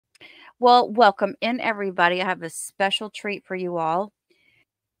Well, welcome in, everybody. I have a special treat for you all.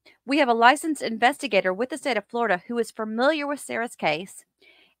 We have a licensed investigator with the state of Florida who is familiar with Sarah's case,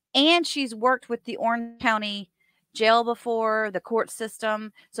 and she's worked with the Orange County jail before, the court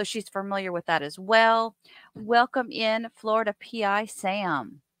system, so she's familiar with that as well. Welcome in, Florida PI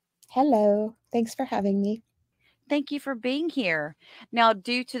Sam. Hello. Thanks for having me. Thank you for being here. Now,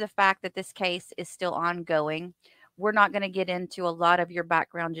 due to the fact that this case is still ongoing, we're not going to get into a lot of your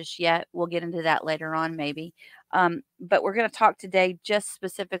background just yet. We'll get into that later on, maybe. But we're going to talk today just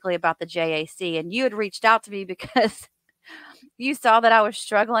specifically about the JAC. And you had reached out to me because you saw that I was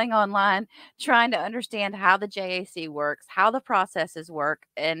struggling online trying to understand how the JAC works, how the processes work,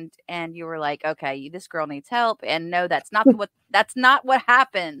 and you were like, okay, this girl needs help. And no, that's not what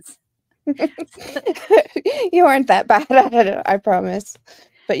happens. You aren't that bad at it, I promise.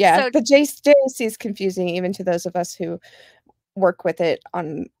 But yeah, So the JAC is confusing even to those of us who work with it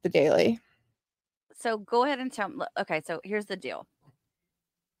on the daily. So go ahead and tell me. Okay, so here's the deal.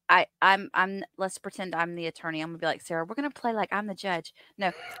 I'm. Let's pretend I'm the attorney. I'm gonna be like Sarah. We're gonna play like I'm the judge.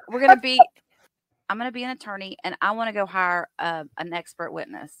 No, we're gonna be. I'm gonna be an attorney, and I want to go hire an expert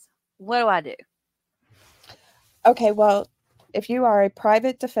witness. What do I do? Okay, well, if you are a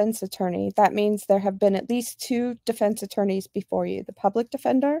private defense attorney, that means there have been at least 2 defense attorneys before you, the public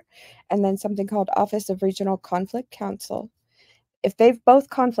defender and then something called Office of Regional Conflict Counsel. If they've both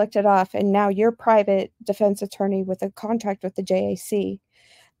conflicted off and now you're private defense attorney with a contract with the JAC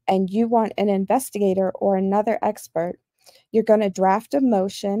and you want an investigator or another expert, you're going to draft a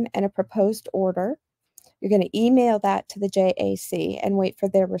motion and a proposed order. You're going to email that to the JAC and wait for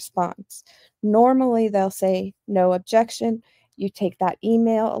their response. Normally, they'll say no objection. You take that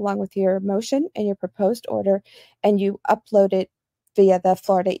email along with your motion and your proposed order, and you upload it via the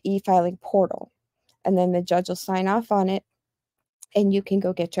Florida e-filing portal. And then the judge will sign off on it, and you can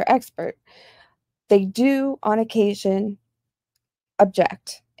go get your expert. They do, on occasion,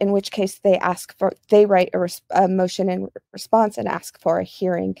 object, in which case they write a motion in response and ask for a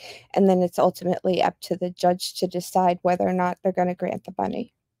hearing, and then it's ultimately up to the judge to decide whether or not they're going to grant the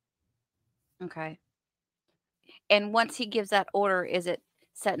money. Okay. And once he gives that order, is it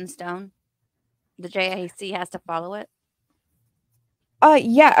set in stone? The JAC has to follow it.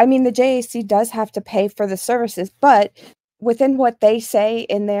 Yeah, I mean, the JAC does have to pay for the services, but within what they say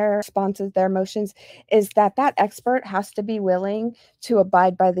in their responses, their motions, is that that expert has to be willing to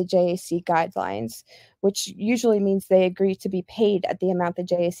abide by the JAC guidelines, which usually means they agree to be paid at the amount the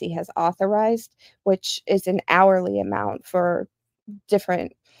JAC has authorized, which is an hourly amount for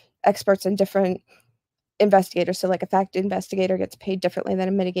different experts and different investigators. So like a fact investigator gets paid differently than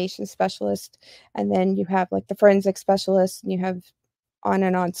a mitigation specialist. And then you have like the forensic specialist, and you have on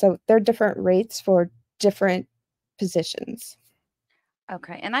and on. So there are different rates for different positions.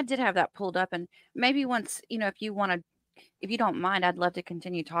 Okay. And I did have that pulled up, and maybe once, if you don't mind, I'd love to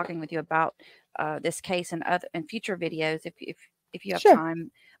continue talking with you about this case and other and future videos if you have Sure.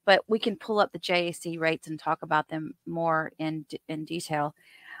 time. But we can pull up the JAC rates and talk about them more in detail.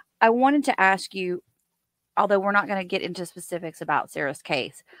 I wanted to ask you, although we're not going to get into specifics about Sarah's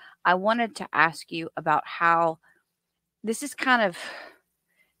case, I wanted to ask you about how this is kind of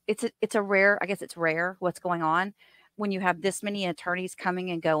it's a rare, I guess it's rare what's going on when you have this many attorneys coming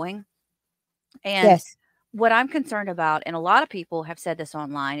and going. And Yes. what I'm concerned about, and a lot of people have said this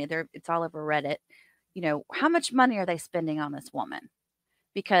online, it's all over Reddit, how much money are they spending on this woman?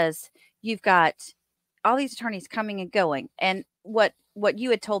 Because you've got all these attorneys coming and going. And what you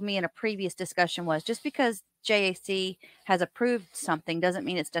had told me in a previous discussion was just because JAC has approved something doesn't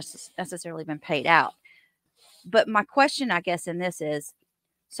mean it's just necessarily been paid out. But my question, I guess, in this is,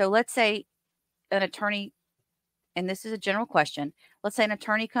 so let's say an attorney, and this is a general question, let's say an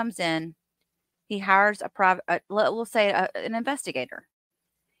attorney comes in, he hires we'll say an investigator,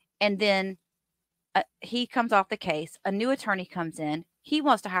 and then he comes off the case, a new attorney comes in, he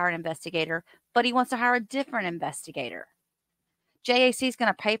wants to hire an investigator, but he wants to hire a different investigator. JAC is going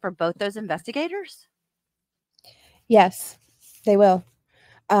to pay for both those investigators? Yes, they will.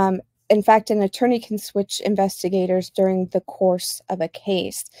 In fact, an attorney can switch investigators during the course of a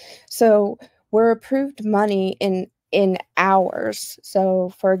case. So we're approved money in hours.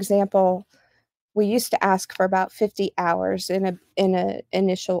 So, for example, we used to ask for about 50 hours in a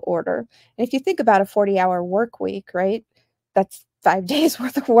initial order. And if you think about a 40-hour work week, right? That's 5 days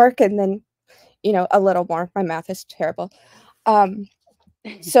worth of work, and then, a little more. My math is terrible.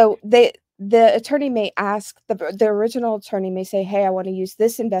 So the attorney may ask, the original attorney may say, hey, I want to use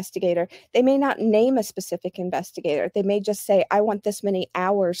this investigator. They may not name a specific investigator. They may just say, I want this many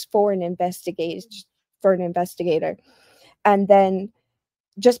hours for an investigator. And then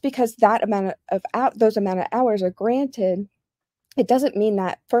just because that those amount of hours are granted, it doesn't mean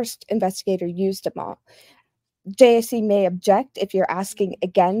that first investigator used them all. JAC may object if you're asking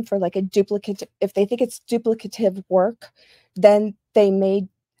again for like a duplicate. If they think it's duplicative work, then they may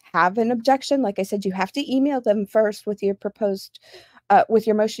have an objection. Like I said, you have to email them first with your proposed, with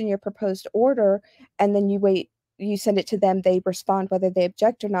your motion, your proposed order, and then you send it to them. They respond whether they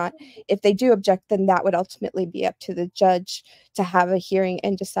object or not. If they do object, then that would ultimately be up to the judge to have a hearing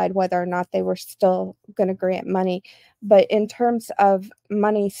and decide whether or not they were still going to grant money. But in terms of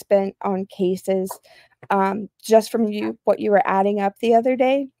money spent on cases, just from what you were adding up the other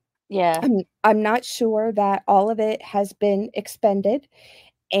day, Yeah. I'm not sure that all of it has been expended,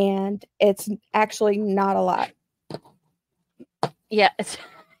 and it's actually not a lot. Yeah.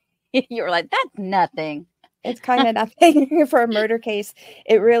 You were like, that's nothing. It's kind of nothing for a murder case.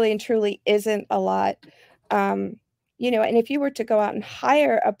 It really and truly isn't a lot. You know, and if you were to go out and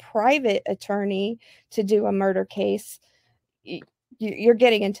hire a private attorney to do a murder case, you're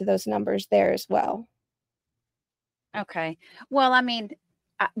getting into those numbers there as well. Okay. Well, I mean,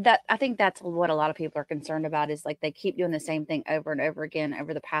 I think that's what a lot of people are concerned about is like they keep doing the same thing over and over again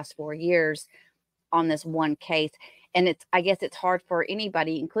over the past 4 years on this one case. And I guess it's hard for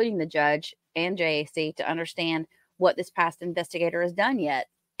anybody, including the judge and JAC, to understand what this past investigator has done yet.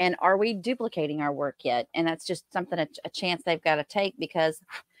 And are we duplicating our work yet? And that's just something, a chance they've got to take, because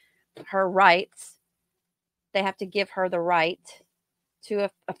her rights, they have to give her the right to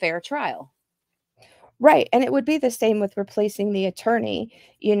a fair trial. Right. And it would be the same with replacing the attorney.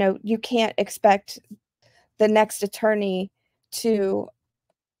 You know, you can't expect the next attorney to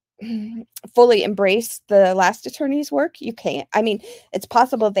fully embrace the last attorney's work. You can't. I mean, it's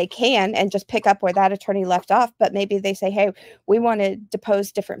possible they can and just pick up where that attorney left off, but maybe they say, hey, we want to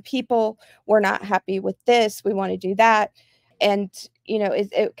depose different people. We're not happy with this. We want to do that. And, you know,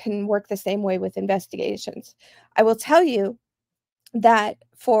 it can work the same way with investigations. I will tell you that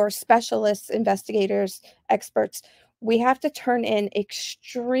for specialists, investigators, experts, we have to turn in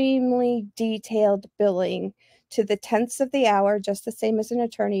extremely detailed billing to the tenths of the hour, just the same as an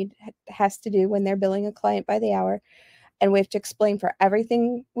attorney has to do when they're billing a client by the hour. And we have to explain for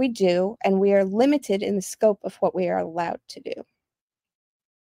everything we do, and we are limited in the scope of what we are allowed to do.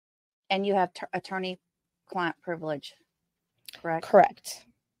 And you have attorney-client privilege, correct? Correct.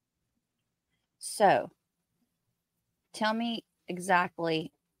 So, tell me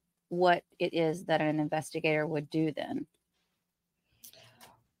exactly what it is that an investigator would do then.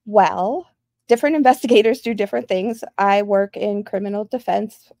 Well, different investigators do different things. I work in criminal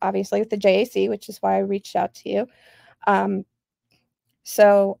defense, obviously with the JAC, which is why I reached out to you.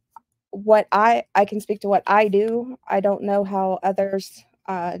 So what I can speak to what I do. I don't know how others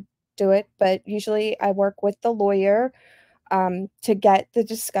do it, but usually I work with the lawyer to get the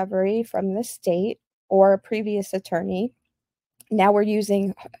discovery from the state or a previous attorney. Now we're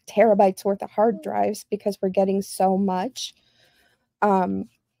using terabytes worth of hard drives because we're getting so much.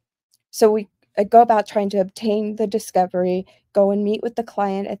 So we go about trying to obtain the discovery, go and meet with the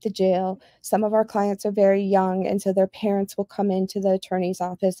client at the jail. Some of our clients are very young, and so their parents will come into the attorney's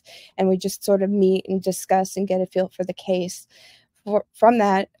office, and we just sort of meet and discuss and get a feel for the case. From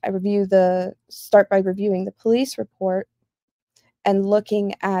that, I start by reviewing the police report and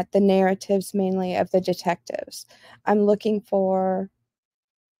looking at the narratives mainly of the detectives. I'm looking for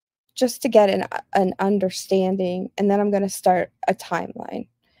just to get an understanding, and then I'm going to start a timeline.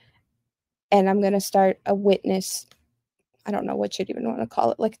 And I'm going to start a witness, I don't know what you'd even want to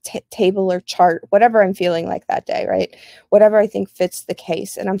call it, like table or chart, whatever I'm feeling like that day, right? Whatever I think fits the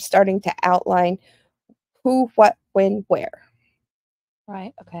case. And I'm starting to outline who, what, when, where.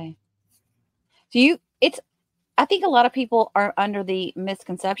 Right. Okay. I think a lot of people are under the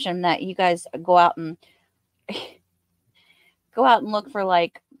misconception that you guys go out and look for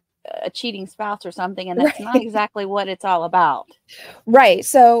like a cheating spouse or something, and that's not exactly what it's all about. Right.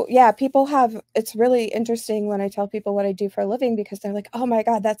 So yeah, it's really interesting when I tell people what I do for a living, because they're like, oh my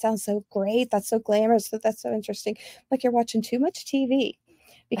God, that sounds so great. That's so glamorous. That's so interesting. Like, you're watching too much TV,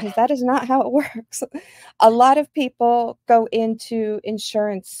 because that is not how it works. A lot of people go into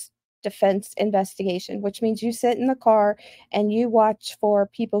insurance defense investigation, which means you sit in the car and you watch for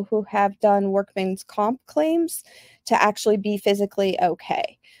people who have done workman's comp claims to actually be physically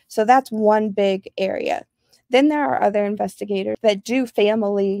okay. So that's one big area. Then there are other investigators that do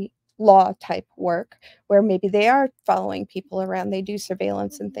family law type work, where maybe they are following people around, they do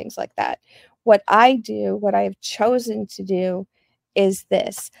surveillance and things like that. What I have chosen to do is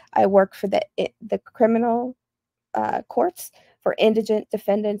this. I work for the criminal courts for indigent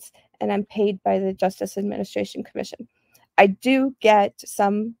defendants, and I'm paid by the Justice Administration Commission. I do get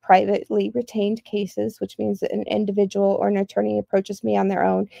some privately retained cases, which means that an individual or an attorney approaches me on their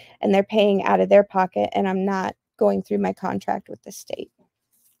own and they're paying out of their pocket and I'm not going through my contract with the state.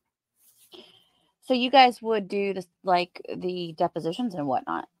 So you guys would do this, like the depositions and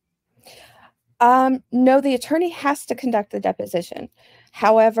whatnot? No, the attorney has to conduct the deposition.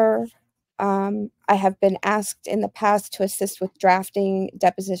 However, I have been asked in the past to assist with drafting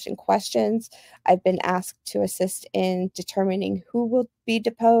deposition questions. I've been asked to assist in determining who will be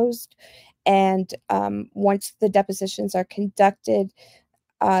deposed. And once the depositions are conducted,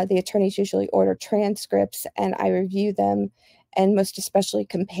 the attorneys usually order transcripts and I review them and most especially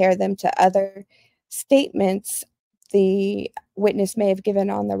compare them to other statements the witness may have given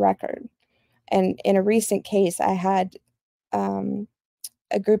on the record. And in a recent case, I had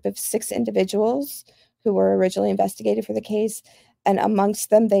a group of 6 individuals who were originally investigated for the case. And amongst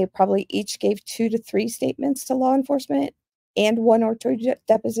them, they probably each gave 2 to 3 statements to law enforcement and 1 or 2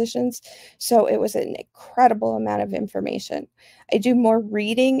 depositions. So it was an incredible amount of information. I do more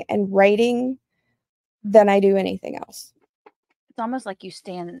reading and writing than I do anything else. It's almost like you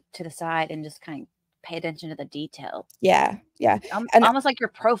stand to the side and just kind of pay attention to the detail. Yeah, yeah. And almost like you're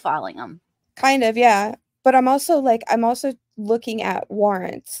profiling them. Kind of, yeah. But I'm also looking at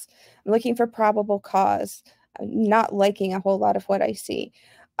warrants. I'm looking for probable cause. I'm not liking a whole lot of what I see.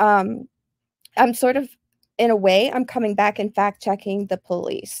 I'm sort of, in a way, I'm coming back and fact checking the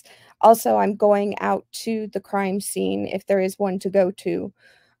police. Also, I'm going out to the crime scene if there is one to go to.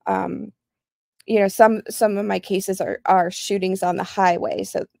 Some of my cases are shootings on the highway,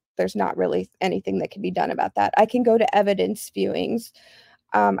 so there's not really anything that can be done about that. I can go to evidence viewings.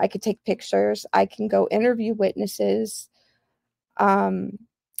 I could take pictures. I can go interview witnesses.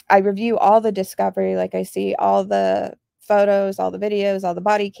 I review all the discovery, like I see all the photos, all the videos, all the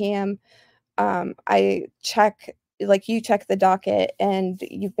body cam. I check, like you check the docket and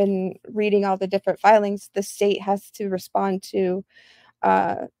you've been reading all the different filings. The state has to respond to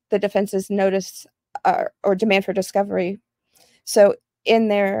the defense's notice or demand for discovery. So in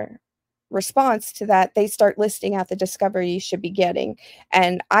their response to that, they start listing out the discovery you should be getting.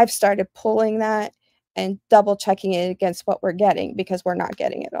 And I've started pulling that and double checking it against what we're getting because we're not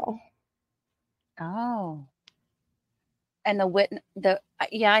getting it all. Oh. And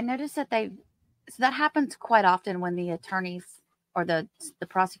I noticed that so that happens quite often when the attorneys or the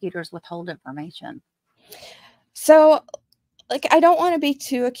prosecutors withhold information. So, I don't want to be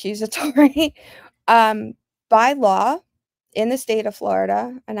too accusatory. By law, in the state of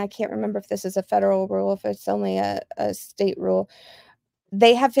Florida, and I can't remember if this is a federal rule, if it's only a state rule,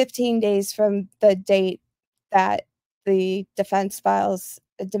 they have 15 days from the date that the defense files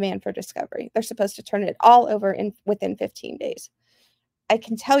a demand for discovery. They're supposed to turn it all over within 15 days. I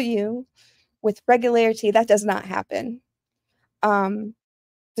can tell you with regularity that does not happen.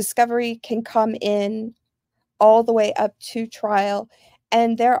 Discovery can come in all the way up to trial,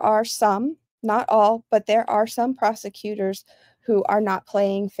 and there are some, not all, but there are some prosecutors who are not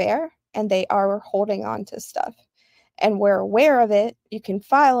playing fair and they are holding on to stuff. And we're aware of it. You can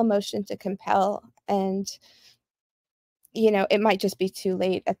file a motion to compel and it might just be too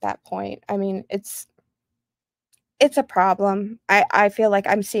late at that point. I mean, it's a problem. I feel like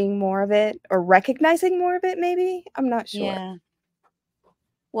I'm seeing more of it or recognizing more of it maybe. I'm not sure. Yeah.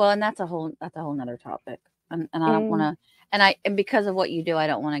 Well, and that's a whole nother topic. And I don't want to, and because of what you do, I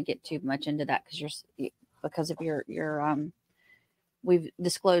don't want to get too much into that because of your we've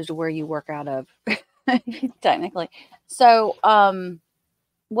disclosed where you work out of technically. So,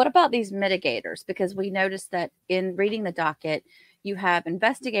 what about these mitigators? Because we noticed that in reading the docket, you have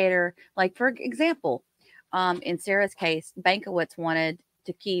investigator, like for example, in Sarah's case, Bankowitz wanted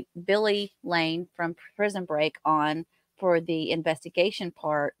to keep Billy Lane from Prison Break on for the investigation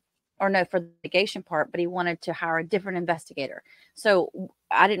part, or no, for the mitigation part, but he wanted to hire a different investigator. So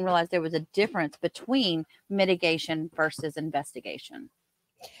I didn't realize there was a difference between mitigation versus investigation.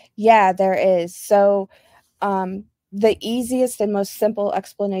 Yeah, there is. So the easiest and most simple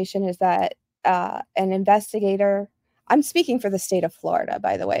explanation is that an investigator, I'm speaking for the state of Florida,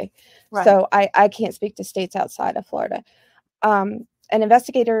 by the way. Right. So I can't speak to states outside of Florida. An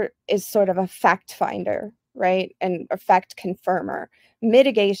investigator is sort of a fact finder, right? And a fact confirmer.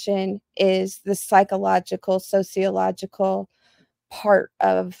 Mitigation is the psychological, sociological part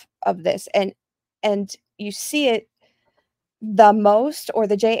of this. And you see it the most, or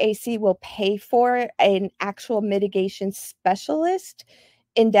the JAC will pay for an actual mitigation specialist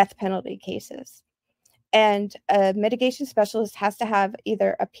in death penalty cases. And a mitigation specialist has to have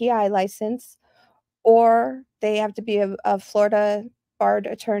either a PI license or they have to be a Florida barred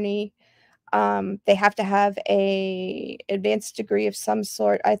attorney. They have to have a advanced degree of some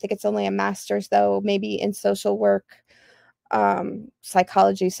sort. I think it's only a master's, though, maybe in social work,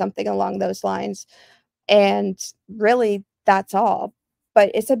 psychology, something along those lines. And really, that's all.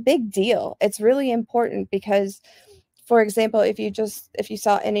 But it's a big deal. It's really important because, for example, if you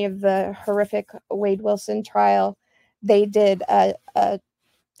saw any of the horrific Wade Wilson trial, they did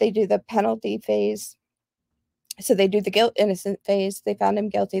they do the penalty phase. So they do the guilt innocent phase. They found him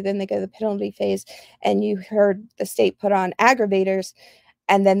guilty. Then they go to the penalty phase, and you heard the state put on aggravators,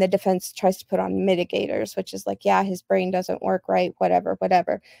 and then the defense tries to put on mitigators, which is like, yeah, his brain doesn't work right, whatever,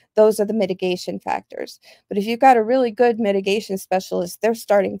 whatever. Those are the mitigation factors. But if you've got a really good mitigation specialist, they're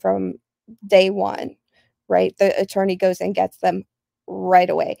starting from day one, right? The attorney goes and gets them right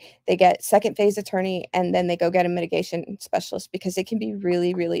away. They get second phase attorney, and then they go get a mitigation specialist, because it can be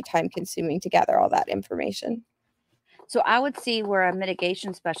really, really time consuming to gather all that information. So I would see where a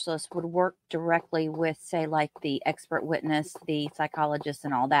mitigation specialist would work directly with, say, like the expert witness, the psychologist,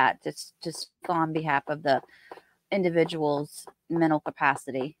 and all that, just on behalf of the individual's mental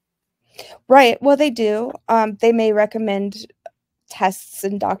capacity. Right. Well, they do. They may recommend tests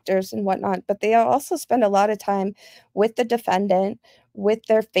and doctors and whatnot, but they also spend a lot of time with the defendant, with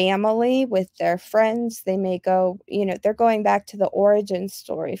their family, with their friends. They may go, they're going back to the origin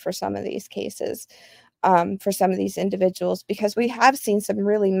story for some of these cases. For some of these individuals, because we have seen some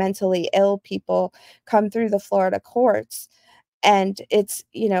really mentally ill people come through the Florida courts, and it's,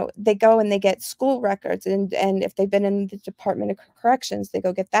 they go and they get school records, and if they've been in the Department of Corrections, they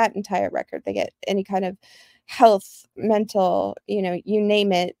go get that entire record. They get any kind of health, mental, you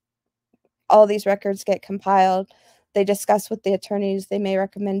name it, all these records get compiled. They discuss with the attorneys. They may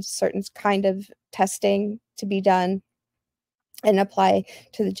recommend certain kind of testing to be done and apply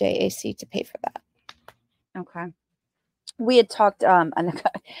to the JAC to pay for that. Okay. We had talked, and I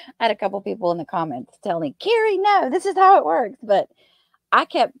had a couple people in the comments telling me, Carrie, no, this is how it works. But I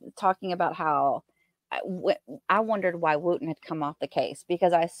kept talking about how I wondered why Wooten had come off the case,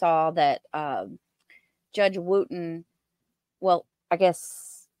 because I saw that Judge Wooten, well, I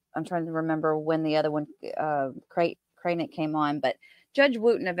guess I'm trying to remember when the other one, Cranick, came on, but Judge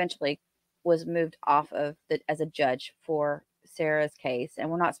Wooten eventually was moved off of as a judge for Sarah's case. And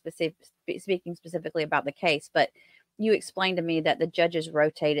we're not speaking specifically about the case, but you explained to me that the judges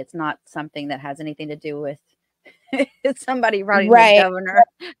rotate. It's not something that has anything to do with somebody running the governor.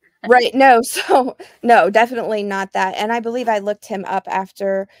 Right. No, no, definitely not that. And I believe I looked him up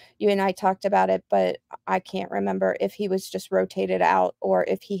after you and I talked about it, but I can't remember if he was just rotated out or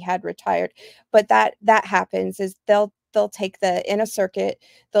if he had retired. But that happens, is they'll take in a circuit,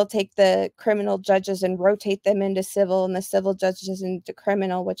 they'll take the criminal judges and rotate them into civil, and the civil judges into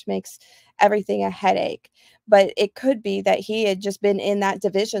criminal, which makes everything a headache. But it could be that he had just been in that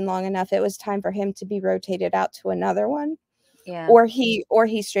division long enough. It was time for him to be rotated out to another one. Yeah. Or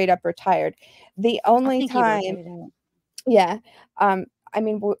he straight up retired. The only time, yeah. I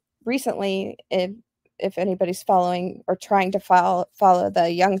mean, recently, if anybody's following or trying to follow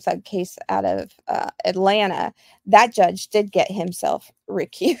the Young Thug case out of Atlanta, that judge did get himself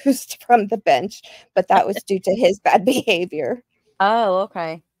recused from the bench, but that was due to his bad behavior. Oh,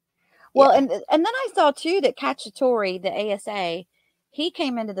 okay. Well, yeah. And then I saw too that Cacciatore, the ASA, he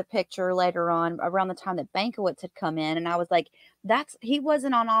came into the picture later on, around the time that Bankowitz had come in, and I was like, he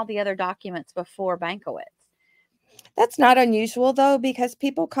wasn't on all the other documents before Bankowitz. That's not unusual, though, because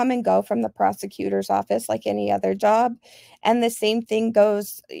people come and go from the prosecutor's office like any other job. And the same thing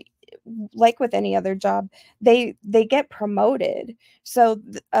goes, like with any other job, they get promoted. So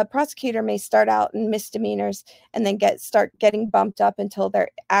a prosecutor may start out in misdemeanors and then start getting bumped up until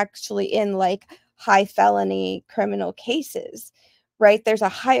they're actually in like high felony criminal cases, right? There's a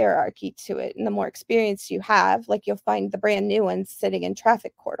hierarchy to it. And the more experience you have, like, you'll find the brand new ones sitting in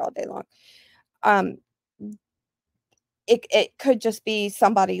traffic court all day long. It could just be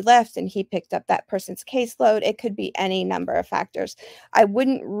somebody left and he picked up that person's caseload. It could be any number of factors. I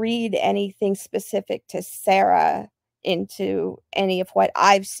wouldn't read anything specific to Sarah into any of what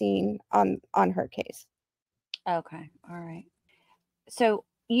I've seen on her case. Okay. All right. So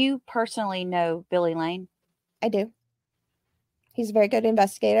you personally know Billy Lane? I do. He's a very good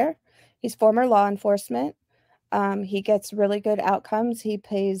investigator. He's former law enforcement. He gets really good outcomes. He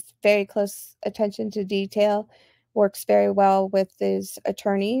pays very close attention to detail, works very well with his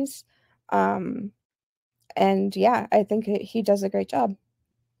attorneys. And yeah, I think he does a great job.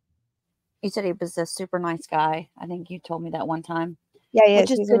 You said he was a super nice guy. I think you told me that one time. Yeah, he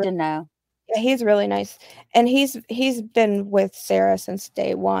which is He's good to know. He's really nice, and he's been with Sarah since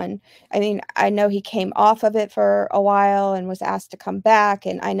day one. I mean, I know he came off of it for a while and was asked to come back,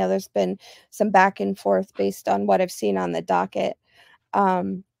 and I know there's been some back and forth based on what I've seen on the docket.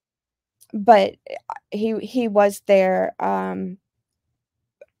 But he was there after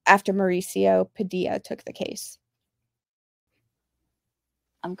Mauricio Padilla took the case.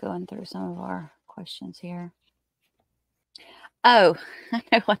 I'm going through some of our questions here. Oh, I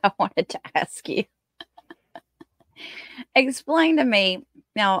know what I wanted to ask you. Explain to me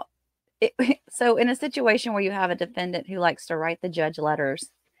now. So, in a situation where you have a defendant who likes to write the judge letters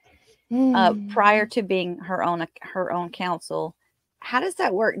prior to being her own counsel, how does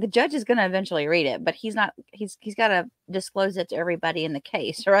that work? The judge is going to eventually read it, but he's not. He's got to disclose it to everybody in the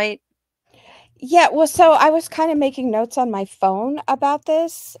case, right? Yeah, well, so I was kind of making notes on my phone about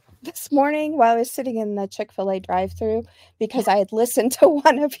this morning while I was sitting in the Chick-fil-A drive-through because I had listened to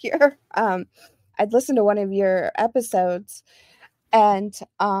one of your episodes, and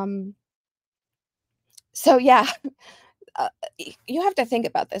so yeah, you have to think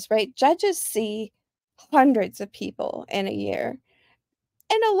about this, right? Judges see hundreds of people in a year,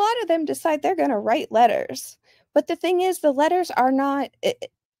 and a lot of them decide they're going to write letters. But the thing is, the letters are not.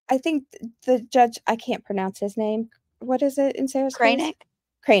 I think the judge, I can't pronounce his name. What is it in Sarah's case?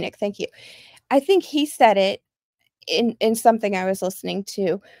 Kranick, thank you. I think he said it in something I was listening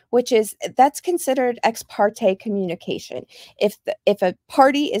to, which is that's considered ex parte communication. If a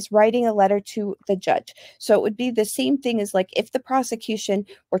party is writing a letter to the judge, so it would be the same thing as like if the prosecution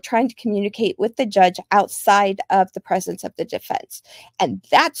were trying to communicate with the judge outside of the presence of the defense, and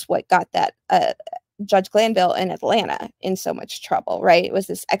that's what got that Judge Glanville in Atlanta in so much trouble, right? It was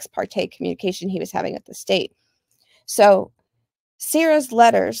this ex parte communication he was having with the state. So Sarah's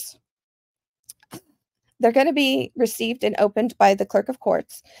letters, they're going to be received and opened by the clerk of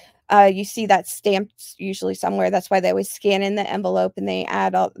courts. You see that stamped usually somewhere. That's why they always scan in the envelope and they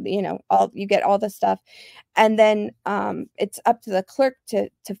add all, you get all the stuff. And then it's up to the clerk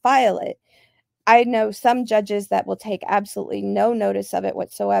to file it. I know some judges that will take absolutely no notice of it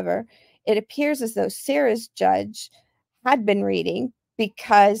whatsoever. It appears as though Sarah's judge had been reading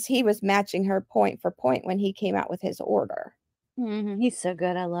because he was matching her point for point when he came out with his order. He's so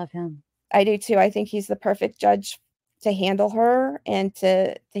good. I love him. I do too. I think he's the perfect judge to handle her and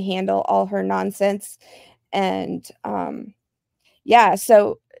to handle all her nonsense. And yeah,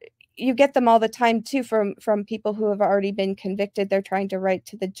 so you get them all the time too from people who have already been convicted. They're trying to write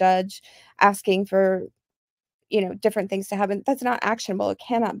to the judge asking for different things to happen. That's not actionable. It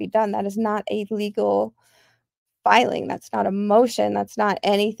cannot be done. That is not a legal filing. That's not a motion. That's not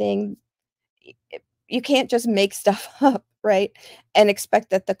anything. You can't just make stuff up, right, and expect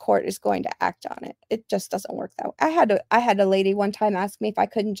that the court is going to act on it. It just doesn't work that way. I had a lady one time ask me if I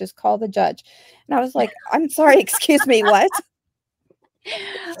couldn't just call the judge, and I was like, I'm sorry, excuse me, what?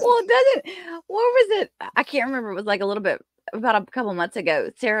 Well, what was it? I can't remember. It was like a little bit about a couple months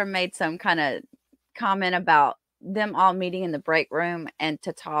ago. Sarah made some kind of comment about them all meeting in the break room and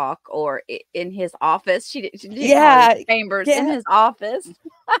to talk, or in his office. She didn't call it chambers, in his office.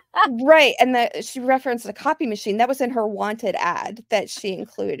 Right, and she referenced the copy machine. That was in her wanted ad that she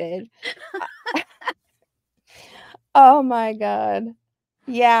included. Oh my God.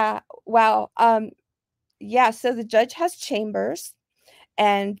 Yeah. Wow. Yeah, so the judge has chambers,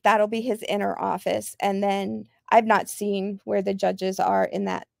 and that'll be his inner office. And then I've not seen where the judges are in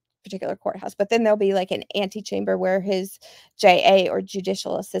that particular courthouse, but then there'll be like an antechamber where his JA or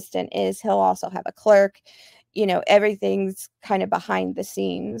judicial assistant is. He'll also have a clerk. Everything's kind of behind the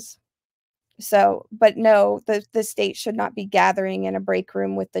scenes. So, but no, the state should not be gathering in a break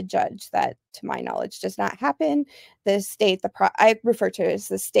room with the judge. That, to my knowledge, does not happen. The state, I refer to it as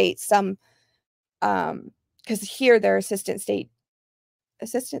the state, because here they're assistant state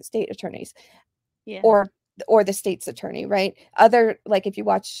attorneys, or the state's attorney, right? Other, like if you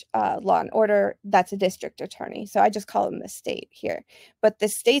watch Law and Order, that's a district attorney. So I just call them the state here. But the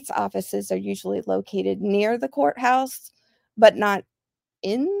state's offices are usually located near the courthouse, but not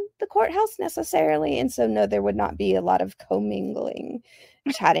in the courthouse necessarily. And so no, there would not be a lot of commingling,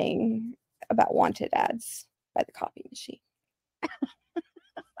 chatting about wanted ads by the copy machine.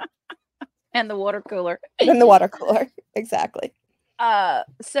 And the water cooler. And the water cooler, exactly.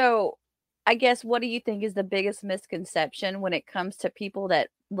 So I guess, what do you think is the biggest misconception when it comes to people that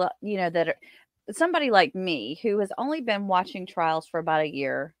are somebody like me who has only been watching trials for about a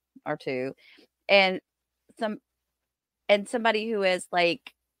year or two, and somebody who is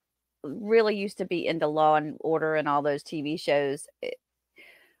like really used to be into Law and Order and all those TV shows?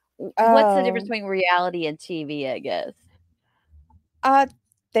 What's the difference between reality and TV, I guess?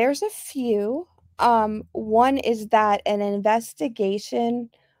 There's a few. One is that an investigation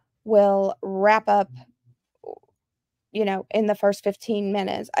will wrap up, in the first 15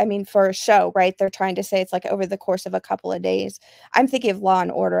 minutes. I mean, for a show, right? They're trying to say it's like over the course of a couple of days. I'm thinking of Law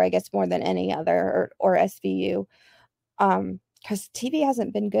and Order, I guess, more than any other, or SVU, because TV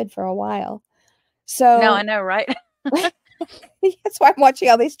hasn't been good for a while. No, I So know, right? that's why I'm watching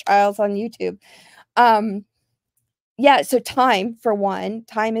all these trials on YouTube. Yeah, so time, for one,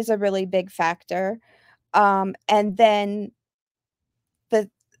 time is a really big factor. And then the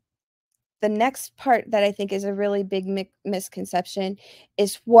the next part that I think is a really big misconception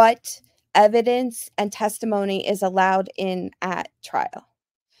is what evidence and testimony is allowed in at trial.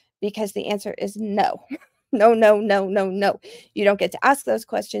 Because the answer is no. No, no, no, no, no. You don't get to ask those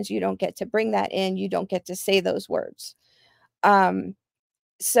questions. You don't get to bring that in. You don't get to say those words.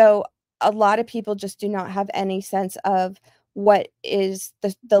 So a lot of people just do not have any sense of what is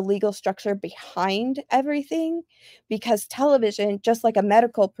the legal structure behind everything, because television, just like a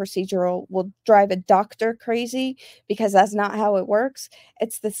medical procedural, will drive a doctor crazy because that's not how it works.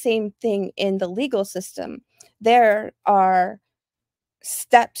 It's the same thing in the legal system. There are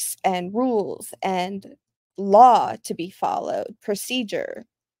steps and rules and law to be followed, procedure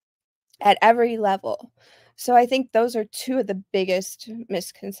at every level. So I think those are two of the biggest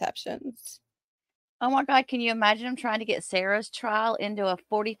misconceptions. Oh my God, can you imagine them trying to get Sarah's trial into a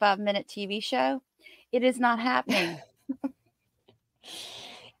 45-minute TV show? It is not happening.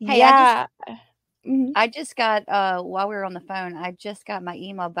 Hey, Yeah. Mhm. I just got while we were on the phone, I just got my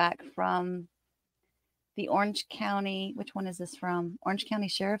email back from the Orange County. Which one is this from? Orange County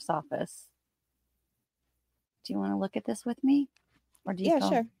Sheriff's Office. Do you want to look at this with me? Or do you Yeah, feel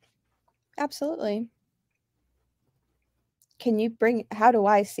sure. Absolutely. Can you how do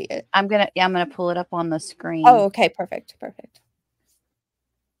I see it? I'm gonna pull it up on the screen. Oh, okay, perfect.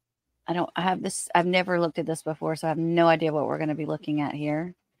 I've never looked at this before, so I have no idea what we're gonna be looking at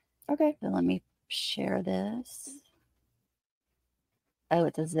here. Okay. So let me share this. Oh,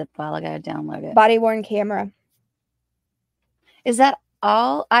 it's a zip file. I gotta download it. Body worn camera. Is that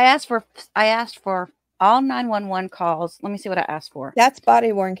all? I asked for all 911 calls. Let me see what I asked for. That's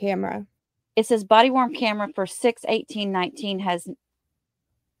body worn camera. It says body worn camera for 6/18/19 has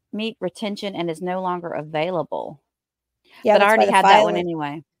meet retention and is no longer available. Yeah, But I that's why already the had that file one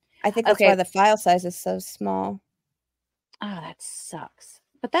anyway. I think that's Okay. why the file size is so small. Oh, that sucks.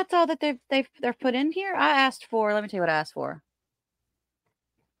 But that's all that they're put in here. I asked for, let me tell you what I asked for.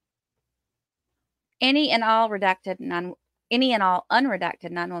 Any and all unredacted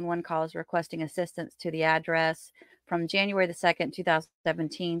 911 calls requesting assistance to the address from January the 2nd,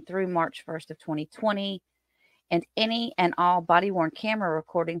 2017 through March 1st of 2020, and any and all body-worn camera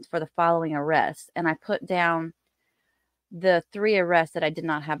recordings for the following arrests. And I put down the 3 arrests that I did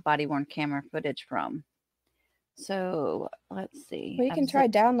not have body-worn camera footage from. So, let's see. Well, you can try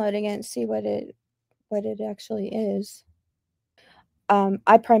downloading it and see what it actually is.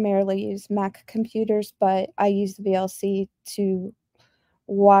 I primarily use Mac computers, but I use the VLC to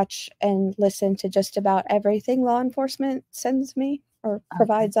watch and listen to just about everything law enforcement sends me or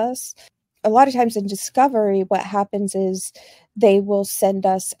provides us. A lot of times in Discovery, what happens is they will send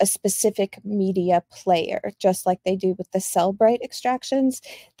us a specific media player, just like they do with the Cellbrite extractions.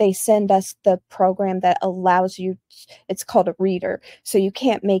 They send us the program that allows you, it's called a reader. So you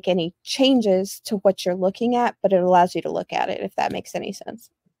can't make any changes to what you're looking at, but it allows you to look at it, if that makes any sense.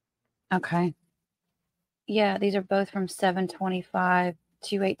 Okay. Yeah, these are both from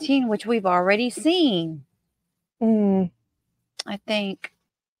 7/25/218, which we've already seen. I think.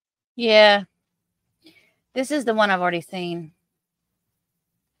 Yeah. This is the one I've already seen.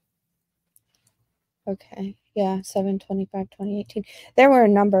 Okay. Yeah, 7/25/2018. There were a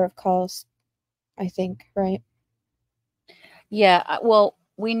number of calls, I think, right? Yeah, well,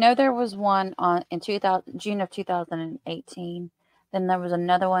 we know there was one in June of 2018. Then there was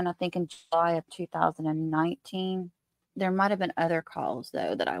another one, I think, in July of 2019. There might have been other calls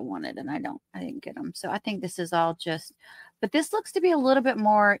though that I wanted, and I didn't get them. So I think this is all just, but this looks to be a little bit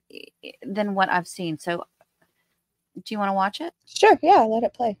more than what I've seen. So, do you want to watch it? Sure. Yeah, let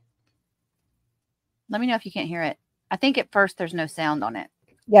it play. Let me know if you can't hear it. I think at first there's no sound on it.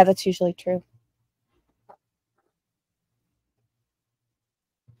 Yeah, that's usually true.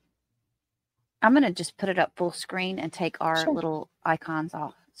 I'm going to just put it up full screen and take our Sure. little icons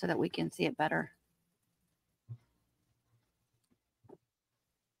off so that we can see it better.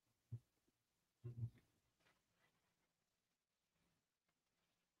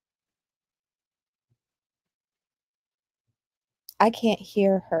 I can't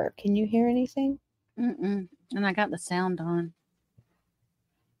hear her. Can you hear anything? And I got the sound on.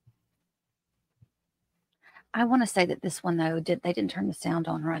 I want to say that this one though they didn't turn the sound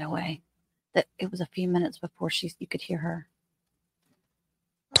on right away. That it was a few minutes before you could hear her.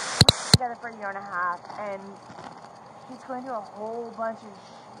 We're together for a year and a half, and he's going through a whole bunch of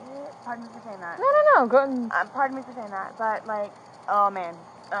shit. Pardon me for saying that. No. Go. Pardon me for saying that, but like, oh man,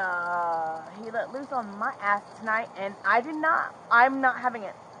 he let loose on my ass tonight, and I'm not having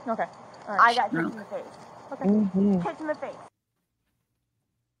it. Okay. All right. I got kicked in the face. Okay. Mm-hmm. Kicked in the face.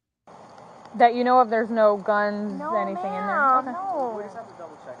 That you know of, there's no guns, anything in there? Okay. No. We just have to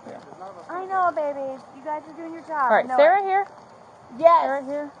double check. Yeah. None of us I know, babies. You guys are doing your job. All right, Sarah here? Yes. Sarah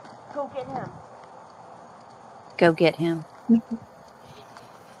here? Go get him. Go get him.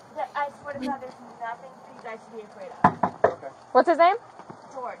 I swear to God, there's nothing for you guys to be afraid of. Okay. What's his name?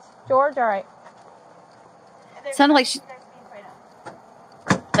 George. George? All right. Sounded like she...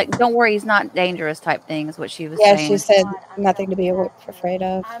 Like, don't worry, he's not dangerous type thing is what she was saying. Yeah, she said nothing to be afraid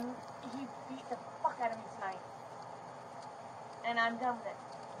of. He beat the fuck out of me tonight. And I'm done with it.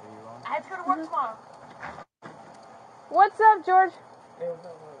 I have to go to work tomorrow. What's up, George?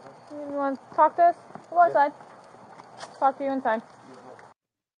 You want to talk to us? Go inside. Talk to you inside.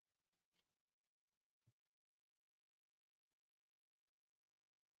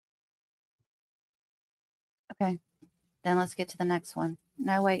 Okay. Then let's get to the next one.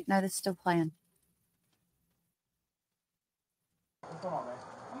 No, wait. No, this is still playing. What's going on, man?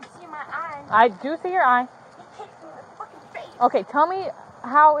 You see my eye? I do see your eye. He kicked me in the fucking face. Okay, tell me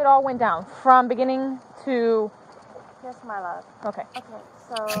how it all went down. From beginning to... Yes, my love. Okay. Okay,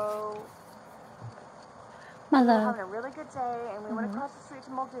 so... My we were love. having a really good day, and we went across the street to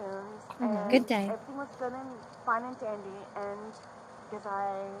Muldoon's, and Good day. everything was good and fine and dandy, and because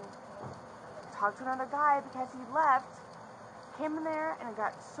I talked to another guy because he left, came in there, and I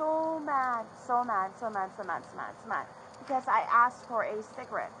got so mad, because I asked for a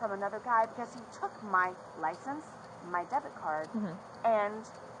cigarette from another guy because he took my license, my debit card, and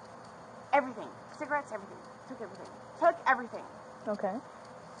everything. Cigarettes, everything. Took everything. Okay.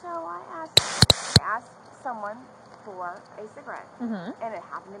 So I asked someone for a cigarette, and it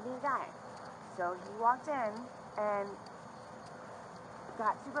happened to be a guy. So he walked in and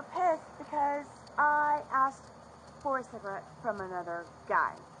got super pissed because I asked for a cigarette from another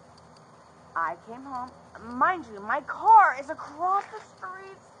guy. I came home. Mind you, my car is across the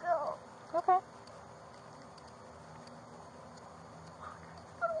street still. Okay.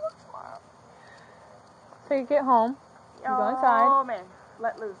 Go to work tomorrow. So you get home. You go inside. Oh man,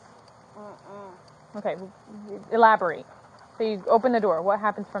 let loose. Okay, elaborate. So you open the door. What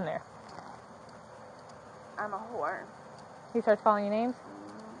happens from there? I'm a whore. He starts calling you names?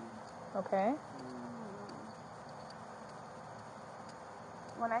 Okay.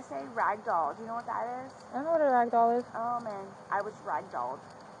 When I say ragdoll, do you know what that is? I know what a ragdoll is. Oh man, I was ragdolled.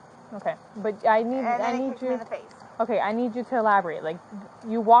 Okay, but I need you in the face. Okay, I need you to elaborate. Like,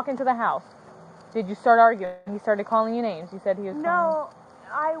 you walk into the house. Did you start arguing? He started calling you names. You said he was calling.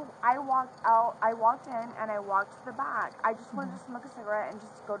 I walked out. I walked in and I walked to the back. I just wanted to smoke a cigarette and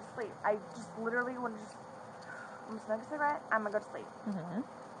just go to sleep. I just literally wanted to I'm gonna smoke a cigarette. I'm gonna go to sleep.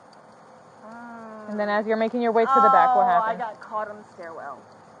 And then as you're making your way to the back, what happened? I got caught on the stairwell.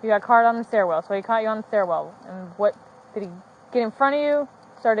 You got caught on the stairwell. So he caught you on the stairwell. And what, did he get in front of you?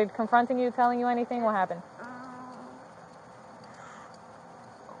 Started confronting you, telling you anything? What happened?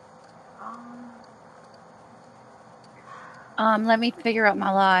 Let me figure out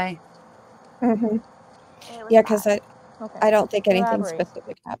my lie. Yeah, because I don't think anything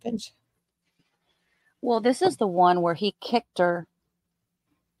specific happened. Well, this is the one where he kicked her.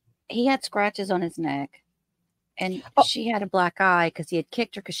 He had scratches on his neck, and she had a black eye because he had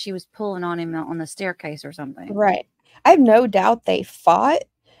kicked her because she was pulling on him on the staircase or something. Right. I have no doubt they fought,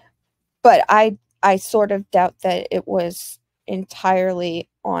 but I sort of doubt that it was entirely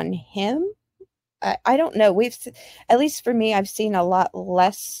on him. I don't know. At least for me, I've seen a lot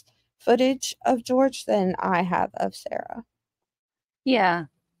less footage of George than I have of Sarah. Yeah.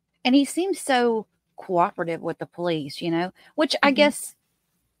 And he seems so cooperative with the police, you know, which I guess,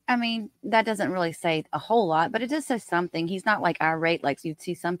 I mean, that doesn't really say a whole lot, but it does say something. He's not like irate like you'd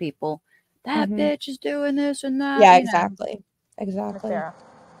see some people. That bitch is doing this and that. Yeah, exactly. Exactly. Sarah,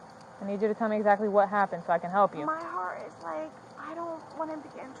 I need you to tell me exactly what happened so I can help you. My heart is like, I don't want him to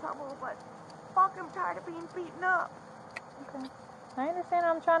get in trouble, but fuck, I'm tired of being beaten up. Okay. I understand.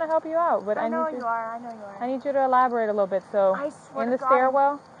 I'm trying to help you out, but I know you are. I need you to elaborate a little bit. So, I swear in to the God,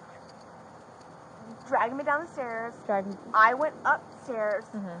 stairwell, dragging me down the stairs. I went upstairs,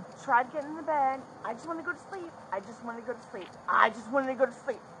 tried to get in the bed. I just wanted to go to sleep. I just wanted to go to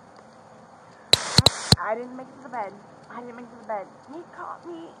sleep. I didn't make it to the bed. He caught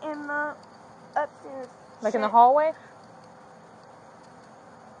me in the upstairs Like in the hallway?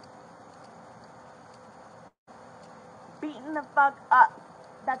 Beaten the fuck up.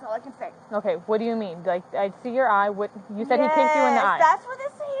 That's all I can say. Okay, what do you mean? Like, I see your eye. What you said he kicked you in the eye. That's what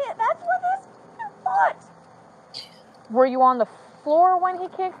this thought. Were you on the floor when he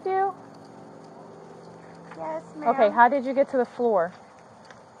kicked you? Yes, ma'am. Okay, how did you get to the floor?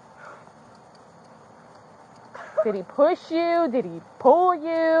 Did he push you? Did he pull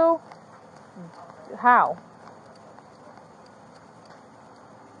you? How?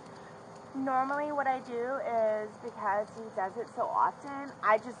 Normally what I do is, because he does it so often,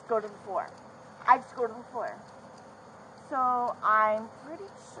 I just go to the floor. So I'm pretty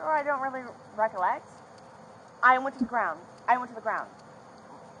sure, I don't really recollect. I went to the ground.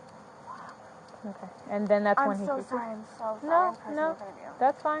 Okay, and then that's when he I'm kicked so sorry. you? No, In front of you.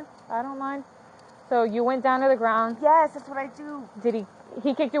 that's fine. I don't mind. So you went down to the ground. Yes, that's what I do. Did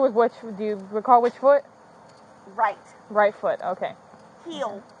he kicked you with which, do you recall which foot? Right. Right foot, okay.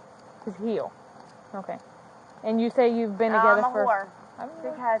 Heel. His heel. Okay. And you say you've been together I'm a for... whore.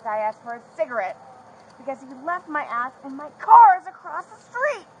 Because I asked for a cigarette. Because he left my ass and my car is across the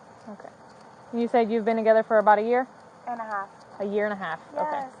street. Okay. You said you've been together for about a year? And a half. A year and a half. Yes.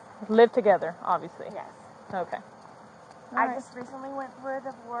 Okay. Lived together, obviously. Yes. Okay. I just recently went through a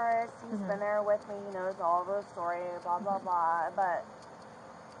divorce. He's been there with me. He knows all the story, blah, blah, blah. But...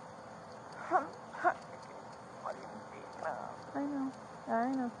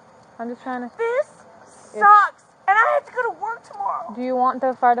 I know. I'm just trying to... This sucks. And I have to go to work tomorrow. Do you want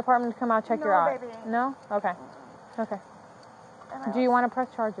the fire department to come out check your eye? Baby. No? Okay. Okay. Do you want to press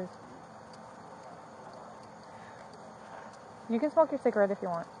charges? You can smoke your cigarette if you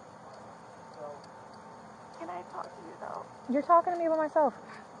want. Can I talk to you, though? You're talking to me by myself.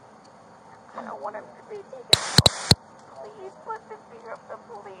 I don't want him to be taken out. Please put the finger of the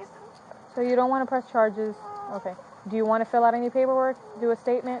police. So you don't want to press charges? Okay. Do you want to fill out any paperwork? Do a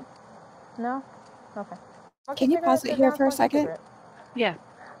statement? No? Okay. Can you pause it here for a second? Yeah.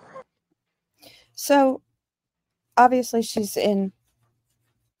 So, obviously she's in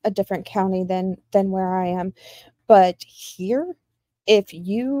a different county than where I am. But here, if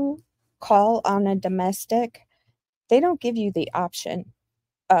you call on a domestic, they don't give you the option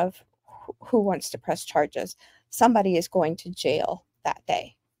of who wants to press charges. Somebody is going to jail that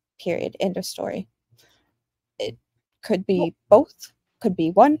day. Period. End of story. It could be both, could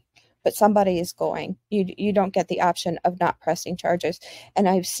be one, but somebody is going. You don't get the option of not pressing charges. And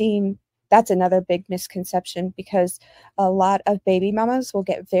I've seen that's another big misconception, because a lot of baby mamas will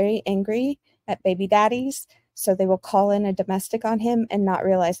get very angry at baby daddies, so they will call in a domestic on him and not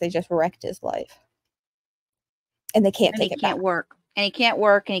realize they just wrecked his life. And they can't take it back. And he can't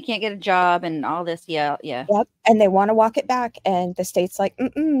work, and he can't get a job, and all this. Yeah. Yep. And they want to walk it back, and the state's like,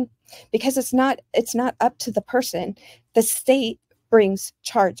 because it's not up to the person. The state brings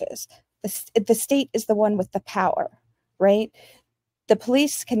charges. The state is the one with the power, right? The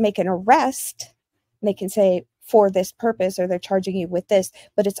police can make an arrest, and they can say for this purpose, or they're charging you with this,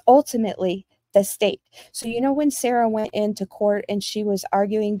 but it's ultimately the state. So, when Sarah went into court and she was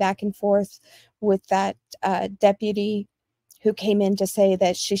arguing back and forth with that deputy who came in to say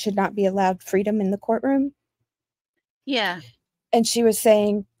that she should not be allowed freedom in the courtroom. Yeah. And she was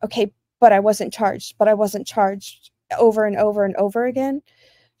saying, okay, but I wasn't charged, over and over and over again.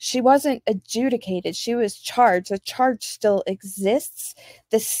 She wasn't adjudicated. She was charged. The charge still exists.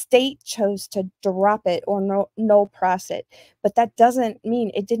 The state chose to drop it or no process it. But that doesn't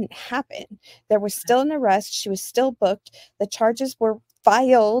mean it didn't happen. There was still an arrest. She was still booked. The charges were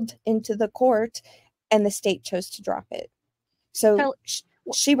filed into the court, and the state chose to drop it. So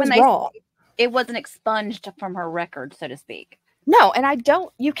she was wrong. It wasn't expunged from her record, so to speak. No, and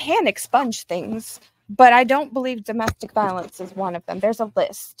you can expunge things, but I don't believe domestic violence is one of them. There's a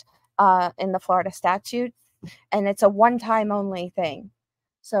list in the Florida statute, and it's a one-time only thing.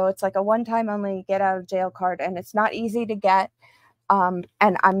 So it's like a one-time only get out of jail card, and it's not easy to get. And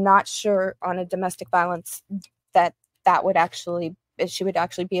I'm not sure on a domestic violence that would actually, she would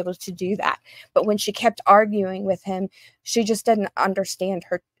actually be able to do that. But when she kept arguing with him, she just didn't understand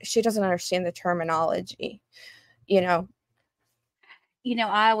she doesn't understand the terminology,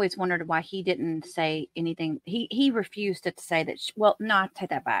 I always wondered why he didn't say anything. He refused to say that. No, I take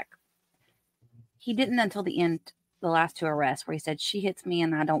that back. He didn't until the end, the last two arrests, where he said, she hits me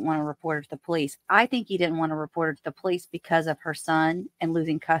and I don't want to report her to the police. I think he didn't want to report her to the police because of her son and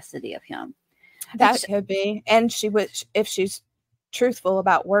losing custody of him. That could be. And if she's truthful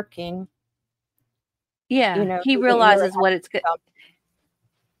about working. Yeah. He realizes what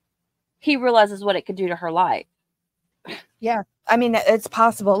he realizes what it could do to her life. Yeah. I mean, it's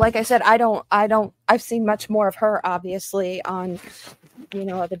possible. Like I said, I've seen much more of her, obviously, on,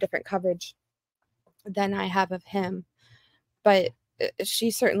 the different coverage than I have of him. But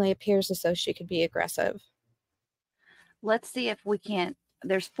she certainly appears as though she could be aggressive. Let's see if we can't.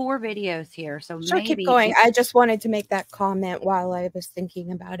 There's 4 videos here, so Sure, maybe keep going. I just wanted to make that comment while I was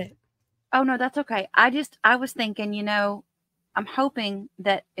thinking about it. Oh, no, that's okay. I was thinking, I'm hoping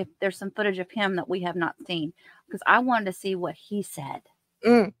that if there's some footage of him that we have not seen, because I wanted to see what he said.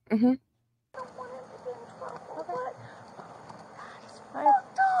 Mm-hmm.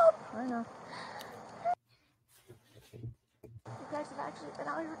 I know. You guys have actually been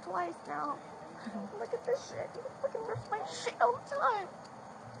out here twice now. Look at this shit. You fucking rips my shit all the time.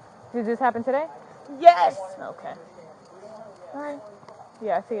 Did this happen today? Yes. Okay. All right.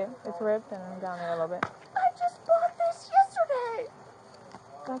 Yeah, I see it. It's ripped and down there a little bit. I just bought this yesterday.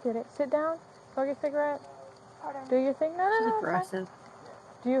 I get it. Sit down. Smoke your cigarette. Pardon? Do your thing. No, This is no, aggressive.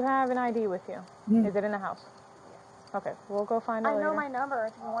 Do you have an ID with you? Is it in the house? Okay, we'll go find it later. I know my number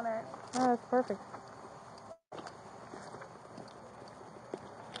if you want it. Oh, that's perfect.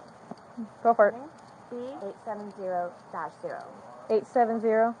 Go for it. B870-0.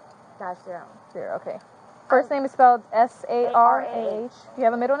 870-0. 0. Okay. First name is spelled S-A-R-A-H. Do you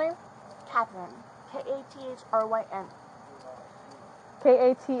have a middle name? Catherine. K-A-T-H-R-Y-N.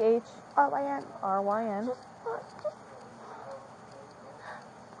 K-A-T-H. R-Y-N. R-Y-N.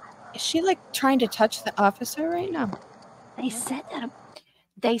 Is she like trying to touch the officer right now? They said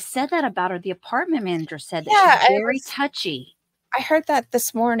that about her. The apartment manager said that she's very touchy. I heard that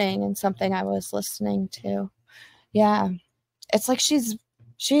this morning in something I was listening to. Yeah. It's like she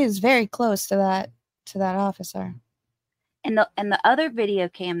is very close to that officer. And the other video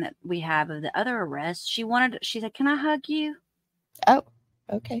cam that we have of the other arrest, she said, "Can I hug you?" Oh,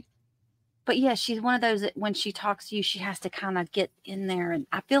 okay. But yeah, she's one of those that when she talks to you, she has to kind of get in there. And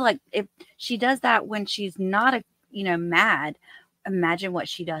I feel like if she does that when she's not mad, imagine what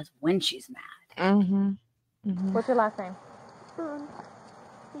she does when she's mad. Mm-hmm. Mm-hmm. What's your last name? Boone.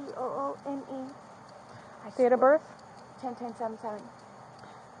 B-O-O-N-E. Date of birth? 10-10-77.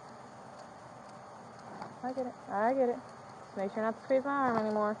 I get it. Just make sure not to squeeze my arm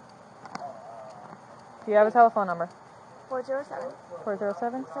anymore. Do you have a telephone number? 407.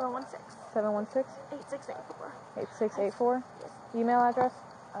 407? 716. 716? 8684. 8684? Yes. Email address?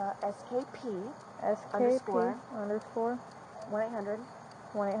 SKP. SKP underscore 1-800.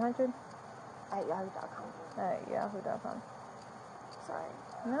 1-800 at yahoo.com. At yahoo.com. Sorry.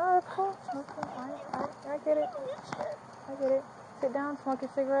 No, that's cool. I get it. I get it. Sit down, smoke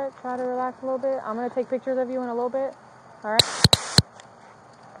your cigarette, try to relax a little bit. I'm going to take pictures of you in a little bit. All right?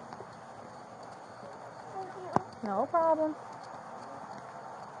 Thank you. No problem.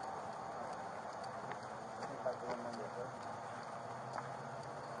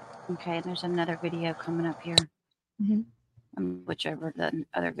 Okay, there's another video coming up here. Mm-hmm. Whichever the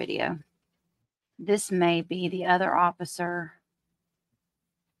other video. This may be the other officer.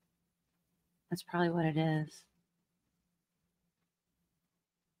 That's probably what it is.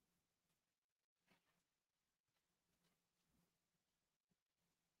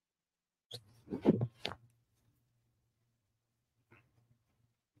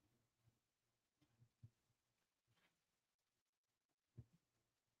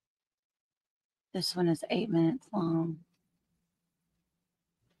 This one is 8 minutes long.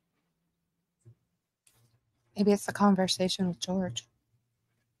 Maybe it's the conversation with George.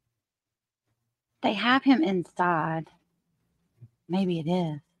 They have him inside. Maybe it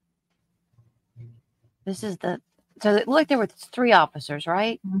is. This is so it looked like there were 3 officers,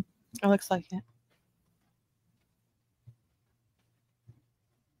 right? It looks like it.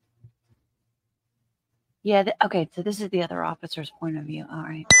 Yeah. Okay, so this is the other officer's point of view. All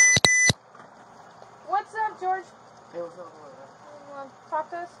right. What's up, George? Hey, what's up? You want to talk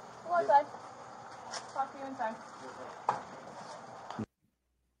to us? Go outside. Talk to you inside.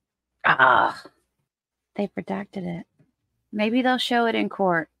 They've redacted it. Maybe they'll show it in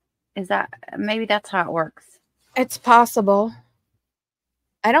court. Maybe that's how it works? It's possible.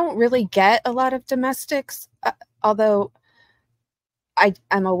 I don't really get a lot of domestics, although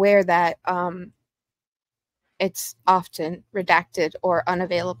I'm aware that it's often redacted or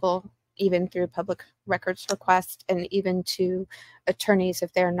unavailable, even through public records request, and even to attorneys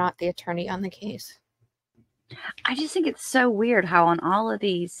if they're not the attorney on the case. I just think it's so weird how on all of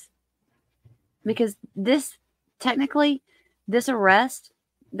these, because technically, this arrest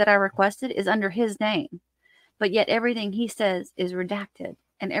that I requested is under his name, but yet everything he says is redacted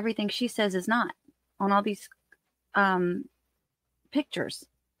and everything she says is not on all these pictures.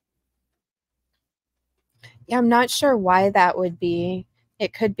 Yeah, I'm not sure why that would be.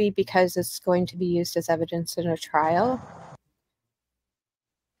 It could be because it's going to be used as evidence in a trial.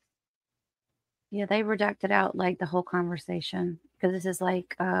 Yeah, they redacted out like the whole conversation because this is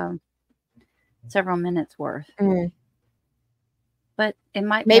like several minutes worth. Mm. But it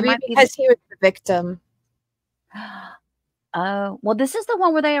might Maybe because he was the victim. Oh, well, this is the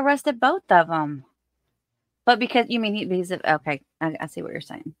one where they arrested both of them. But because you mean he's okay, I see what you're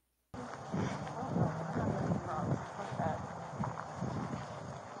saying.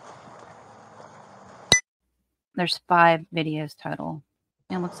 There's 5 videos total.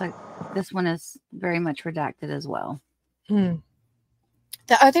 And it looks like this one is very much redacted as well. The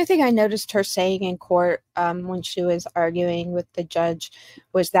other thing I noticed her saying in court when she was arguing with the judge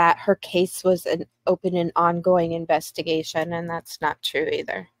was that her case was an open and ongoing investigation, and that's not true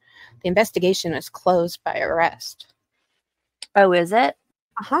either. The investigation is closed by arrest. Oh, is it?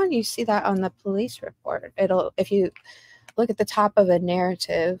 You see that on the police report. If you look at the top of a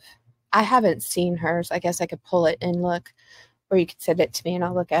narrative, I haven't seen hers. I guess I could pull it and look, or you could send it to me and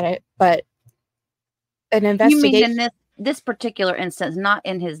I'll look at it. But an investigation. You mean in this particular instance, not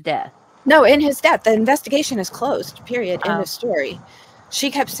in his death? No, in his death. The investigation is closed, period. End of story. She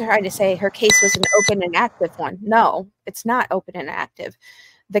kept trying to say her case was an open and active one. No, it's not open and active.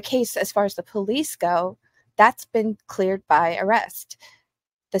 The case, as far as the police go, that's been cleared by arrest.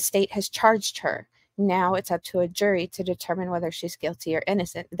 The state has charged her. Now it's up to a jury to determine whether she's guilty or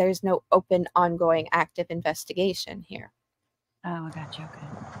innocent. There's no open, ongoing, active investigation here. Oh, I got you. Okay.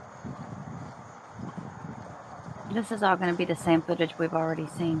 This is all going to be the same footage we've already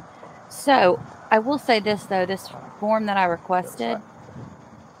seen. So I will say this, though. This form that I requested,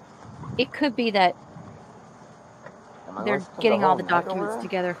 it could be that they're getting all the documents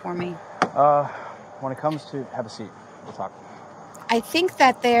together for me. When it comes to... Have a seat. We'll talk. I think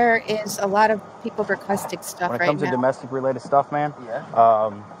that there is a lot of people requesting stuff right now. When it comes to domestic-related stuff, man,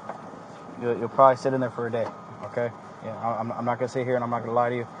 you'll probably sit in there for a day, okay? Yeah, I'm not going to sit here and I'm not going to lie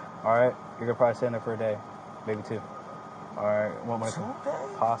to you, all right? You're going to probably sit in there for a day, maybe 2. All right? 2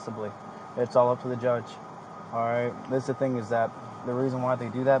 days? Possibly. It's all up to the judge, all right? This the thing is that the reason why they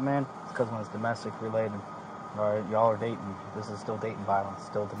do that, man, is because when it's domestic-related, all right, y'all are dating. This is still dating violence,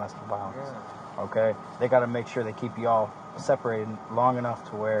 still domestic violence, okay? They got to make sure they keep y'all separated long enough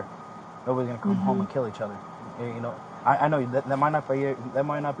to where nobody's gonna come home and kill each other. You know, I know that might not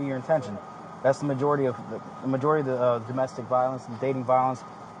be your intention. That's the majority of the domestic violence and dating violence,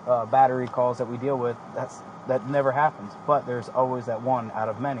 battery calls that we deal with. That never happens. But there's always that one out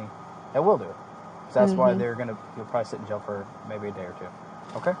of many that will do it. So that's why you'll probably sit in jail for maybe a day or 2.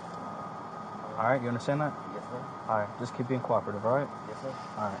 Okay. All right. You understand that? Yes, sir. All right. Just keep being cooperative. All right. Yes, sir.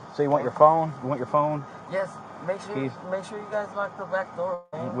 All right. So you want your phone? You want your phone? Yes. Make sure you guys lock the back door.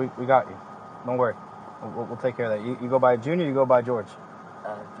 Man. We got you. Don't worry. We'll take care of that. You go by Junior, you go by George?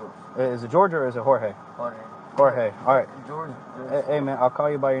 George. Is it George or is it Jorge? Jorge. All right. George. Hey, man, I'll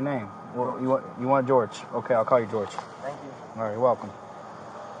call you by your name. Well, you want George? Okay, I'll call you George. Thank you. All right, you're welcome.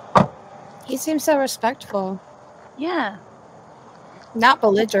 He seems so respectful. Yeah. Not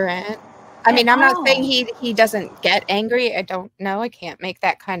belligerent. I mean, I'm not saying he doesn't get angry. I don't know. I can't make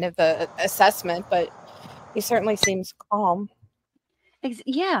that kind of a assessment, but he certainly seems calm.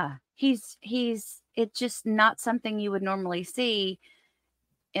 Yeah. It's just not something you would normally see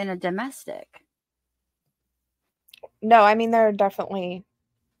in a domestic. No, I mean, there are definitely...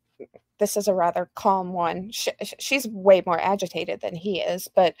 This is a rather calm one. She's way more agitated than he is,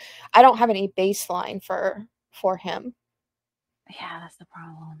 but I don't have any baseline for him. Yeah, that's the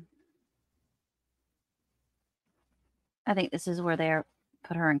problem. I think this is where they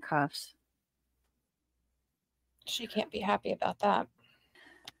put her in cuffs. She can't be happy about that.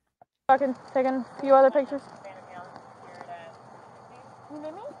 Fucking taking a few other pictures. You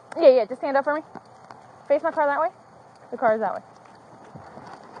need me? Yeah, just stand up for me. Face my car that way. The car is that way.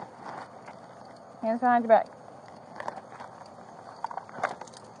 Hands behind your back.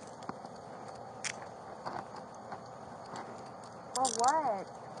 For what?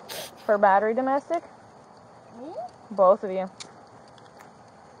 For battery domestic. Me? Both of you.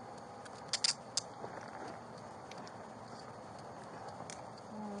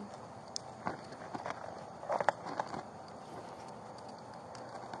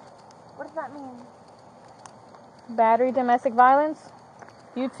 What does that mean? Battery domestic violence.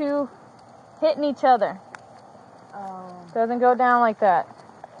 You two hitting each other. Doesn't go down like that.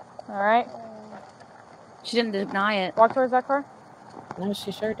 All right? She didn't deny it. Walk towards that car. No,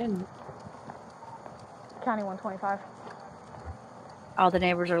 she sure didn't. County 125. All the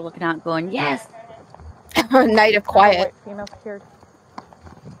neighbors are looking out going, yes. Night of quiet. Female secured.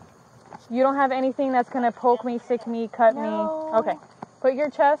 You don't have anything that's going to poke me, stick me, cut me? Okay. Put your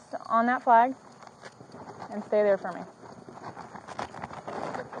chest on that flag and stay there for me.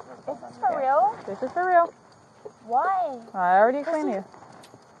 Is this for real? This is for real. Why? I already explained to you.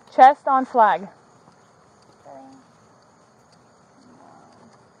 Chest on flag.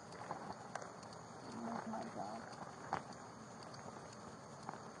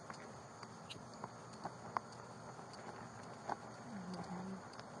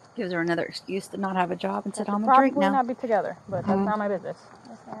 Gives her another excuse to not have a job and sit on the Probably drink now. not be together, but that's not my business.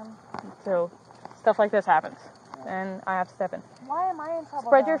 Yes, ma'am. So stuff like this happens, and I have to step in. Why am I in trouble?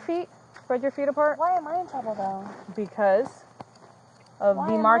 Spread your feet. Spread your feet apart. Why am I in trouble though? Because of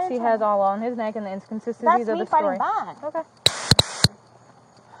the marks he has all on his neck and the inconsistencies of the story. That's me fighting back. Okay.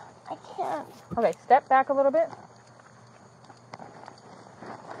 I can't. Okay, step back a little bit.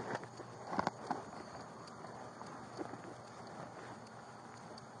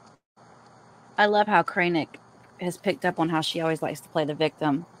 I love how Kranick has picked up on how she always likes to play the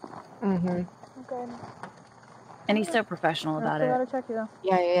victim. Mm-hmm. Good. And he's so professional about it. I gotta check you though.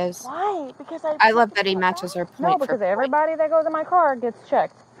 Yeah, he is. Why? Because I love that he matches her point. No, because everybody that goes in my car gets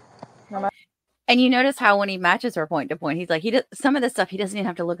checked. No matter. And you notice how when he matches her point to point, he's like, some of this stuff he doesn't even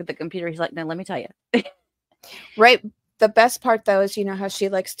have to look at the computer. He's like, no, let me tell you. Right. The best part though is, you know, how she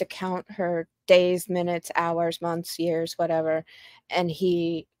likes to count her days, minutes, hours, months, years, whatever. And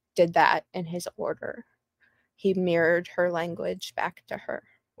he did that in his order. He mirrored her language back to her,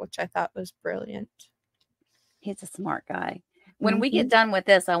 which I thought was brilliant. He's a smart guy. When we get done with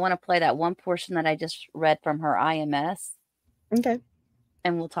this, I want to play that one portion that I just read from her IMS. Okay.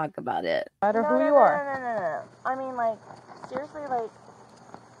 And we'll talk about it. No matter who you are. No. I mean, like, seriously, like,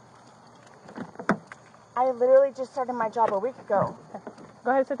 I literally just started my job a week ago. Okay.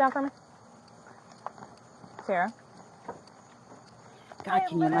 Go ahead and sit down for me. Sarah. God,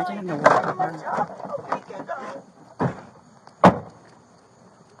 can you imagine having to work with her?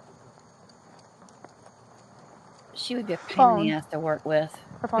 She would be a pain in the ass to work with.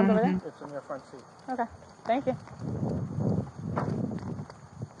 Her phone's over there? It's in your front seat. Okay. Thank you.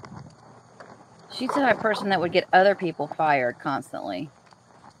 She's the type of person that would get other people fired constantly.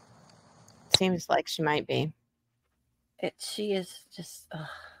 Seems like she might be. She is just...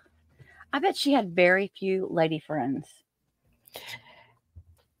 I bet she had very few lady friends.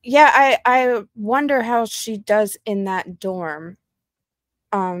 Yeah, I wonder how she does in that dorm.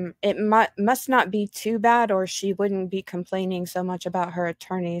 It must not be too bad, or she wouldn't be complaining so much about her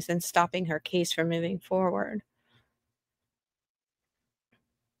attorneys and stopping her case from moving forward.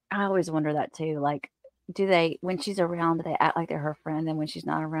 I always wonder that too. Like, when she's around, do they act like they're her friend? And when she's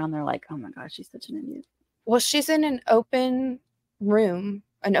not around, they're like, oh my gosh, she's such an idiot. Well, she's in an open room,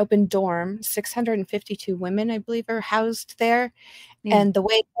 an open dorm. 652 women, I believe, are housed there. Yeah. And the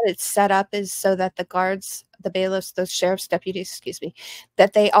way that it's set up is so that the guards, the bailiffs, the sheriff's deputies,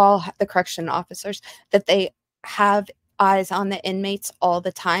 that they all, the correction officers, that they have eyes on the inmates all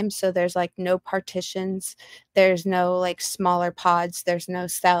the time. So there's like no partitions. There's no like smaller pods. There's no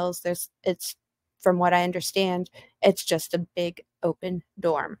cells. It's, from what I understand, it's just a big open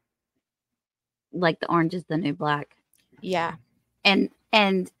dorm. Like the orange is the new black. Yeah.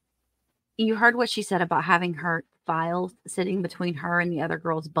 And you heard what she said about having her files sitting between her and the other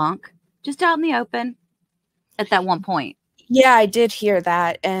girl's bunk, just out in the open at that one point. Yeah, I did hear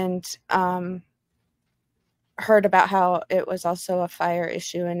that, and heard about how it was also a fire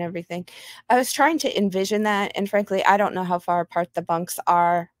issue and everything. I was trying to envision that, and frankly, I don't know how far apart the bunks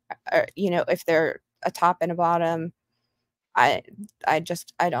are, or, you know, if they're a top and a bottom. I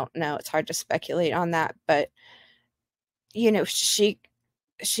don't know. It's hard to speculate on that, but you know, she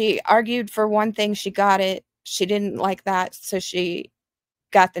argued for one thing, she got it. She didn't like that, so she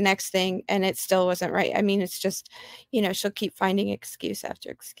got the next thing, and it still wasn't right. I mean, it's just, you know, she'll keep finding excuse after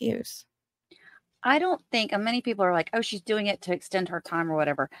excuse. I don't think, and many people are like, oh, she's doing it to extend her time or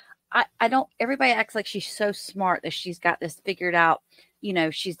whatever. I don't, everybody acts like she's so smart that she's got this figured out. You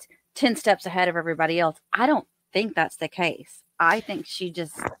know, she's 10 steps ahead of everybody else. I don't think that's the case. I think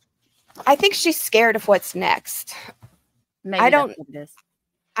she's scared of what's next. Maybe that's what it is.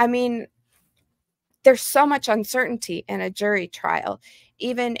 I mean, there's so much uncertainty in a jury trial.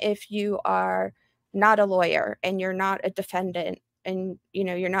 Even if you are not a lawyer and you're not a defendant and, you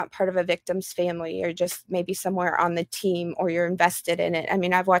know, you're not part of a victim's family, you're just maybe somewhere on the team or you're invested in it. I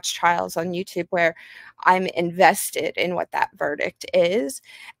mean, I've watched trials on YouTube where I'm invested in what that verdict is.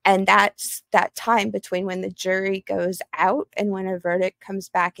 And that's that time between when the jury goes out and when a verdict comes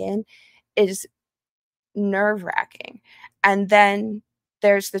back in is nerve-wracking. And then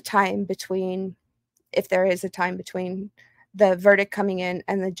there's the time between, if there is a time between the verdict coming in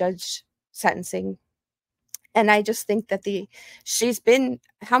and the judge sentencing. And I just think that she's been,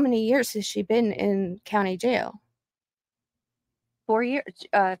 how many years has she been in county jail? 4 years,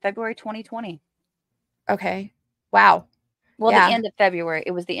 February 2020. Okay. Wow. Well, Yeah. the end of February.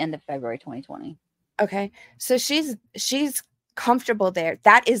 It was the end of February 2020. Okay. So she's comfortable there.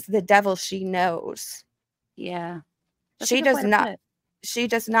 That is the devil she knows. Yeah. She does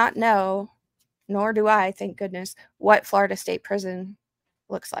not know, nor do I, thank goodness, what Florida State Prison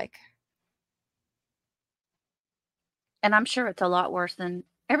looks like. And I'm sure it's a lot worse than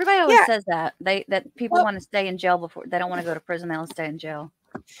everybody always says that people want to stay in jail before they don't want to go to prison. They'll stay in jail.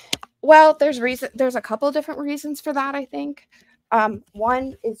 Well, there's a couple different reasons for that, I think.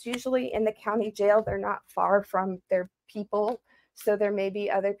 One is usually in the county jail, they're not far from their people. So there may be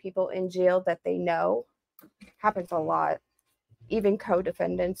other people in jail that they know. Happens a lot. Even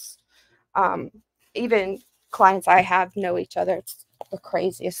co-defendants, even clients I have know each other. It's the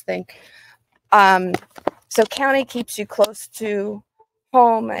craziest thing. So county keeps you close to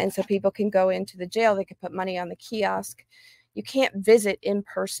home, and so people can go into the jail. They can put money on the kiosk. You can't visit in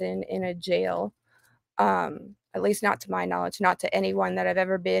person in a jail, at least not to my knowledge, not to anyone that I've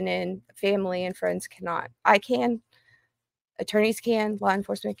ever been in. Family and friends cannot. I can, attorneys can, law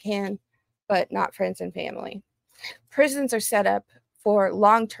enforcement can, but not friends and family. Prisons are set up for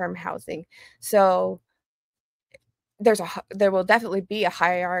long-term housing, so there will definitely be a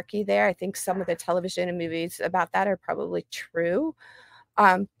hierarchy there. I think some of the television and movies about that are probably true.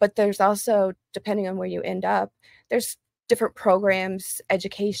 But there's also, depending on where you end up, there's different programs,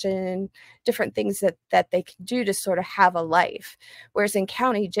 education, different things that they can do to sort of have a life. Whereas in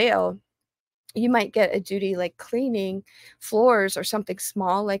county jail, you might get a duty like cleaning floors or something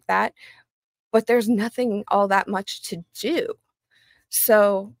small like that, but there's nothing all that much to do.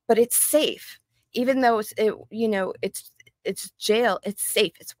 So, but it's safe. Even though it's jail, it's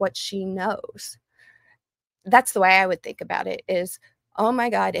safe. It's what she knows. That's the way I would think about it is, oh my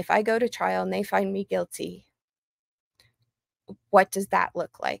God, if I go to trial and they find me guilty, what does that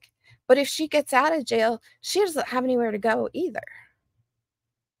look like? But if she gets out of jail, she doesn't have anywhere to go either.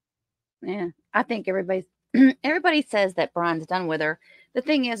 Yeah, I think everybody says that Brian's done with her. The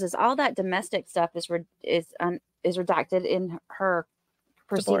thing is all that domestic stuff is redacted in her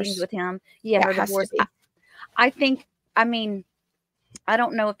proceedings with him. Yeah, her divorce. I think, I mean, I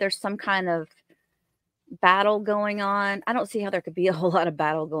don't know if there's some kind of battle going on. I don't see how there could be a whole lot of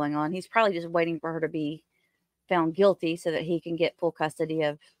battle going on. He's probably just waiting for her to be found guilty so that he can get full custody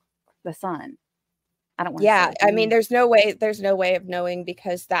of the son. I don't want to I mean, there's no way of knowing,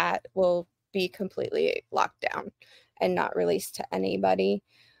 because that will be completely locked down and not released to anybody.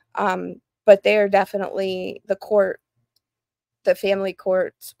 But they are definitely, the family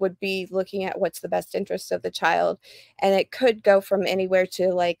courts would be looking at what's the best interest of the child. And it could go from anywhere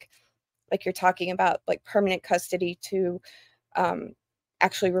to like you're talking about, like permanent custody, to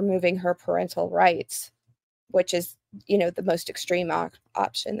actually removing her parental rights, which is, the most extreme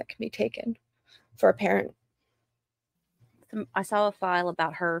option that can be taken for a parent. I saw a file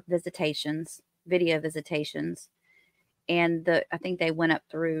about her video visitations, and I think they went up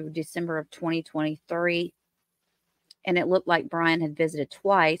through December of 2023. And it looked like Brian had visited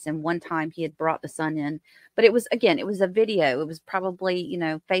twice, and one time he had brought the son in. But it was a video. It was probably,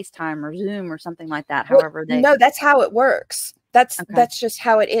 FaceTime or Zoom or something like that. However, no, that's how it works. That's just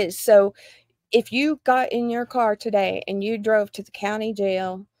how it is. So if you got in your car today and you drove to the county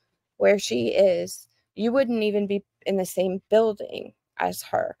jail where she is, you wouldn't even be in the same building as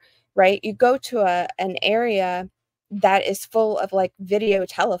her, right? You go to an area that is full of like video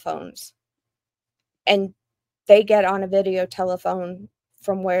telephones, and they get on a video telephone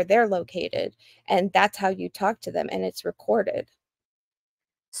from where they're located, and that's how you talk to them, and it's recorded.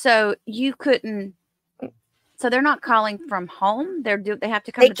 So you couldn't. So they're not calling from home. They have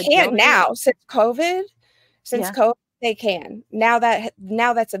to come. They can't now since COVID. COVID, they can now.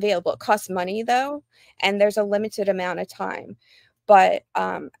 That's available. It costs money though, and there's a limited amount of time. But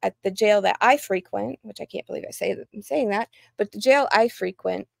at the jail that I frequent, which I can't believe I'm saying that, but the jail I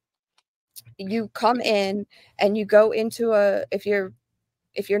frequent, you come in and you go into if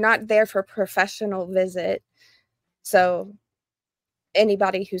you're not there for a professional visit, so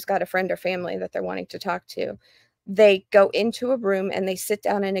anybody who's got a friend or family that they're wanting to talk to, they go into a room and they sit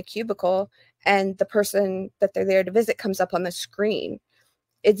down in a cubicle, and the person that they're there to visit comes up on the screen.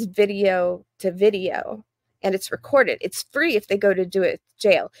 It's video to video, and it's recorded. It's free if they go to do it at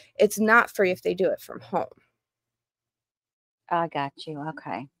jail. It's not free if they do it from home. I got you.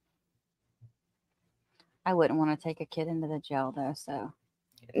 Okay. I wouldn't want to take a kid into the jail though, so.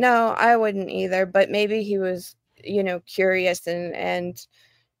 No, I wouldn't either, but maybe he was, curious and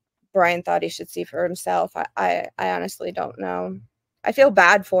Brian thought he should see for himself. I honestly don't know. I feel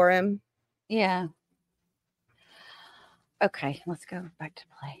bad for him. Yeah. Okay, let's go back to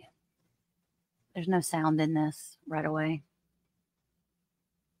play. There's no sound in this right away.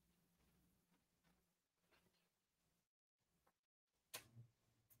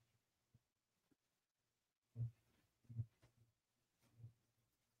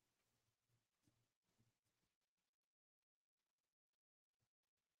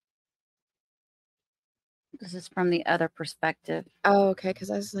 This is from the other perspective. Oh, okay, because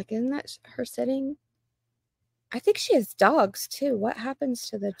I was like, isn't that her sitting? I think she has dogs too. What happens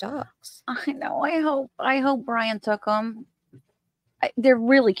to the dogs? I know. I hope Brian took them. They're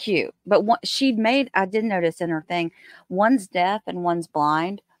really cute, but she'd made. I did notice in her thing, one's deaf and one's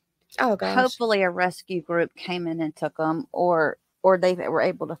blind. Oh gosh. Hopefully, a rescue group came in and took them, or they were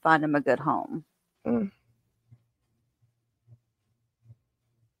able to find them a good home. Mm.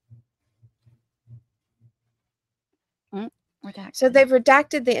 So they've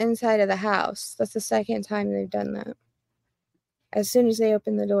redacted the inside of the house. That's the second time they've done that. As soon as they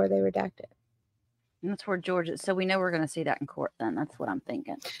open the door, they redact it. And that's where George is. So we know we're going to see that in court then. That's what I'm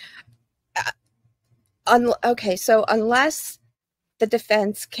thinking. Okay, so unless the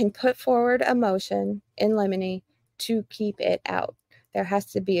defense can put forward a motion in limine to keep it out, there has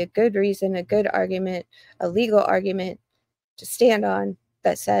to be a good reason, a good argument, a legal argument to stand on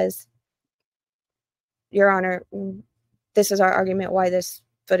that says, Your Honor, this is our argument why this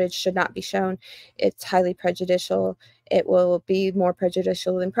footage should not be shown. It's highly prejudicial. It will be more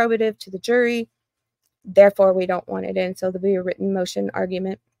prejudicial than probative to the jury. Therefore, we don't want it in. So there'll be a written motion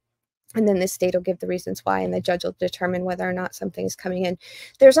argument. And then the state will give the reasons why, and the judge will determine whether or not something is coming in.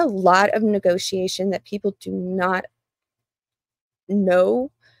 There's a lot of negotiation that people do not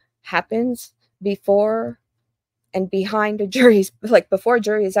know happens before and behind a jury's, like before a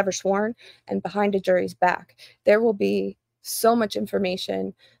jury is ever sworn and behind a jury's back. There will be so much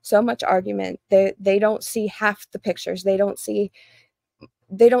information, so much argument. They don't see half the pictures. They don't see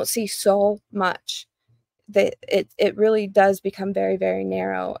so much. That it really does become very, very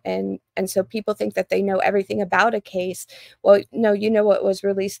narrow. And so people think that they know everything about a case. Well, no, you know what was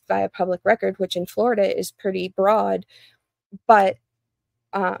released via public record, which in Florida is pretty broad, but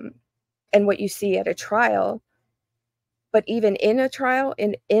and what you see at a trial. But even in a trial,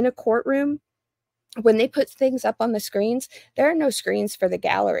 in a courtroom, when they put things up on the screens, there are no screens for the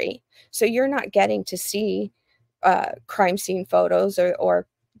gallery. So you're not getting to see crime scene photos or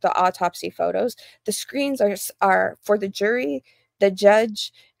the autopsy photos. The screens are for the jury, the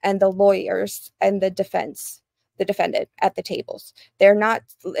judge, and the lawyers and the defendant at the tables. They're not,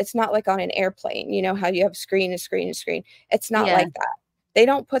 it's not like on an airplane, you know, how you have screen. It's not like that. They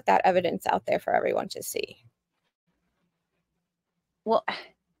don't put that evidence out there for everyone to see. Well,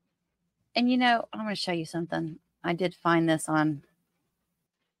 and you know, I'm going to show you something. I did find this on,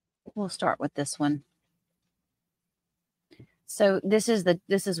 we'll start with this one. So this is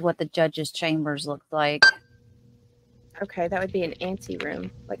what the judge's chambers look like. Okay, that would be an ante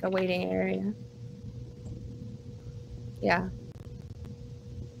room, like a waiting area. Yeah.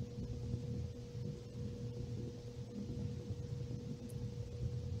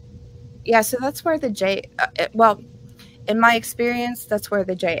 Yeah, so that's where the well, in my experience, that's where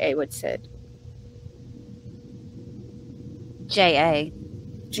the JA would sit. JA?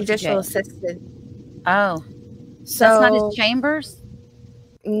 Judicial assistant. Oh. So that's not his chambers?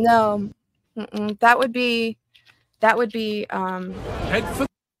 No. That would be to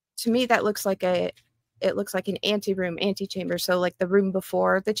me that looks like an anteroom, antechamber. So like the room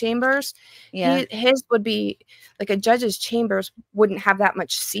before the chambers. Yeah. His would be like a judge's chambers wouldn't have that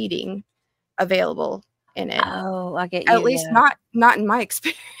much seating available in it. Oh, I get you. At least not in my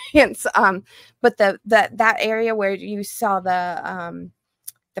experience. But that area where you saw the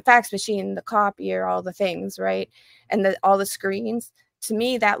fax machine, the copier, all the things, right? And all the screens, to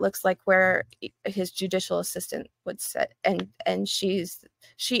me, that looks like where his judicial assistant would sit. And she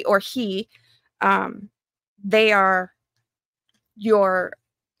or he, they are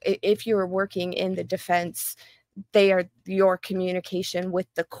if you're working in the defense, they are your communication with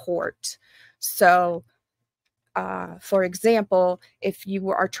the court. So, for example, if you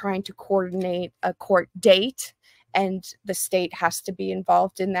are trying to coordinate a court date, and the state has to be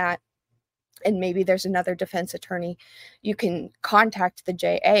involved in that, and maybe there's another defense attorney, you can contact the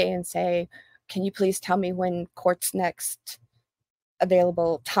JA and say, can you please tell me when court's next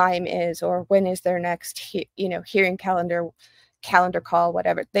available time is, or when is their next hearing calendar call,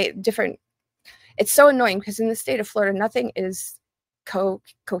 whatever. It's so annoying because in the state of Florida, nothing is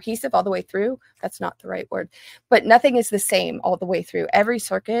cohesive all the way through. That's not the right word, but nothing is the same all the way through. Every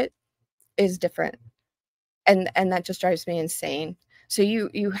circuit is different. And that just drives me insane. So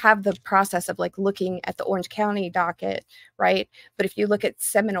you have the process of like looking at the Orange County docket, right? But if you look at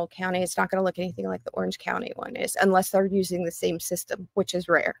Seminole County, it's not going to look anything like the Orange County one is, unless they're using the same system, which is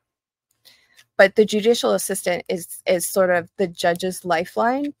rare. But the judicial assistant is sort of the judge's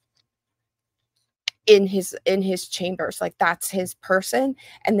lifeline in his chambers. Like, that's his person.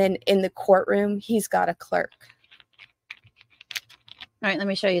 And then in the courtroom, he's got a clerk. All right, let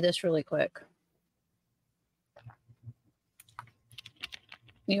me show you this really quick.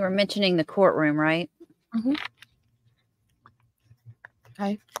 You were mentioning the courtroom, right? Mm-hmm.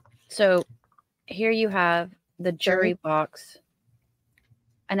 Okay. So here you have the jury box.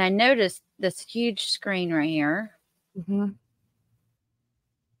 And I noticed this huge screen right here. Mm-hmm.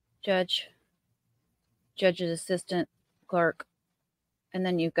 Judge's assistant, clerk. And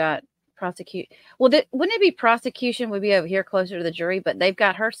then you've got prosecute. Well, wouldn't it be prosecution would be over here closer to the jury, but they've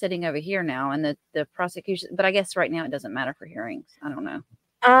got her sitting over here now, and the prosecution. But I guess right now it doesn't matter for hearings. I don't know.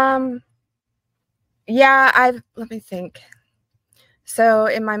 Yeah, let me think. So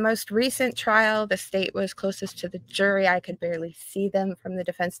in my most recent trial, the state was closest to the jury. I could barely see them from the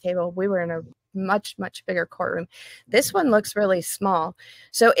defense table. We were in a much, much bigger courtroom. This one looks really small.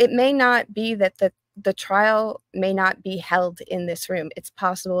 So it may not be that the trial may not be held in this room. It's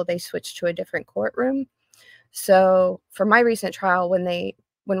possible they switched to a different courtroom. So for my recent trial, when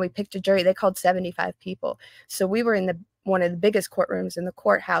we picked a jury, they called 75 people. So we were in one of the biggest courtrooms in the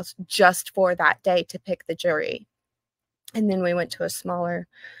courthouse just for that day to pick the jury. And then we went to a smaller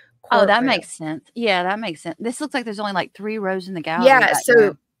courtroom. Oh, that makes sense. Yeah, that makes sense. This looks like there's only like 3 rows in the gallery. Yeah,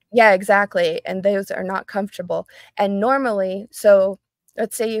 so yeah, exactly. And those are not comfortable. And normally, so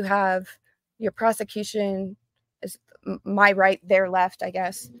let's say you have your prosecution is my right, their left, I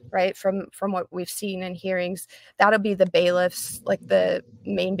guess, right? From what we've seen in hearings, that'll be the bailiff's, like the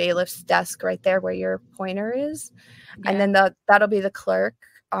main bailiff's desk right there where your pointer is. Yeah. And then that'll be the clerk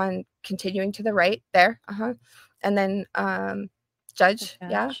on continuing to the right there. And then judge.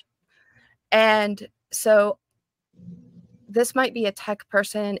 Yeah. And so this might be a tech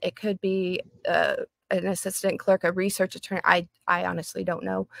person. It could be an assistant clerk, a research attorney. I honestly don't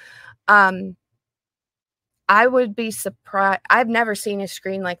know. I would be surprised. I've never seen a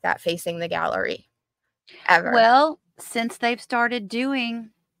screen like that facing the gallery, ever. Well, since they've started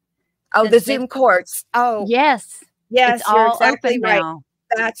doing... Oh, the Zoom courts. Oh. Yes. Yes, you're exactly right. Now.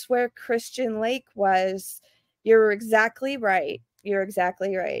 That's where Christian Lake was. You're exactly right. You're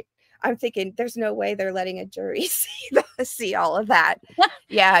exactly right. I'm thinking there's no way they're letting a jury see all of that.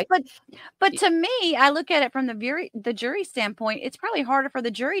 Yeah. But to me, I look at it from the jury standpoint. It's probably harder for the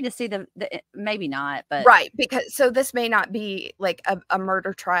jury to see the maybe not, but right, because so this may not be like a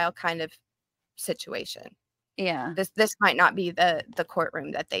murder trial kind of situation. Yeah. This might not be the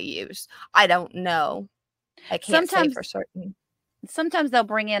courtroom that they use. I don't know. I can't say for certain. Sometimes they'll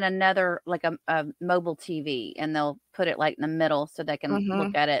bring in another, like a mobile TV, and they'll put it like in the middle so they can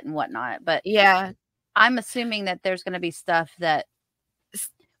look at it and whatnot. But yeah, I'm assuming that there's going to be stuff that,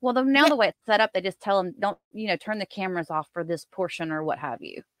 well, the way it's set up, they just tell them, don't, turn the cameras off for this portion or what have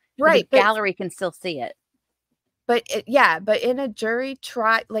you. Right. The gallery can still see it. But but in a jury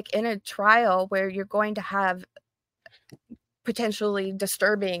trial, like in a trial where you're going to have potentially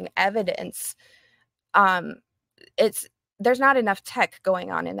disturbing evidence, there's not enough tech going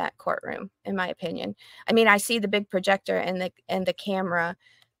on in that courtroom, in my opinion. I mean, I see the big projector and the camera,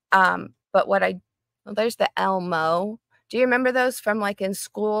 but there's the Elmo. Do you remember those from like in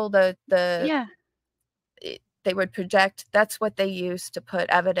school? Yeah. They would project. That's what they use to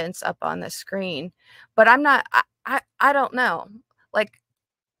put evidence up on the screen. But I don't know.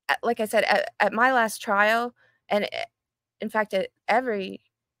 Like I said, at my last trial, and in fact, at every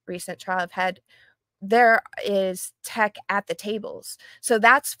recent trial I've had, there is tech at the tables. So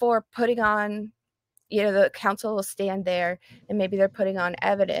that's for putting on, the counsel will stand there and maybe they're putting on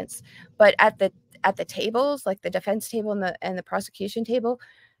evidence. But at the tables, like the defense table and the prosecution table,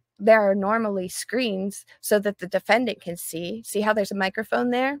 there are normally screens so that the defendant can see how there's a microphone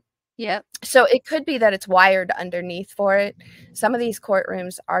there. Yep. So it could be that it's wired underneath for it. Some of these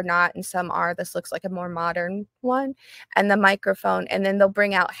courtrooms are not, and some are. This looks like a more modern one. And the microphone, and then they'll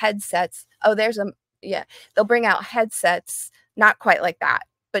bring out headsets. Oh, they'll bring out headsets, not quite like that,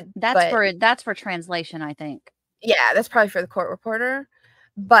 but that's for translation, I think. Yeah, that's probably for the court reporter.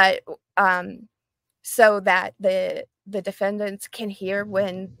 But so that the defendants can hear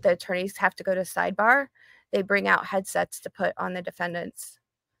when the attorneys have to go to sidebar, they bring out headsets to put on the defendants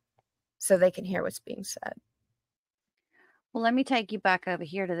so they can hear what's being said. Well, let me take you back over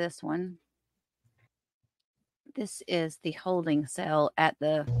here to this one. This is the holding cell at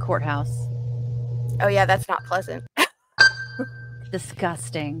the courthouse. Oh yeah, that's not pleasant.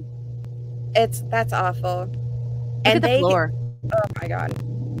 Disgusting. That's awful. Look at the floor. Oh my God.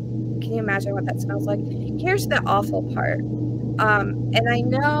 Can you imagine what that smells like? Here's the awful part. And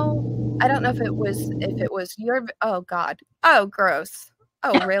I don't know if it was your, oh God. Oh, gross.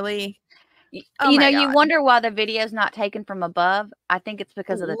 Oh, really? Oh you know, my God. you wonder why the video's not taken from above. I think it's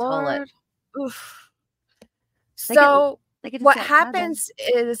because of the toilet. Oof. So what happens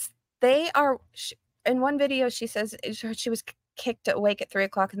level. is in one video, she says she was kicked awake at 3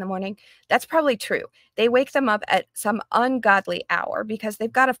 o'clock in the morning. That's probably true. They wake them up at some ungodly hour because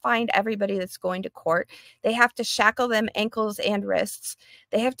they've got to find everybody that's going to court. They have to shackle them ankles and wrists.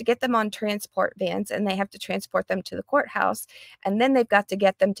 They have to get them on transport vans, and they have to transport them to the courthouse. And then they've got to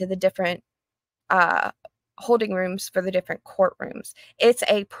get them to the different holding rooms for the different courtrooms. It's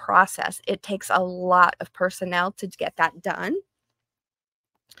a process. It takes a lot of personnel to get that done.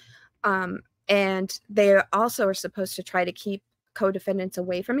 And they also are supposed to try to keep co-defendants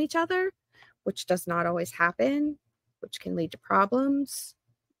away from each other, which does not always happen, which can lead to problems.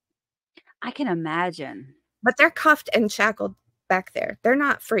 I can imagine. But they're cuffed and shackled back there. They're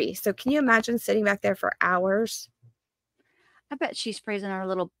not free. So can you imagine sitting back there for hours? I bet she's freezing her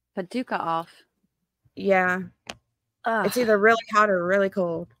little paducah off. Yeah. Ugh. It's either really hot or really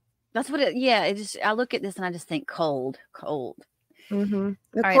cold. That's what I look at this and I just think cold. Mm-hmm.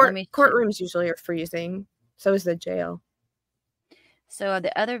 The right, courtrooms usually are freezing. So is the jail. So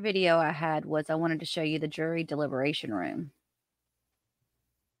the other video I had was I wanted to show you the jury deliberation room.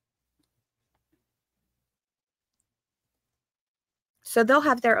 So they'll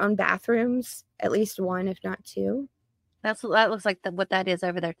have their own bathrooms, at least one, if not two. That looks like what that is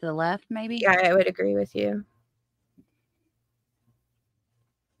over there to the left, maybe? Yeah, I would agree with you.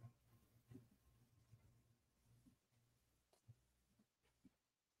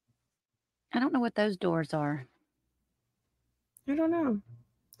 I don't know what those doors are. I don't know.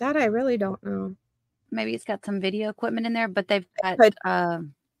 That I really don't know. Maybe it's got some video equipment in there, but they've got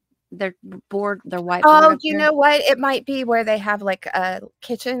their whiteboard. Oh, you know what? It might be where they have like a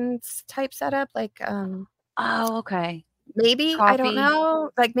kitchens type setup, like oh, okay. Maybe coffee. I don't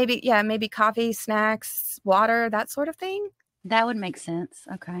know. Like maybe coffee, snacks, water, that sort of thing. That would make sense.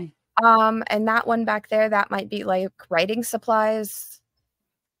 Okay. And that one back there, that might be like writing supplies.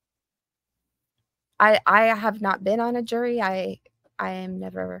 I have not been on a jury. I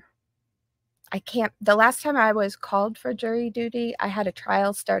can't. The last time I was called for jury duty, I had a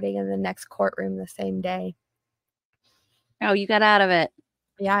trial starting in the next courtroom the same day. Oh, you got out of it.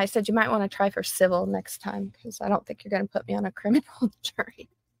 Yeah, I said you might want to try for civil next time because I don't think you're going to put me on a criminal jury.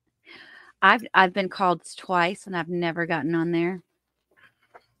 I've been called twice and I've never gotten on there.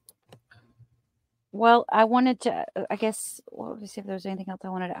 Well, I wanted to, I guess, well, let me see if there's anything else I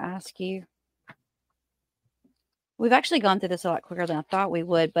wanted to ask you. We've actually gone through this a lot quicker than I thought we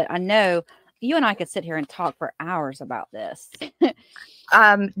would, but I know you and I could sit here and talk for hours about this.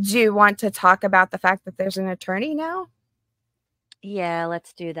 Do you want to talk about the fact that there's an attorney now? Yeah,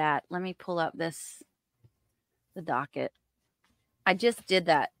 let's do that. Let me pull up the docket. I just did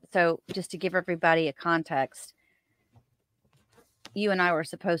that. So just to give everybody a context, you and I were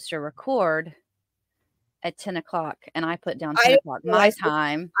supposed to record at 10 o'clock, and I put down 10 o'clock my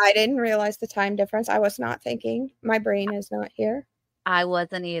time. I didn't realize the time difference. I was not thinking. My brain is not here. I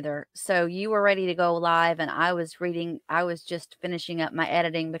wasn't either. So you were ready to go live, and I was just finishing up my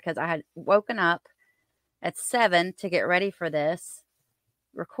editing because I had woken up at 7 to get ready for this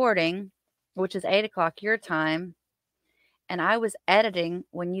recording, which is 8 o'clock your time. And I was editing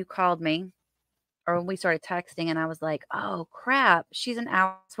when you called me, or when we started texting, and I was like, oh crap, she's an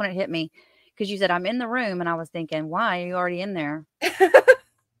hour. That's when it hit me. Because you said I'm in the room, and I was thinking, why are you already in there?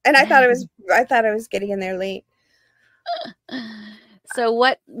 And I thought I was getting in there late. So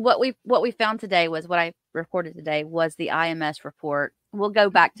what we found today was what I recorded today was the IMS report. We'll go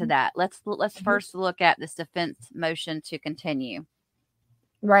back to that. Let's first look at this defense motion to continue.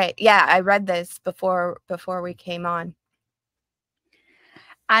 Right. Yeah, I read this before we came on.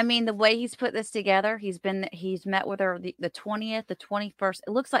 I mean, the way he's put this together, he's met with her the 20th, the 21st.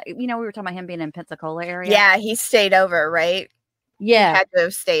 It looks like, we were talking about him being in Pensacola area. Yeah, he stayed over, right? Yeah. He had to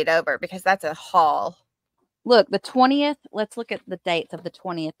have stayed over because that's a haul. Look, the 20th, let's look at the dates of the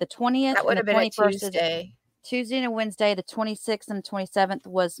 20th. The 20th that would have been a Tuesday. Tuesday and a Wednesday. The 26th and 27th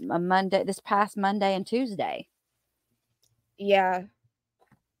was a Monday, this past Monday and Tuesday. Yeah.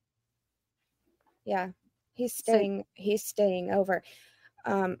 Yeah. He's staying over.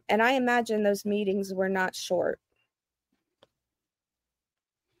 And I imagine those meetings were not short.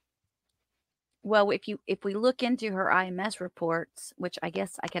 Well, if we look into her IMS reports, which I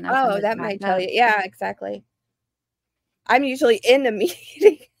guess I can open Oh, this that back might tell up. you. Yeah, exactly. I'm usually in a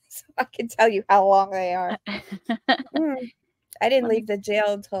meeting, so I can tell you how long they are. I didn't leave the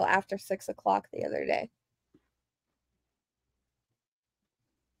jail until after 6 o'clock the other day.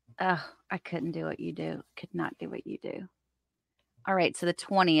 Oh, I couldn't do what you do. Could not do what you do. All right, so the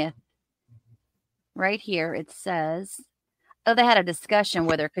 20th, right here, it says, oh, they had a discussion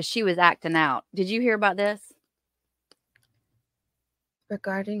with her because she was acting out. Did you hear about this?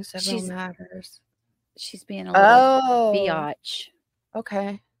 Regarding several matters. She's being a little biatch.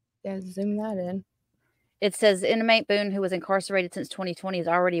 Okay. Yeah, zoom that in. It says inmate Boone, who was incarcerated since 2020, is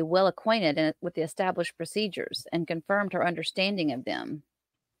already well acquainted with the established procedures and confirmed her understanding of them.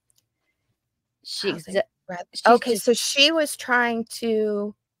 Okay, so she was trying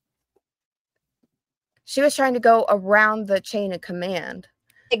to go around the chain of command.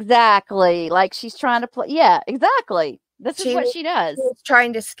 Exactly. Like she's trying to play. Yeah, exactly. This is what she does. She was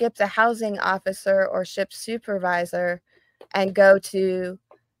trying to skip the housing officer or ship supervisor and go to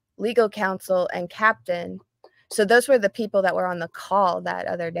legal counsel and captain. So those were the people that were on the call that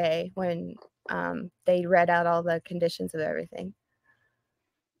other day when they read out all the conditions of everything.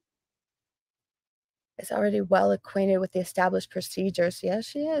 Is already well acquainted with the established procedures. Yes,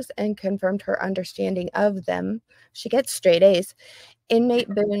 she is, and confirmed her understanding of them. She gets straight A's. Inmate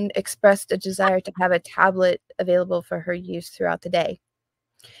Boone expressed a desire to have a tablet available for her use throughout the day.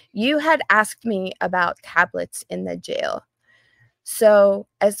 You had asked me about tablets in the jail. So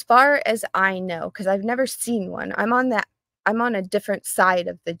as far as I know, because I've never seen one, I'm on a different side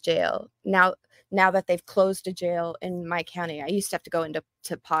of the jail now that they've closed a jail in my county. I used to have to go into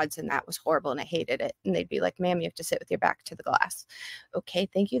pods, and that was horrible, and I hated it. And they'd be like, ma'am, you have to sit with your back to the glass. Okay,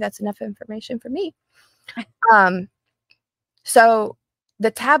 thank you. That's enough information for me. So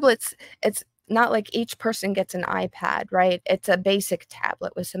the tablets, it's not like each person gets an iPad, right? It's a basic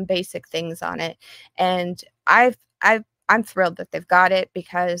tablet with some basic things on it. And I'm thrilled that they've got it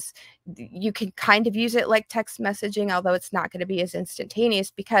because you can kind of use it like text messaging, although it's not going to be as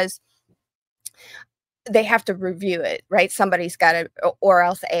instantaneous because they have to review it, right? Somebody's got to, or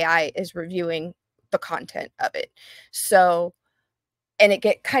else AI is reviewing the content of it. So, and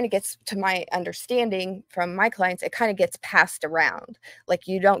it kind of gets, to my understanding from my clients, it kind of gets passed around. Like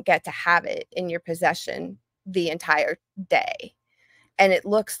you don't get to have it in your possession the entire day. And it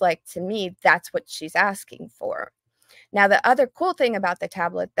looks like to me, that's what she's asking for. Now, the other cool thing about the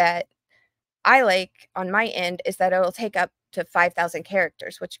tablet that I like on my end is that it'll take up to 5,000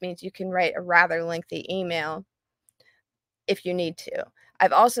 characters, which means you can write a rather lengthy email if you need to.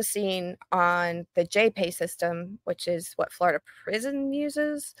 I've also seen on the JPay system, which is what Florida Prison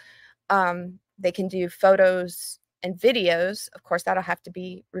uses, they can do photos and videos. Of course, that'll have to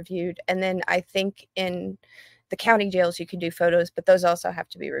be reviewed. And then I think in the county jails, you can do photos, but those also have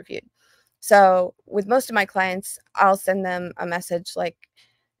to be reviewed. So with most of my clients, I'll send them a message like,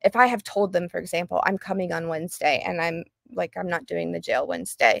 if I have told them, for example, I'm coming on Wednesday and I'm not doing the jail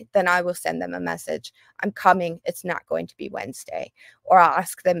Wednesday, then I will send them a message. I'm coming. It's not going to be Wednesday. Or I'll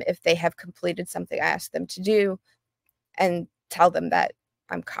ask them if they have completed something I asked them to do and tell them that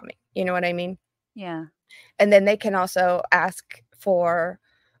I'm coming. You know what I mean? Yeah. And then they can also ask for,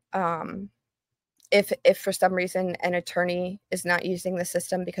 if for some reason an attorney is not using the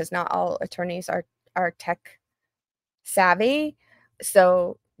system, because not all attorneys are tech savvy.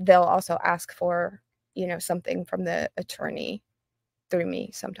 So they'll also ask for, something from the attorney through me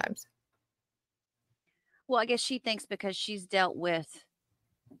sometimes. Well, I guess she thinks because she's dealt with,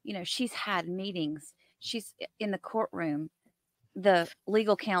 she's had meetings. She's in the courtroom. The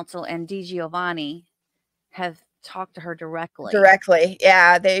legal counsel and DiGiovanni have talked to her directly.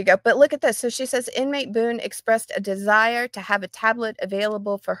 Yeah, there you go. But look at this. So she says inmate Boone expressed a desire to have a tablet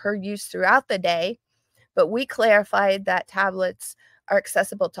available for her use throughout the day, but we clarified that tablets are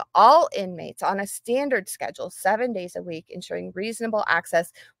accessible to all inmates on a standard schedule, 7 days a week, ensuring reasonable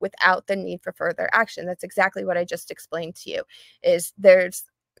access without the need for further action. That's exactly what I just explained to you, is there's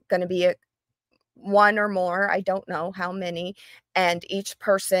going to be one or more, I don't know how many, and each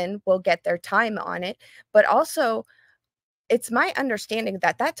person will get their time on it. But also, it's my understanding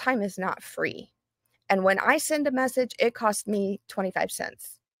that that time is not free. And when I send a message, it costs me 25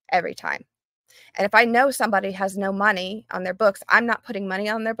 cents every time. And if I know somebody has no money on their books, I'm not putting money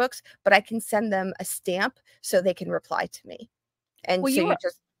on their books, but I can send them a stamp so they can reply to me. And well, so you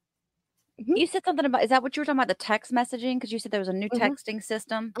just... You said something about, is that what you were talking about, the text messaging? Because you said there was a new texting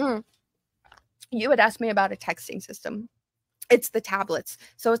system. You would ask me about a texting system. It's the tablets.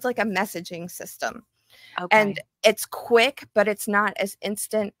 So it's like a messaging system. Okay. And it's quick, but it's not as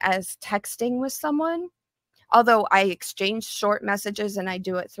instant as texting with someone. Although I exchange short messages and I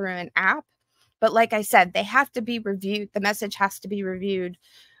do it through an app. But like I said, they have to be reviewed. The message has to be reviewed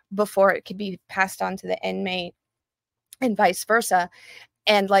before it could be passed on to the inmate and vice versa.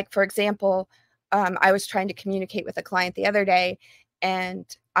 And like, for example, I was trying to communicate with a client the other day, and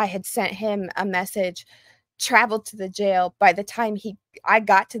I had sent him a message, traveled to the jail. By the time I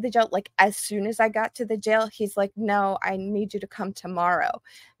got to the jail, like as soon as I got to the jail, he's like, no, I need you to come tomorrow.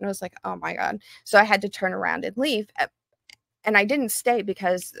 And I was like, oh my God. So I had to turn around and leave. And I didn't stay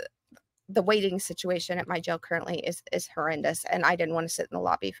because the waiting situation at my jail currently is horrendous, and I didn't want to sit in the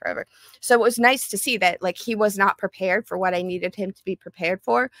lobby forever. So it was nice to see that like he was not prepared for what I needed him to be prepared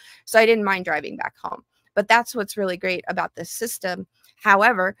for. So I didn't mind driving back home. But that's what's really great about this system.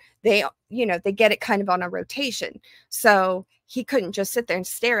 However, they get it kind of on a rotation. So he couldn't just sit there and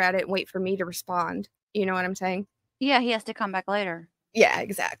stare at it and wait for me to respond. You know what I'm saying? Yeah, he has to come back later. Yeah,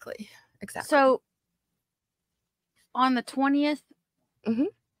 exactly. So on the 20th, mm-hmm.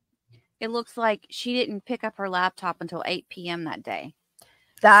 It looks like she didn't pick up her laptop until 8 p.m. that day.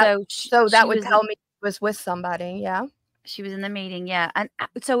 So that would tell me she was with somebody. Yeah. She was in the meeting. Yeah. And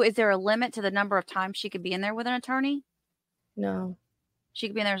so is there a limit to the number of times she could be in there with an attorney? No. She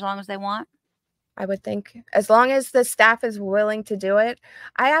could be in there as long as they want? I would think. As long as the staff is willing to do it.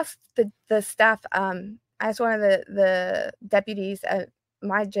 I asked the staff, I asked one of the deputies at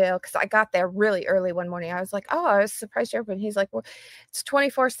my jail, because I got there really early one morning. I was like, oh, I was surprised you're open. He's like, well, it's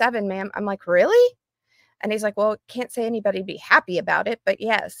 24/7, ma'am. I'm like, really? And he's like, well, can't say anybody be happy about it, but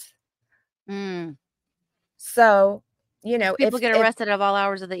yes. So, people get arrested at all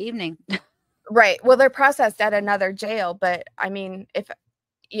hours of the evening. Right. Well, they're processed at another jail, but I mean, if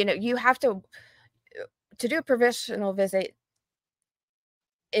you have to do a provisional visit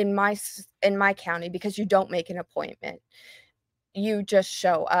in my county, because you don't make an appointment. You just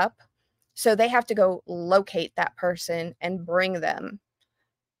show up. So they have to go locate that person and bring them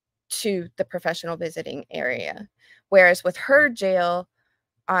to the professional visiting area. Whereas with her jail,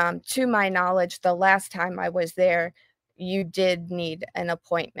 to my knowledge, the last time I was there, you did need an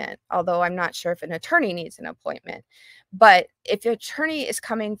appointment, although I'm not sure if an attorney needs an appointment. But if your attorney is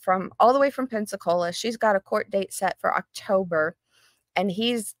coming from all the way from Pensacola, she's got a court date set for October, and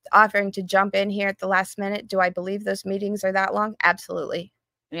he's offering to jump in here at the last minute. Do I believe those meetings are that long? Absolutely.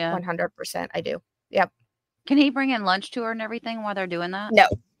 Yeah. 100% I do. Yep. Can he bring in lunch to her and everything while they're doing that? No.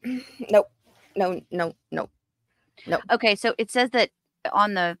 No. Okay, so it says that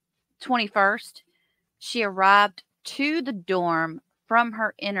on the 21st, she arrived to the dorm from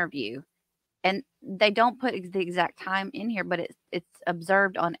her interview, and they don't put the exact time in here, but it's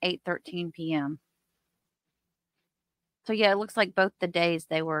observed on 8:13 p.m. So yeah, it looks like both the days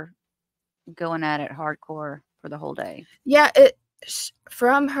they were going at it hardcore for the whole day. Yeah,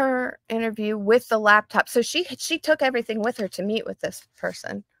 from her interview with the laptop. So she took everything with her to meet with this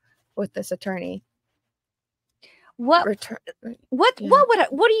person, with this attorney. What do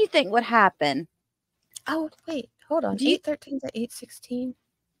you think would happen? Oh, wait, hold on. 8:13 to 8:16.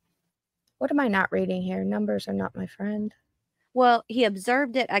 What am I not reading here? Numbers are not my friend. Well, he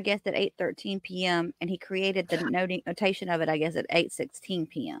observed it, I guess, at 8:13 p.m. and he created the notation of it, I guess, at 8:16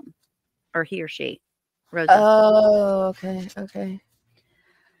 p.m. Or he or she. Rosa. Oh, okay.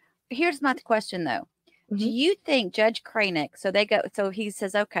 Here's my question, though. Mm-hmm. Do you think Judge Cranick, so he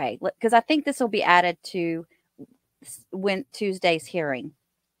says, okay, because I think this will be added to Tuesday's hearing.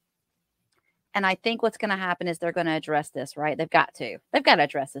 And I think what's going to happen is they're going to address this, right? They've got to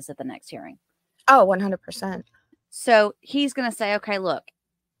address this at the next hearing. Oh, 100%. So he's going to say, okay, look,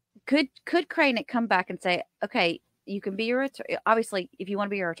 could Cranick come back and say, okay, you can be your attorney. Obviously, if you want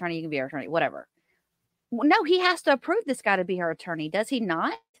to be your attorney, you can be your attorney, whatever. Well, no, he has to approve this guy to be her attorney. Does he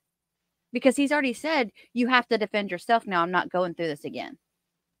not? Because he's already said, you have to defend yourself now. I'm not going through this again.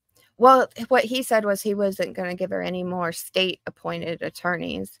 Well, what he said was he wasn't going to give her any more state-appointed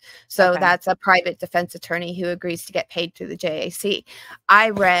attorneys. So that's a private defense attorney who agrees to get paid through the JAC. I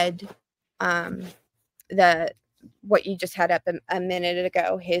read what you just had up a minute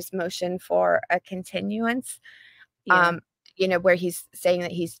ago, his motion for a continuance, where he's saying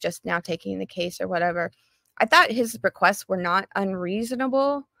that he's just now taking the case or whatever. I thought his requests were not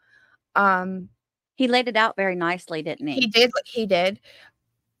unreasonable. He laid it out very nicely, didn't he? He did.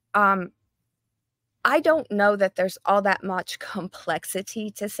 I don't know that there's all that much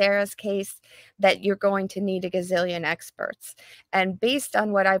complexity to Sarah's case that you're going to need a gazillion experts. And based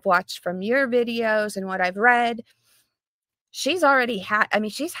on what I've watched from your videos and what I've read, she's already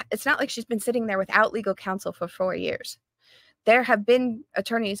it's not like she's been sitting there without legal counsel for 4 years. there have been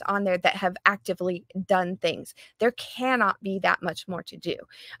attorneys on there that have actively done things. There cannot be that much more to do.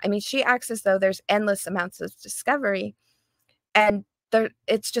 I mean, she acts as though there's endless amounts of discovery, and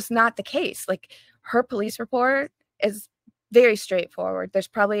it's just not the case. Like, her police report is very straightforward. There's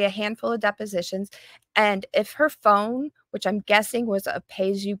probably a handful of depositions. And if her phone, which I'm guessing was a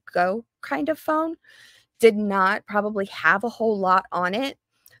pay-as-you-go kind of phone, did not probably have a whole lot on it.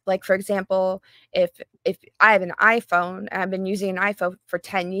 Like, for example, if I have an iPhone and I've been using an iPhone for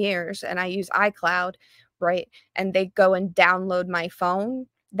 10 years and I use iCloud, right, and they go and download my phone,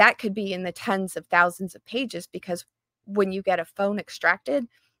 that could be in the tens of thousands of pages, because when you get a phone extracted,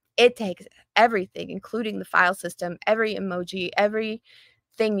 it takes everything, including the file system, every emoji,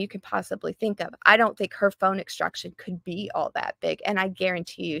 everything you could possibly think of. I don't think her phone extraction could be all that big, and I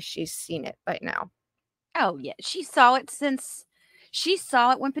guarantee you she's seen it by now. Oh, yeah. She saw it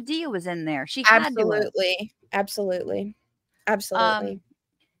when Padilla was in there. She had to have. Absolutely.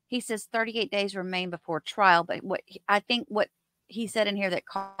 He says 38 days remain before trial, but I think what he said in here that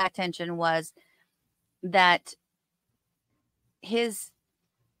caught my attention was that his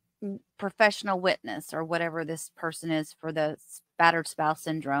professional witness, or whatever this person is for the battered spouse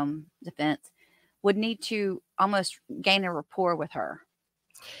syndrome defense, would need to almost gain a rapport with her.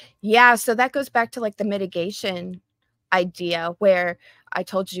 Yeah, so that goes back to like the mitigation idea, where I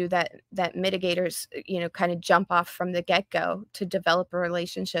told you that mitigators, kind of jump off from the get-go to develop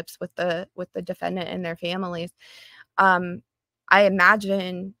relationships with the defendant and their families. I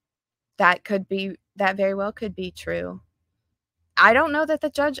imagine that very well could be true. I don't know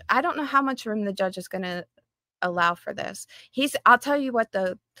I don't know how much room the judge is going to allow for this. I'll tell you what,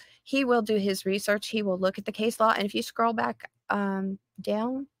 he will do his research. He will look at the case law. And if you scroll back down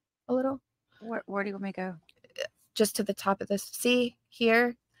a little. Where do you want me to go? Just to the top of this. See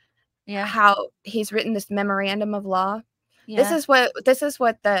here? Yeah. How he's written this memorandum of law. Yeah. This is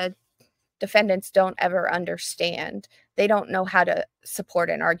what the defendants don't ever understand. They don't know how to support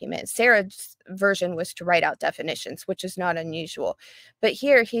an argument. Sarah's version was to write out definitions, which is not unusual. But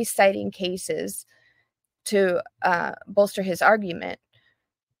here he's citing cases to bolster his argument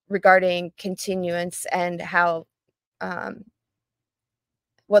regarding continuance and how,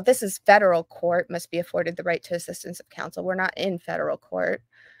 well, this is federal court, must be afforded the right to assistance of counsel. We're not in federal court.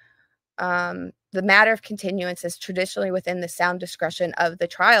 The matter of continuance is traditionally within the sound discretion of the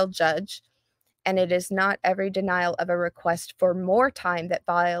trial judge, and it is not every denial of a request for more time that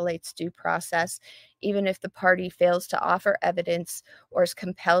violates due process, even if the party fails to offer evidence or is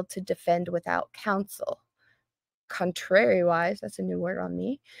compelled to defend without counsel. Contrariwise, that's a new word on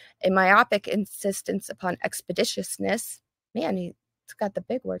me, a myopic insistence upon expeditiousness, man, he's got the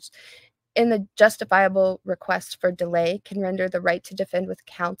big words, in the justifiable request for delay can render the right to defend with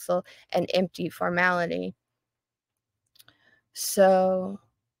counsel an empty formality. So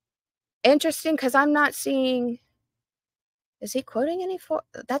interesting, because I'm not seeing, is he quoting any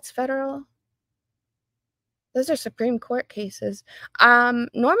that's federal? Those are Supreme Court cases.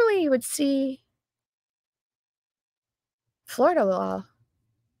 Normally you would see Florida law.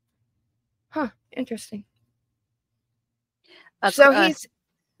 Huh, interesting. So he's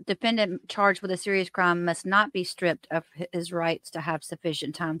defendant charged with a serious crime must not be stripped of his rights to have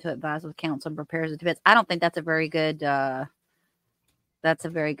sufficient time to advise with counsel and prepare his defense. I don't think that's a very good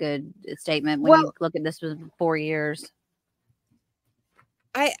statement when you look at this for 4 years.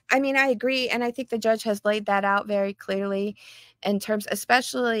 I mean, I agree. And I think the judge has laid that out very clearly in terms,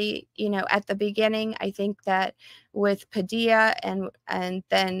 especially, at the beginning. I think that with Padilla and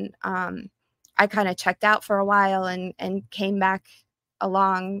then I kind of checked out for a while and came back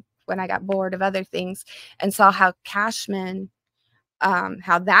along when I got bored of other things and saw how Cashman,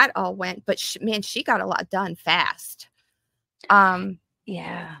 how that all went. But she got a lot done fast.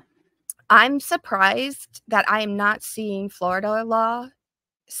 Yeah. I'm surprised that I am not seeing Florida law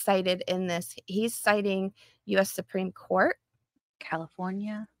cited in this. He's citing U.S. Supreme Court,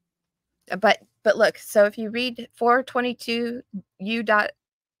 California. But look, so if you read 422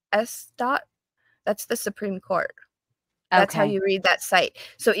 U.S. That's the Supreme Court. That's how you read that site.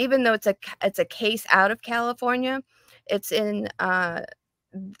 So even though it's a case out of California, it's in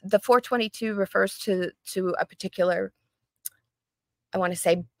the 422 refers to a particular, I want to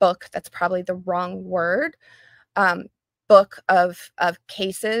say book. That's probably the wrong word. Book of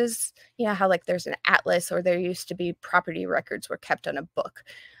cases. You know how like there's an atlas, or there used to be property records were kept on a book.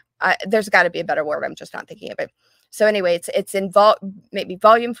 There's got to be a better word. I'm just not thinking of it. So anyway, it's in maybe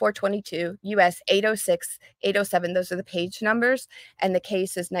volume 422, US 806, 807. Those are the page numbers. And the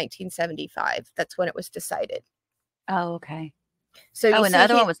case is 1975. That's when it was decided. Oh, okay. So you and the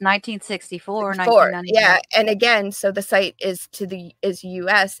other one was 1964, 1999. Yeah, and again, so the site is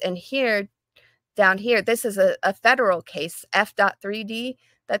US, and here, down here, this is a federal case, F.3D.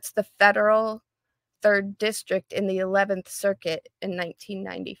 That's the federal 3rd District in the 11th Circuit in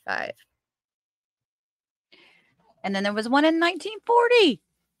 1995. And then there was one in 1940.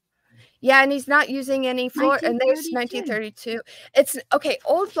 Yeah, and he's not using any Florida. And there's 1932. It's okay.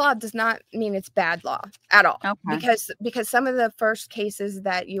 Old law does not mean it's bad law at all. Okay. Because some of the first cases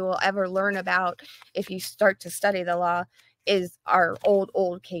that you will ever learn about if you start to study the law are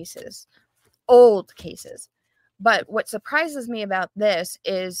old cases. Old cases. But what surprises me about this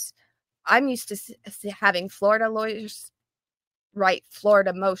is I'm used to having Florida lawyers write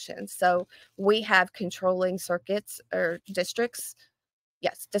Florida motions. So we have controlling circuits or districts.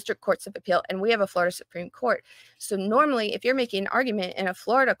 Yes, district courts of appeal, and we have a Florida Supreme Court. So normally, if you're making an argument in a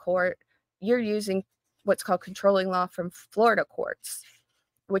Florida court, you're using what's called controlling law from Florida courts,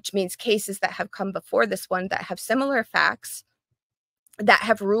 which means cases that have come before this one that have similar facts, that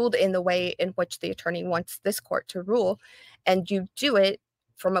have ruled in the way in which the attorney wants this court to rule, and you do it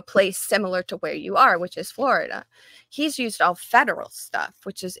from a place similar to where you are, which is Florida. He's used all federal stuff,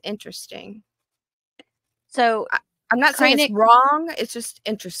 which is interesting. So I'm not saying it's wrong. It's just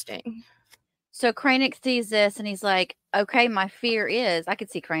interesting. So Cranick sees this and he's like, okay, my fear is, I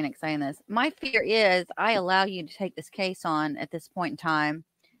could see Cranick saying this. My fear is I allow you to take this case on at this point in time.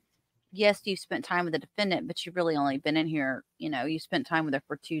 Yes, you spent time with the defendant, but you've really only been in here, you spent time with her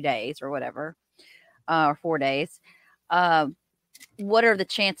for 2 days or whatever, or 4 days. What are the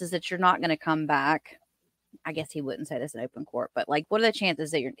chances that you're not going to come back? I guess he wouldn't say this in open court, but like, what are the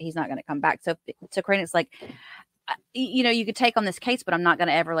chances that he's not going to come back? So Cranick's like, you could take on this case, but I'm not going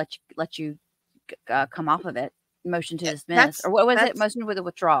to ever let you come off of it. Motion to dismiss, or what was it? Motion with a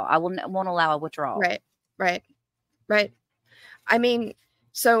withdrawal. I won't allow a withdrawal. Right. I mean,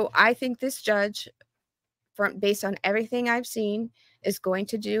 so I think this judge, based on everything I've seen, is going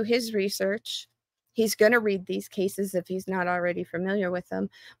to do his research. He's going to read these cases if he's not already familiar with them.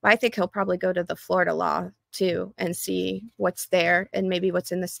 But I think he'll probably go to the Florida law too and see what's there and maybe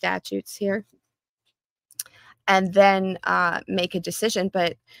what's in the statutes here, and then make a decision.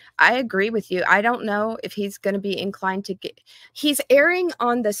 But I agree with you. I don't know if he's going to be inclined to he's erring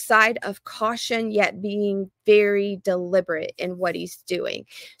on the side of caution, yet being very deliberate in what he's doing.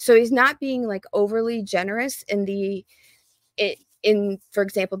 So he's not being like overly generous in for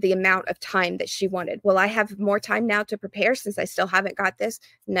example, the amount of time that she wanted. Well, I have more time now to prepare since I still haven't got this.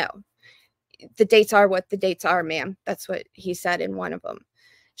 No, the dates are what the dates are, ma'am. That's what he said in one of them.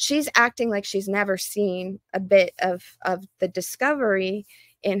 She's acting like she's never seen a bit of the discovery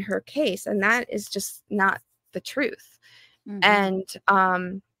in her case. And that is just not the truth. And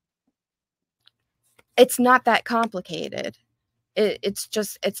it's not that complicated.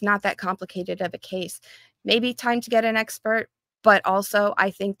 It's not that complicated of a case. Maybe time to get an expert. But also, I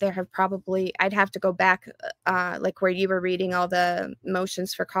think there have I'd have to go back, like where you were reading all the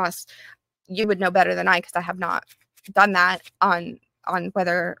motions for costs. You would know better than I, because I have not done that on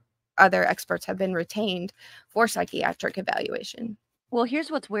whether other experts have been retained for psychiatric evaluation. Well,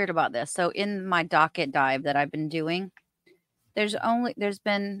 here's what's weird about this. So in my docket dive that I've been doing, there's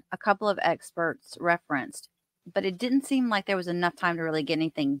been a couple of experts referenced, but it didn't seem like there was enough time to really get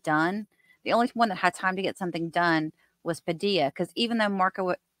anything done. The only one that had time to get something done was Padilla, because even though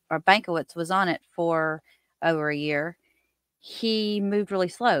Bankowitz was on it for over a year, he moved really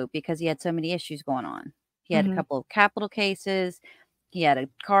slow because he had so many issues going on. He had a couple of capital cases. He had a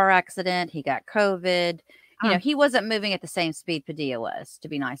car accident. He got COVID. He wasn't moving at the same speed Padilla was, to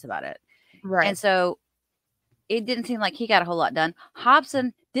be nice about it. Right. And so it didn't seem like he got a whole lot done.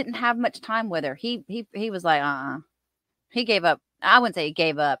 Hobson didn't have much time with her. He was like, he gave up. I wouldn't say he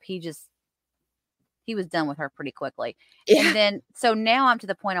gave up. He was done with her pretty quickly. Yeah. And then, so now I'm to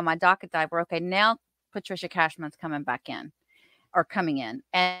the point on my docket dive where, okay, now Patricia Cashman's coming in.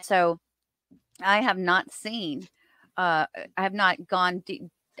 And so I have not seen, I have not gone deep.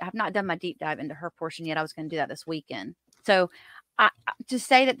 I have not done my deep dive into her portion yet. I was going to do that this weekend. So to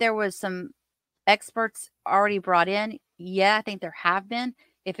say that there was some experts already brought in, yeah, I think there have been.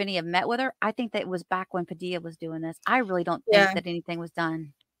 If any have met with her, I think that it was back when Padilla was doing this. I really don't think that anything was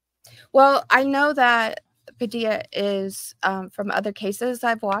done. Well, I know that Padilla is, from other cases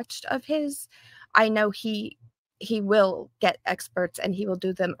I've watched of his, I know he will get experts and he will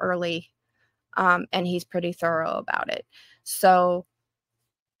do them early, and he's pretty thorough about it. So,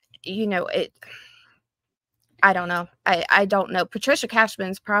 I don't know. I don't know. Patricia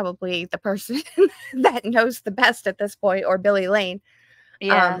Cashman's probably the person that knows the best at this point, or Billy Lane.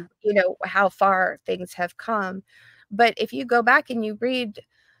 Yeah. How far things have come. But if you go back and you read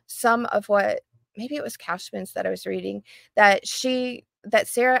some of what, maybe it was Cashman's that I was reading, that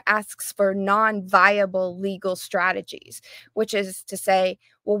Sarah asks for non-viable legal strategies, which is to say,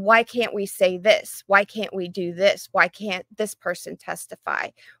 well, why can't we say this? Why can't we do this? Why can't this person testify?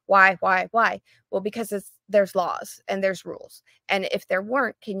 Why? Well, because there's laws and there's rules. And if there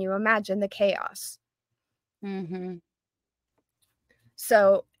weren't, can you imagine the chaos? Mm-hmm.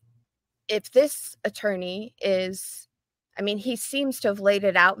 So if this attorney is, I mean, he seems to have laid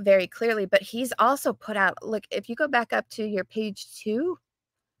it out very clearly, but he's also put out, look, if you go back up to your page 2.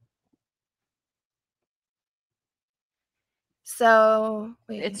 So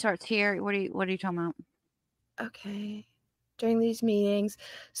wait. It starts here. What are you talking about? Okay. During these meetings.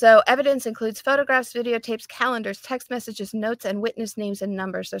 So evidence includes photographs, videotapes, calendars, text messages, notes, and witness names and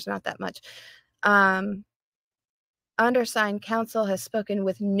numbers. There's not that much. Undersigned counsel has spoken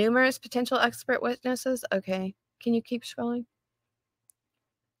with numerous potential expert witnesses. Okay. Can you keep scrolling?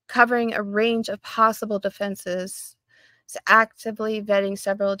 Covering a range of possible defenses. Is actively vetting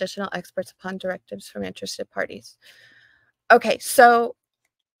several additional experts upon directives from interested parties. Okay, so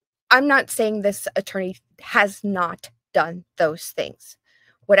I'm not saying this attorney has not done those things.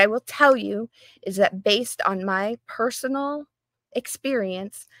 What I will tell you is that based on my personal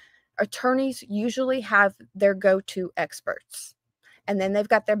experience, attorneys usually have their go-to experts, and then they've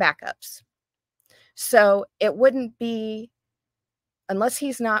got their backups. So it wouldn't be, unless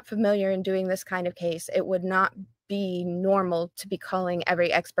he's not familiar in doing this kind of case, it would not be normal to be calling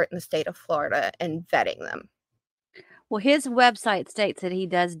every expert in the state of Florida and vetting them. Well, his website states that he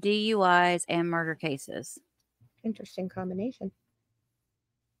does DUIs and murder cases. Interesting combination.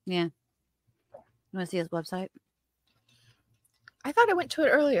 Yeah. You want to see his website? I thought I went to it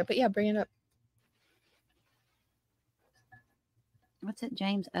earlier, but yeah, bring it up. What's it?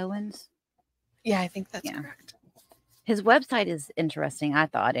 James Owens? Yeah, I think that's correct. His website is interesting, I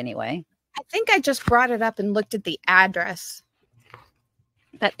thought, anyway. I think I just brought it up and looked at the address.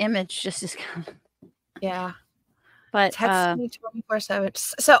 That image just is kind of... Yeah. But text me 24/7.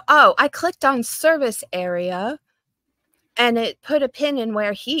 So, I clicked on service area and it put a pin in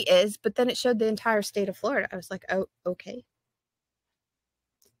where he is, but then it showed the entire state of Florida. I was like, oh, okay.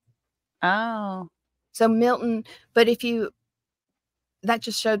 Oh. So Milton, but if you, that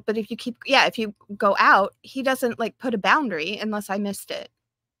just showed, but if you keep, if you go out, he doesn't like put a boundary unless I missed it.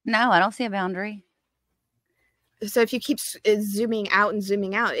 No, I don't see a boundary. So if you keep zooming out and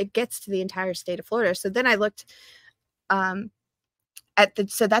zooming out, it gets to the entire state of Florida. So then I looked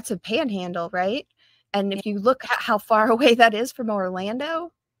so that's a panhandle, right? And if you look at how far away that is from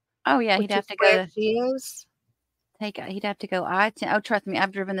Orlando. Oh yeah, he'd have to go. He'd have to go. Oh, trust me,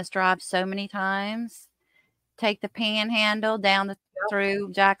 I've driven this drive so many times. Take the panhandle down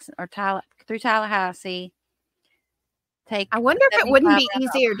through Jackson or through Tallahassee. I wonder if it wouldn't be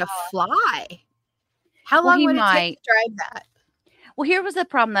easier to fly. How long would it take to drive that? Well, here was the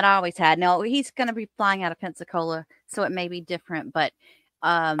problem that I always had. No, he's going to be flying out of Pensacola, so it may be different. But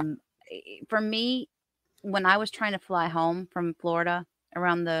for me, when I was trying to fly home from Florida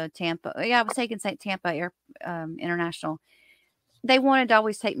around the Tampa, I was taking Tampa International. They wanted to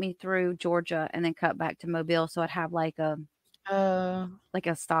always take me through Georgia and then cut back to Mobile, so I'd have like a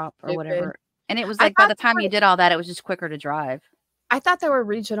stop or whatever. And it was like by the time you did all that, it was just quicker to drive. I thought there were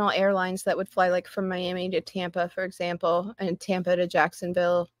regional airlines that would fly like from Miami to Tampa, for example, and Tampa to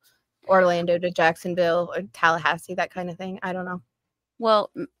Jacksonville, Orlando to Jacksonville, or Tallahassee, that kind of thing. I don't know.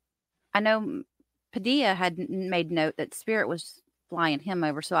 Well, I know Padilla had made note that Spirit was flying him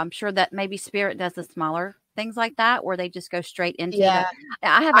over. So I'm sure that maybe Spirit does the smaller things like that, where they just go straight into it.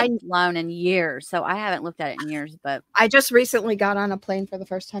 I haven't flown in years, so I haven't looked at it in years. But I just recently got on a plane for the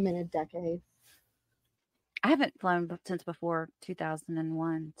first time in a decade. I haven't flown since before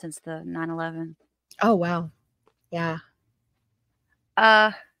 2001, since the 9/11. Oh, wow. Yeah.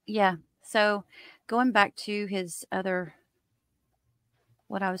 Yeah. So going back to his other,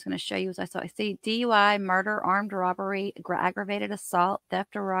 what I was going to show you is I see DUI, murder, armed robbery, aggravated assault,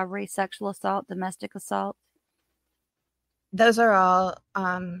 theft or robbery, sexual assault, domestic assault. Those are all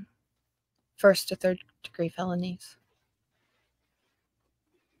first to third degree felonies.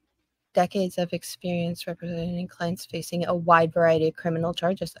 Decades of experience representing clients facing a wide variety of criminal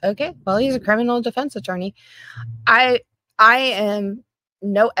charges. Okay, well, he's a criminal defense attorney. I am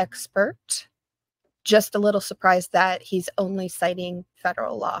no expert, just a little surprised that he's only citing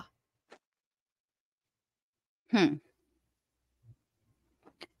federal law.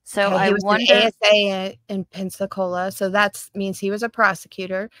 So okay, I wonder, an ASA in Pensacola, so that means he was a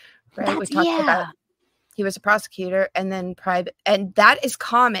prosecutor, right? We talked about he was a prosecutor, and then private, and that is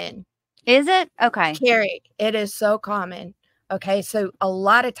common. Is it? Okay. Carrie, it is so common. Okay, so a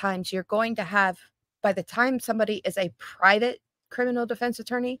lot of times you're going to have, by the time somebody is a private criminal defense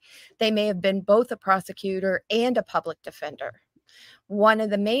attorney, they may have been both a prosecutor and a public defender. One of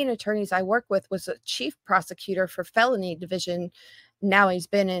the main attorneys I work with was a chief prosecutor for felony division. Now he's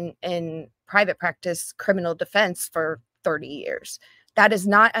been in private practice criminal defense for 30 years. That is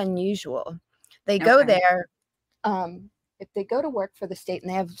not unusual. They go there. If they go to work for the state and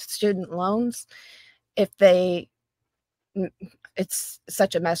they have student loans, it's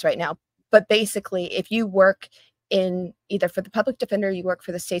such a mess right now. But basically, if you work in either for the public defender, you work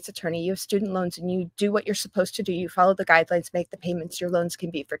for the state's attorney, you have student loans and you do what you're supposed to do, you follow the guidelines, make the payments, your loans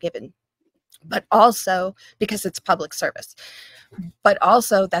can be forgiven. But also, because it's public service, but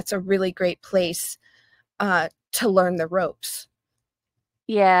also that's a really great place to learn the ropes.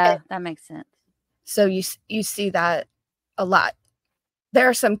 Yeah, that makes sense. So you see that a lot. There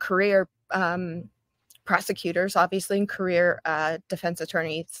are some career prosecutors, obviously, and career defense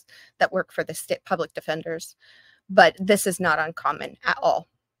attorneys that work for the state public defenders, but this is not uncommon at all.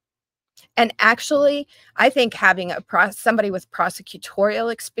 And actually, I think having somebody with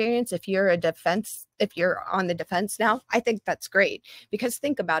prosecutorial experience, if you're on the defense now, I think that's great, because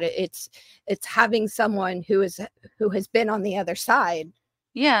think about it. It's having someone who has been on the other side.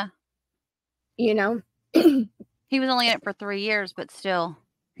 Yeah. You know, he was only in it for 3 years, but still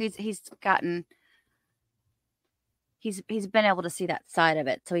he's been able to see that side of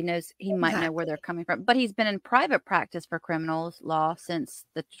it. So he knows, he might know where they're coming from, but he's been in private practice for criminal law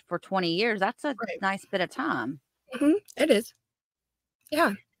for 20 years. That's a nice bit of time. It is.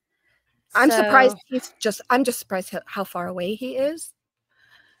 Yeah. I'm surprised I'm just surprised how far away he is.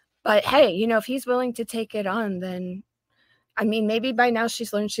 But hey, you know, if he's willing to take it on, then I mean, maybe by now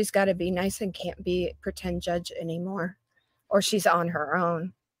she's learned she's got to be nice and can't be pretend judge anymore, or she's on her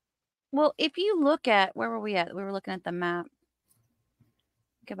own. Well, if you look at, where were we at? We were looking at the map.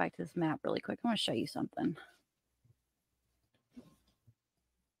 Go back to this map really quick. I want to show you something.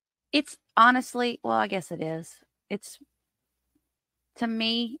 It's honestly, well, I guess it is. It's, to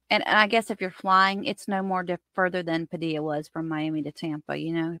me, and I guess if you're flying, it's no more further than Padilla was from Miami to Tampa,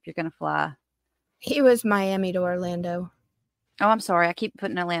 you know, if you're going to fly. He was Miami to Orlando. Oh, I'm sorry. I keep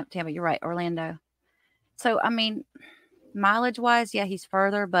putting Tampa. You're right. Orlando. So, I mean, mileage-wise, yeah, he's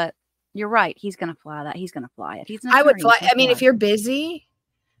further, but you're right. He's going to fly that. He's going to fly it. I would fly. I mean, if you're busy,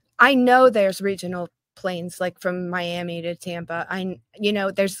 I know there's regional planes like from Miami to Tampa. You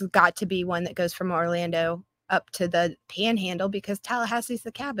know, there's got to be one that goes from Orlando up to the Panhandle, because Tallahassee's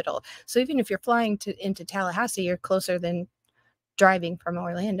the capital. So even if you're flying into Tallahassee, you're closer than driving from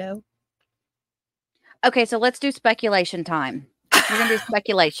Orlando. Okay, so let's do speculation time. We're going to do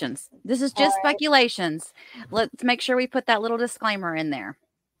speculations. This is just speculations. Let's make sure we put that little disclaimer in there.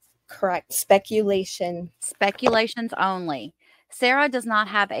 Correct. Speculation. Speculations only. Sarah does not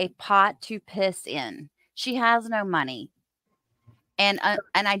have a pot to piss in. She has no money. And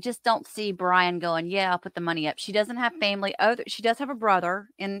I just don't see Brian going, yeah, I'll put the money up. She doesn't have family. Oh, she does have a brother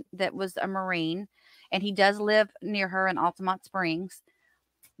that was a Marine, and he does live near her in Altamont Springs.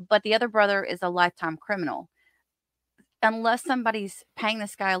 But the other brother is a lifetime criminal. Unless somebody's paying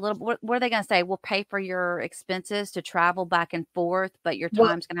this guy a little, what are they going to say? We'll pay for your expenses to travel back and forth, but your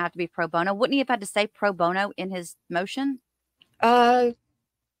time's going to have to be pro bono. Wouldn't he have had to say pro bono in his motion? I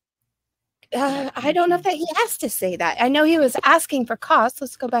don't know that he has to say that. I know he was asking for costs.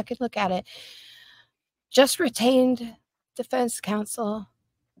 Let's go back and look at it. Just retained defense counsel.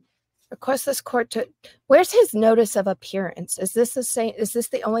 Request this court to. Where's his notice of appearance? Is this the same? Is this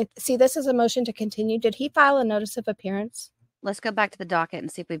the only? See, this is a motion to continue. Did he file a notice of appearance? Let's go back to the docket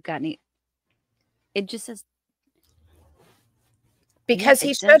and see if we've got any. It just says. Because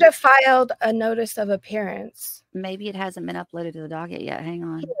he should have filed a notice of appearance. Maybe it hasn't been uploaded to the docket yet. Hang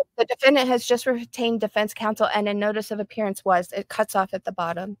on. The defendant has just retained defense counsel, and a notice of appearance it cuts off at the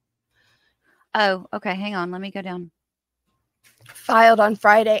bottom. Oh, okay. Hang on. Let me go down. Filed on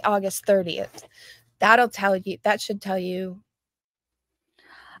Friday, August 30th. That should tell you.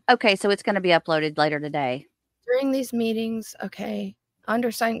 Okay, so it's going to be uploaded later today. During these meetings, okay.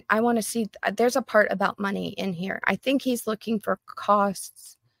 Undersigned, I want to see, there's a part about money in here. I think he's looking for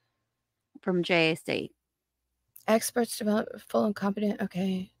costs. From JAC. Experts develop full and competent.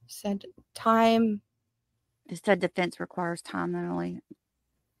 Okay. Said time. It said defense requires time, not only.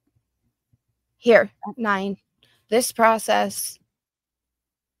 Here, 9. This process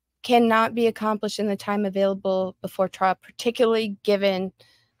cannot be accomplished in the time available before trial, particularly given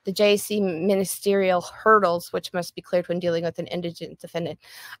the JAC ministerial hurdles, which must be cleared when dealing with an indigent defendant.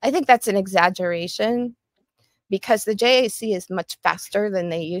 I think that's an exaggeration, because the JAC is much faster than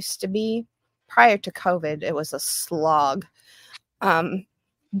they used to be. Prior to COVID, it was a slog.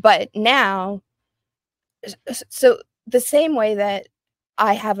 But now, so the same way that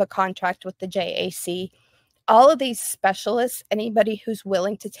I have a contract with the JAC, all of these specialists, anybody who's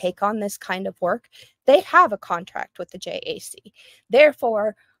willing to take on this kind of work, they have a contract with the JAC.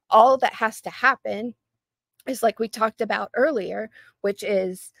 Therefore, all that has to happen is like we talked about earlier, which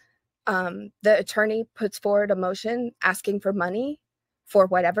is the attorney puts forward a motion asking for money for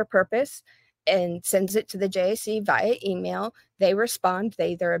whatever purpose and sends it to the JAC via email. They respond.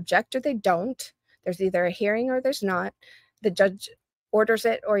 They either object or they don't. There's either a hearing or there's not. The judge orders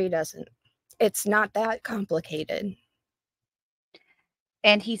it or he doesn't. It's not that complicated.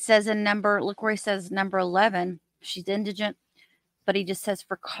 And he says look where he says number 11, she's indigent, but he just says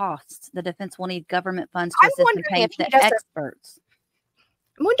for costs. The defense will need government funds to assist in paying the experts.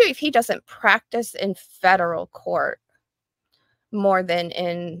 I'm wondering if he doesn't practice in federal court more than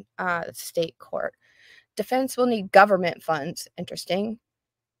in state court. Defense will need government funds. Interesting.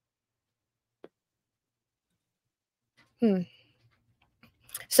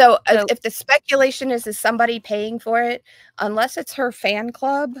 So if the speculation is somebody paying for it, unless it's her fan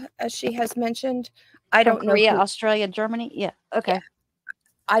club, as she has mentioned, I don't know. Korea, Australia, Germany. Yeah. Okay. Yeah.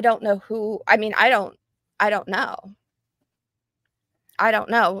 I don't know who. I mean, I don't know. I don't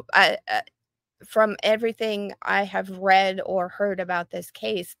know. From everything I have read or heard about this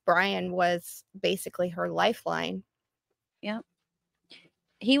case, Brian was basically her lifeline. Yep.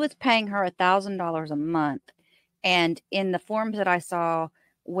 He was paying her $1,000 a month. And in the forms that I saw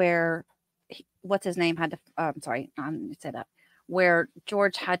where, what's his name had to, I'm sorry, I'm set up, where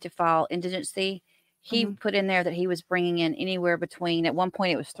George had to file indigency, he put in there that he was bringing in anywhere between, at one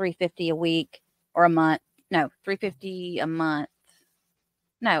point it was $350 a week or a month. No, $350 a month.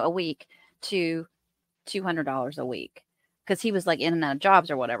 No, a week to $200 a week, because he was like in and out of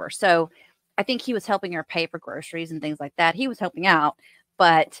jobs or whatever. So I think he was helping her pay for groceries and things like that. He was helping out,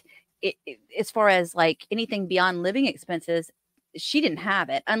 but as far as like anything beyond living expenses, she didn't have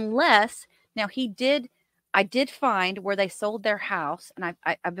it, unless now I did find where they sold their house, and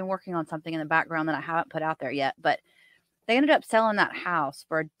I've been working on something in the background that I haven't put out there yet, but they ended up selling that house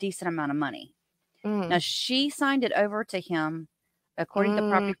for a decent amount of money. Now she signed it over to him. According to the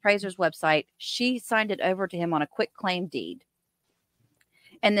property appraiser's website, she signed it over to him on a quick claim deed.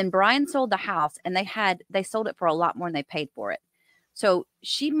 And then Brian sold the house, and they sold it for a lot more than they paid for it. So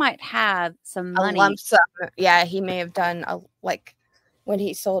she might have some money. A lump sum. Yeah, he may have done like when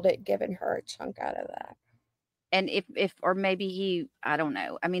he sold it, given her a chunk out of that. And if or maybe I don't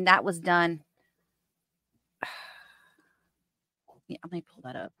know. I mean, that was done. Yeah, let me pull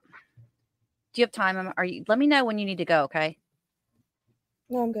that up. Do you have time? Let me know when you need to go, okay?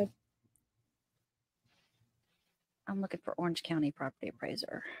 No, I'm good. I'm looking for Orange County property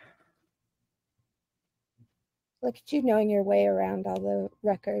appraiser. Look at you knowing your way around all the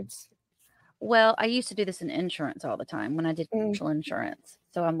records. Well, I used to do this in insurance all the time when I did commercial insurance.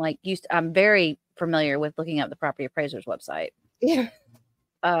 So I'm like I'm very familiar with looking up the property appraiser's website. Yeah.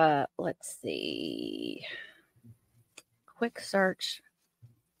 Let's see. Quick search.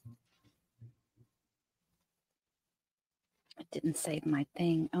 I didn't save my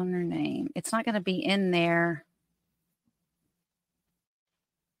thing. Owner name. It's not going to be in there.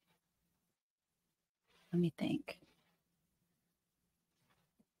 Let me think.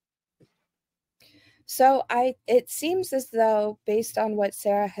 So it seems as though, based on what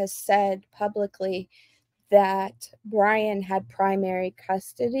Sarah has said publicly, that Brian had primary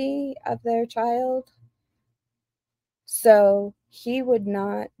custody of their child. So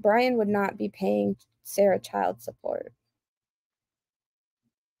Brian would not be paying Sarah child support.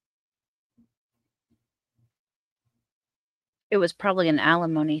 It was probably an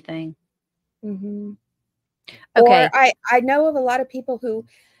alimony thing. Mm-hmm. Okay. Or I know of a lot of people who,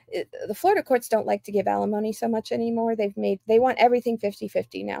 the Florida courts don't like to give alimony so much anymore. They want everything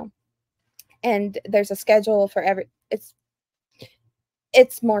 50-50 now. And there's a schedule for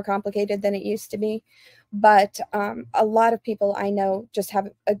it's more complicated than it used to be. But a lot of people I know just have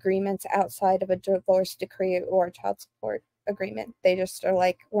agreements outside of a divorce decree or a child support agreement. They just are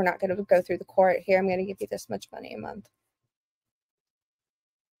like, we're not going to go through the court here. I'm going to give you this much money a month.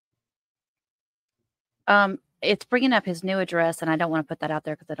 It's bringing up his new address, and I don't want to put that out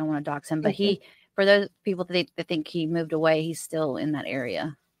there because I don't want to dox him. But for those people that think he moved away, he's still in that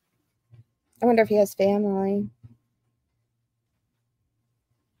area. I wonder if he has family.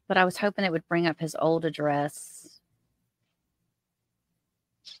 But I was hoping it would bring up his old address.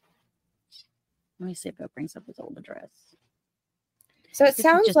 Let me see if it brings up his old address. So it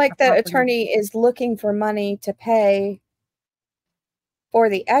sounds like the attorney is looking for money to pay for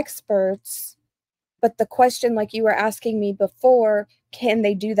the experts, but the question, like you were asking me before, can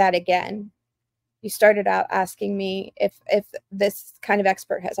they do that again? You started out asking me if this kind of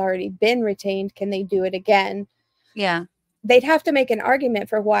expert has already been retained, can they do it again? Yeah. They'd have to make an argument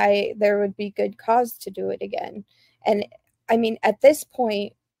for why there would be good cause to do it again. And I mean, at this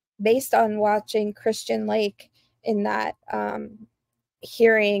point, based on watching Christian Lake in that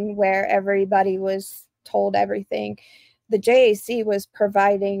hearing where everybody was told everything, the JAC was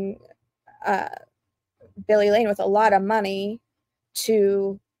providing Billy Lane with a lot of money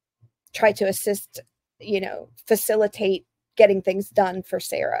to try to assist, facilitate getting things done for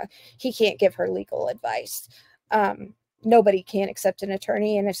Sarah. He can't give her legal advice. Nobody can except an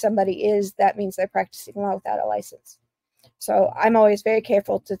attorney. And if somebody is, that means they're practicing law without a license. So I'm always very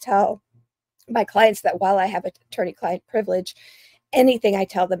careful to tell my clients that while I have attorney-client privilege, anything I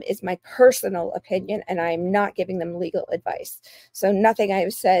tell them is my personal opinion, and I'm not giving them legal advice. So nothing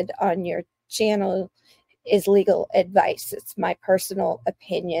I've said on your channel is legal advice. It's my personal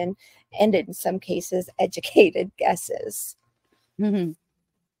opinion, and in some cases, educated guesses. Mm-hmm.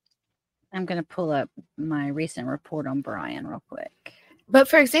 I'm going to pull up my recent report on Brian real quick. But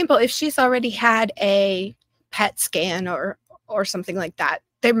for example, if she's already had a PET scan or something like that,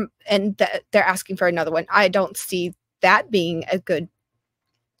 they're asking for another one, I don't see that being a good,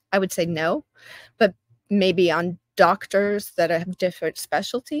 I would say no, but maybe on doctors that have different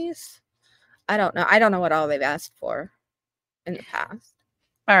specialties. I don't know. I don't know what all they've asked for in the past.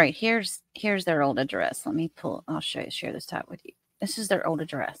 All right, here's their old address. Let me I'll share this tab with you. This is their old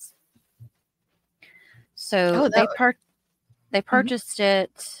address. So they purchased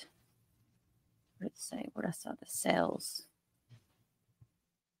it. What did it say? What I saw the sales.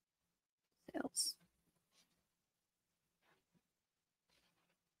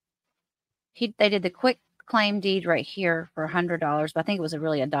 They did the quick claim deed right here for $100, but I think it was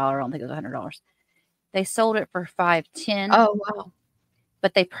really $1. I don't think it was $100. They sold it for $510. Oh wow!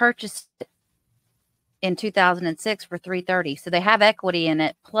 But they purchased it in 2006 for $330. So they have equity in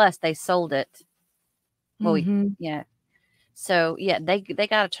it. Plus they sold it. Well, yeah. So yeah, they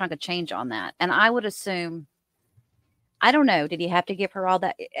got a chunk of change on that, and I would assume. I don't know. Did he have to give her all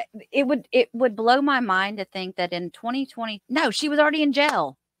that? It would blow my mind to think that in 2020. No, she was already in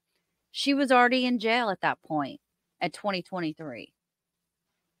jail. She was already in jail at that point at 2023.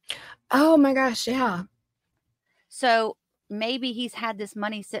 Oh my gosh, yeah. So maybe he's had this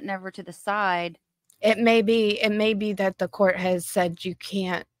money sitting over to the side. It may be that the court has said you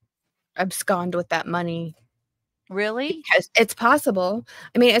can't abscond with that money. Really? Because it's possible.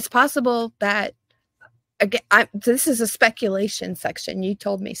 I mean, it's possible that, again, this is a speculation section. You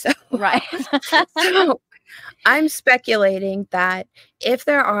told me so. Right. So I'm speculating that if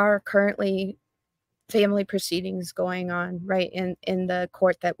there are currently family proceedings going on, right, in the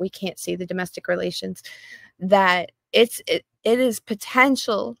court that we can't see the domestic relations, that it is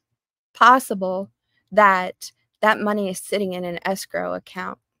possible that money is sitting in an escrow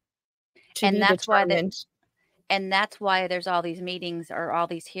account. And that's why there's all these meetings or all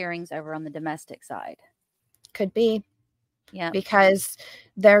these hearings over on the domestic side. Could be. Yeah. Because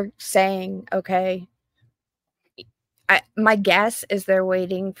they're saying, okay, my guess is they're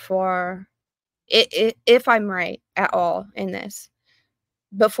waiting for, if I'm right at all in this,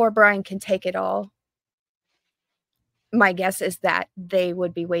 before Brian can take it all, my guess is that they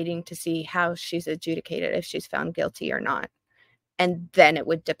would be waiting to see how she's adjudicated, if she's found guilty or not. And then it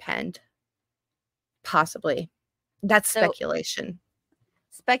would depend. Possibly. That's speculation.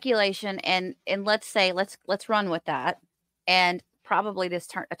 Speculation. And let's say, let's run with that. And probably this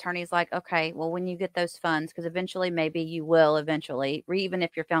attorney's like, okay, well, when you get those funds, because eventually, maybe you will eventually, or even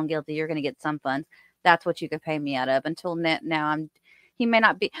if you're found guilty, you're going to get some funds. That's what you could pay me out of. Until now, he may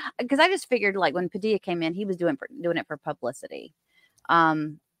not be, because I just figured, like, when Padilla came in, he was doing it for publicity,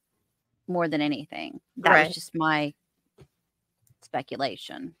 more than anything. That was just my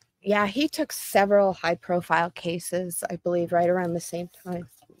speculation. Yeah, he took several high-profile cases, I believe, right around the same time.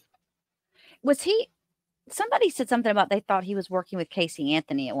 Was he? Somebody said something about they thought he was working with Casey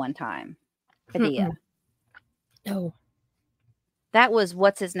Anthony at one time. Padilla. No. That was,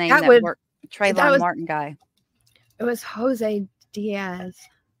 what's his name? That worked, Trayvon Martin guy. It was Jose Diaz.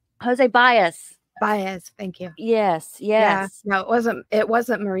 Jose Baez. Baez, thank you. Yes. Yeah, no, it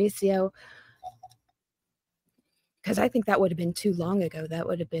wasn't Mauricio. Because I think that would have been too long ago. That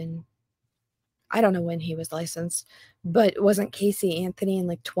would have been, I don't know when he was licensed, but wasn't Casey Anthony in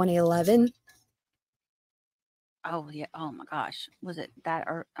like 2011? Oh, yeah. Oh, my gosh. Was it that,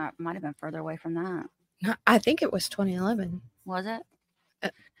 or might have been further away from that? No, I think it was 2011. Was it?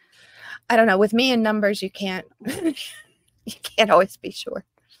 I don't know. With me and numbers, you can't always be sure.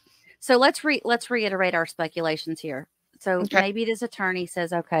 So let's reiterate our speculations here. So maybe this attorney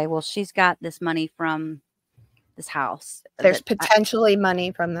says, okay, well, she's got this money from this house. There's potentially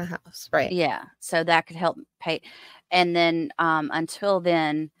money from the house, right? Yeah. So that could help pay. And then until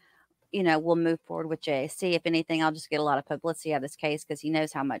then, you know, we'll move forward with JAC. If anything, I'll just get a lot of publicity out of this case because he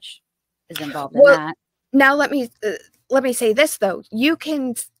knows how much is involved in that. Now let me say this though. You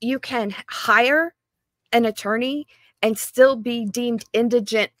can hire an attorney and still be deemed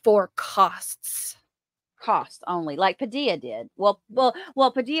indigent for costs. Cost only, like Padilla did. Well,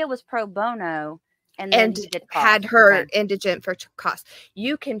 Padilla was pro bono and then he did cost. Had her indigent for costs.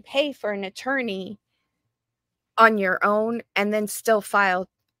 You can pay for an attorney on your own and then still file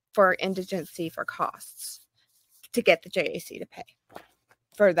for indigency for costs to get the JAC to pay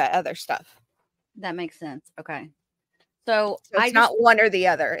for the other stuff. That makes sense. Okay. So it's not one or the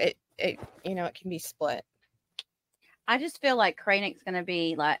other. It you know, it can be split. I just feel like Kranick's going to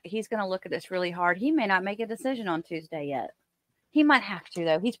be like, he's going to look at this really hard. He may not make a decision on Tuesday yet. He might have to,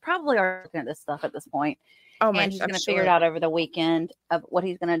 though. He's probably already looking at this stuff at this point. Oh, and he's going to figure it out over the weekend of what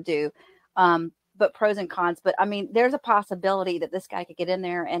he's going to do. But pros and cons. But I mean, there's a possibility that this guy could get in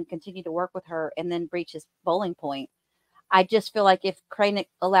there and continue to work with her and then reach his bowling point. I just feel like if Kranick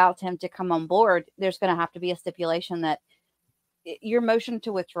allows him to come on board, there's going to have to be a stipulation that your motion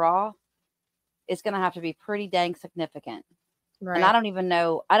to withdraw is going to have to be pretty dang significant. Right. And I don't even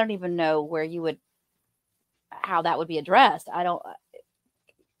know where you would, how that would be addressed.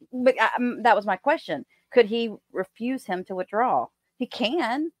 But that was my question. Could he refuse him to withdraw? He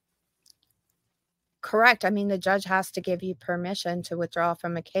can. Correct. I mean, the judge has to give you permission to withdraw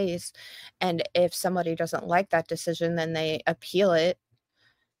from a case. And if somebody doesn't like that decision, then they appeal it.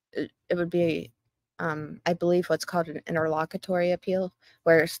 It would be, I believe, what's called an interlocutory appeal,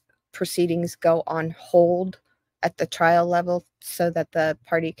 where proceedings go on hold at the trial level so that the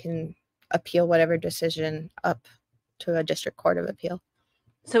party can appeal whatever decision up to a district court of appeal.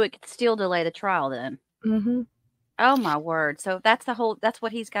 So it could still delay the trial then? Mm-hmm. Oh my word. So that's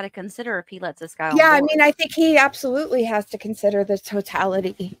what he's got to consider if he lets this guy on board. I mean, I think he absolutely has to consider the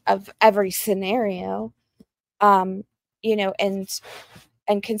totality of every scenario. You know,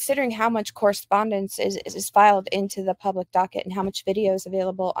 and considering how much correspondence is filed into the public docket and how much video is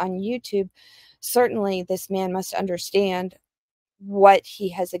available on YouTube, certainly this man must understand what he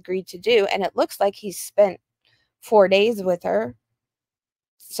has agreed to do. And it looks like he's spent 4 days with her.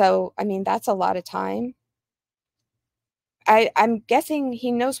 So, I mean, that's a lot of time. I'm guessing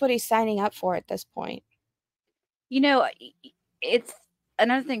he knows what he's signing up for at this point. You know, it's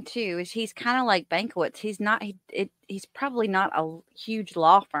another thing too, is he's kind of like Banquets. He's he's probably not a huge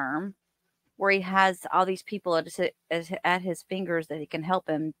law firm where he has all these people at his fingers that he can help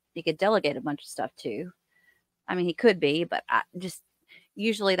him. He could delegate a bunch of stuff to. I mean, he could be, but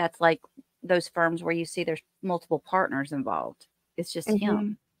usually that's like those firms where you see there's multiple partners involved. It's just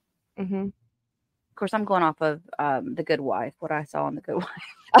him. Mm-hmm. Of course, I'm going off of The Good Wife, what I saw on The Good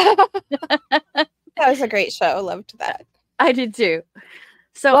Wife. That was a great show. Loved that. I did too.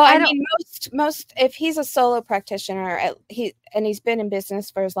 So well, I mean, most if he's a solo practitioner, he's been in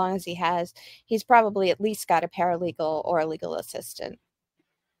business for as long as he has, he's probably at least got a paralegal or a legal assistant.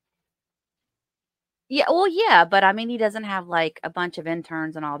 Yeah, well, yeah, but I mean, he doesn't have like a bunch of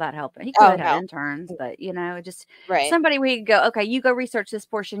interns and all that helping. He could have interns, but you know, just somebody where you could go, okay, you go research this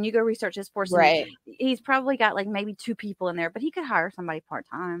portion, you go research this portion. Right. He's probably got like maybe 2 people in there, but he could hire somebody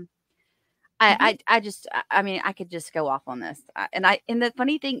part-time. I mean, I could just go off on this. And the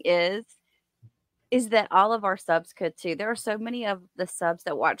funny thing is that all of our subs could too. There are so many of the subs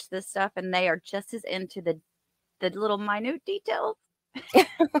that watch this stuff and they are just as into the little minute details as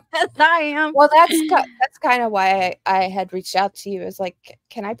I am. Well, that's kind of why I had reached out to you, is like,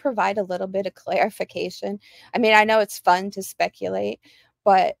 can I provide a little bit of clarification? I mean, I know it's fun to speculate,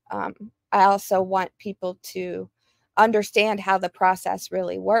 but I also want people to understand how the process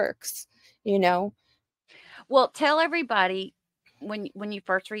really works, you know? Well, tell everybody when you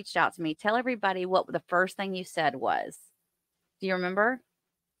first reached out to me, tell everybody what the first thing you said was. Do you remember?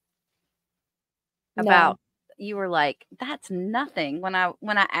 About you were like, that's nothing when I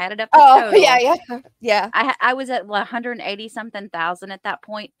added up the total. Yeah. I was at 180 something thousand at that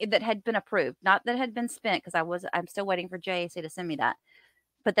point that had been approved, not that had been spent, because I'm still waiting for JAC to send me that,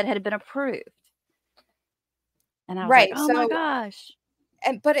 but that had been approved. And I was like, oh my gosh.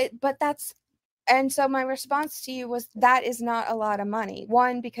 And so my response to you was, that is not a lot of money.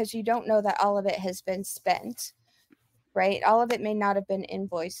 One, because you don't know that all of it has been spent, right? All of it may not have been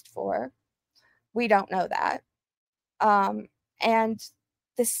invoiced for. We don't know that. And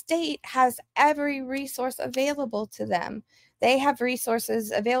the state has every resource available to them. They have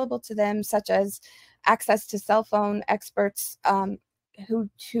resources available to them, such as access to cell phone experts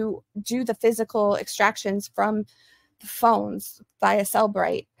who do the physical extractions from the phones via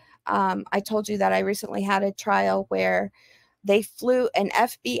Cellbrite. I told you that I recently had a trial where they flew an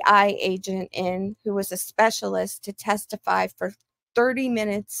FBI agent in who was a specialist to testify for 30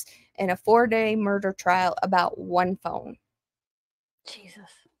 minutes in a 4-day murder trial about one phone. Jesus.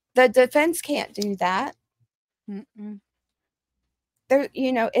 The defense can't do that. There,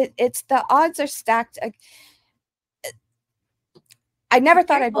 you know, it's the odds are stacked. I never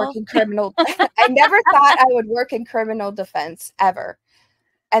thought I'd work in criminal. I never thought I would work in criminal defense ever.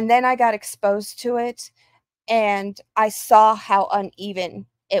 And then I got exposed to it, and I saw how uneven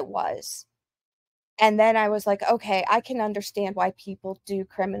it was. And then I was like, okay, I can understand why people do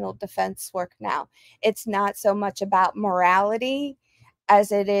criminal defense work now. It's not so much about morality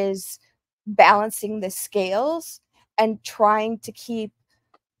as it is balancing the scales and trying to keep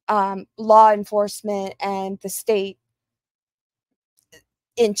law enforcement and the state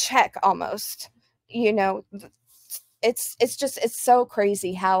in check almost. You know, it's so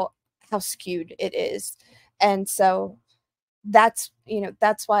crazy how skewed it is. And so that's, you know,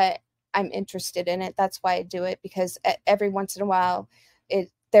 that's why I'm interested in it. That's why I do it, because every once in a while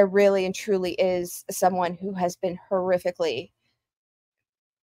there really and truly is someone who has been horrifically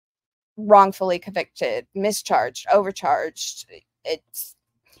wrongfully convicted, mischarged, overcharged. It's,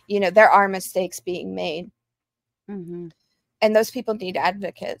 you know, there are mistakes being made. And those people need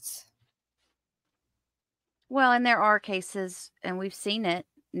advocates. Well, and there are cases, and we've seen it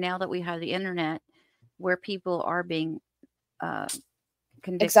now that we have the internet, where people are being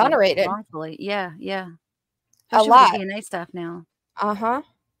convicted exonerated wrongfully. Yeah. A lot. With DNA stuff now.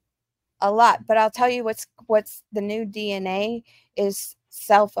 A lot. But I'll tell you what's the new DNA is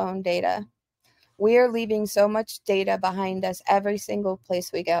cell phone data. We are leaving so much data behind us every single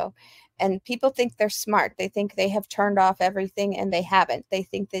place we go. And people think they're smart. They think they have turned off everything, and they haven't. They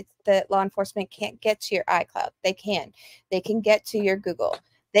think that law enforcement can't get to your iCloud. They can. They can get to your Google.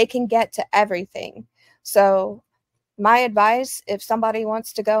 They can get to everything. So my advice, if somebody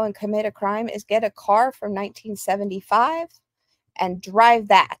wants to go and commit a crime, is get a car from 1975 and drive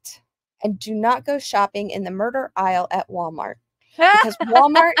that. And do not go shopping in the murder aisle at Walmart, because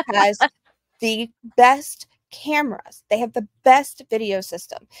Walmart has the best cameras. They have the best video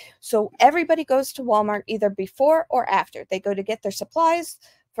system. So everybody goes to Walmart either before or after. They go to get their supplies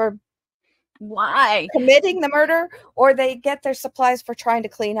for committing the murder, or they get their supplies for trying to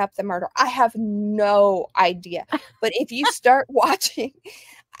clean up the murder. I have no idea. But if you start watching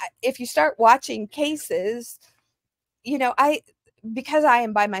cases, you know, because I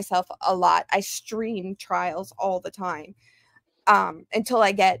am by myself a lot, I stream trials all the time. Until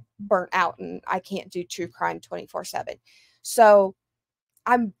I get burnt out and I can't do true crime 24/7. So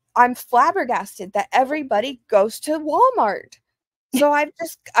I'm flabbergasted that everybody goes to Walmart. So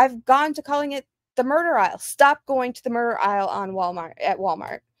I've gone to calling it the murder aisle. Stop going to the murder aisle at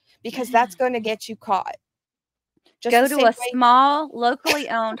Walmart, because that's going to get you caught. Just go to a small, locally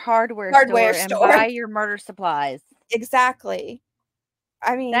owned hardware store and buy your murder supplies. Exactly.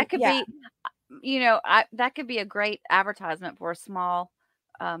 I mean, that could be, you know, that could be a great advertisement for a small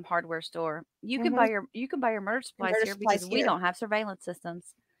hardware store. You can buy your murder supplies here because we don't have surveillance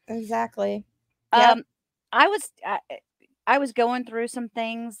systems. Exactly. Yep. I was going through some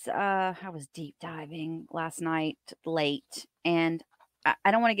things. I was deep diving last night late, and I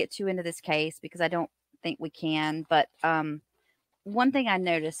don't want to get too into this case because I don't think we can. But one thing I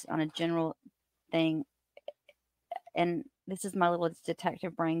noticed on a general thing, and this is my little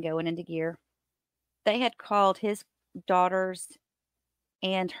detective brain going into gear. They had called his daughters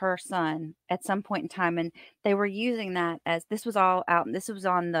and her son at some point in time, and they were using that as this was all out, and this was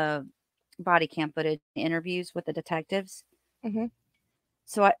on the body cam footage interviews with the detectives.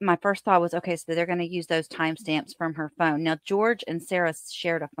 So my first thought was, okay, so they're going to use those timestamps from her phone. Now, George and Sarah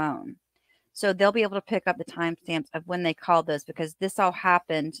shared a phone, so they'll be able to pick up the timestamps of when they called those, because this all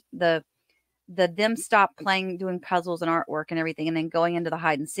happened. Them stop playing, doing puzzles and artwork and everything, and then going into the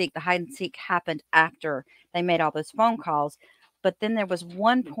hide and seek. The hide and seek happened after they made all those phone calls. But then there was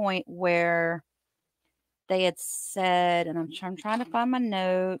one point where they had said, and I'm trying to find my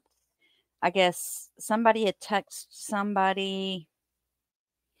notes. I guess somebody had texted somebody,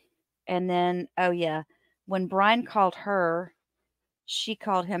 and then, oh yeah, when Brian called her, she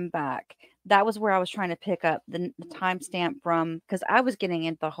called him back. That was where I was trying to pick up the timestamp from, because I was getting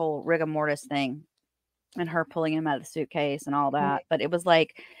into the whole rigor mortis thing and her pulling him out of the suitcase and all that. But it was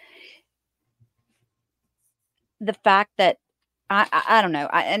like the fact that I don't know.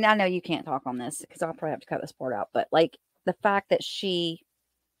 And I know you can't talk on this because I'll probably have to cut this part out. But like the fact that she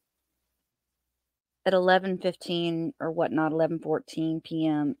at 11:15 or whatnot, 11:14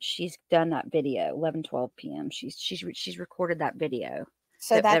 p.m. she's done that video. 11:12 p.m. She's recorded that video.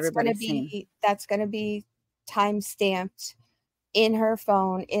 So that that's going to everybody's seen. be time stamped in her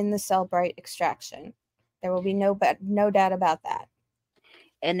phone in the Cellbrite extraction. There will be no doubt about that.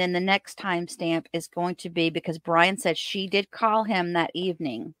 And then the next timestamp is going to be, because Brian said she did call him that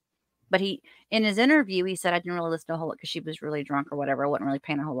evening, but he, in his interview, he said, I didn't really listen to a whole lot because she was really drunk or whatever. I wasn't really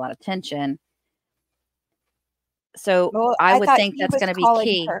paying a whole lot of attention. So I would think that's going to be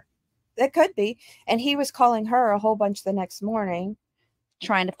key. That could be. And he was calling her a whole bunch the next morning,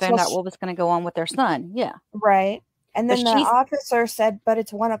 trying to find out what was going to go on with their son. Yeah. Right. And then the officer said, but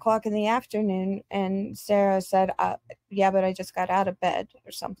it's 1 o'clock in the afternoon. And Sarah said, yeah, but I just got out of bed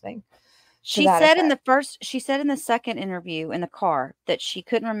or something. She said in the second interview in the car that she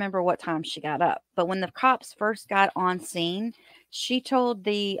couldn't remember what time she got up. But when the cops first got on scene, she told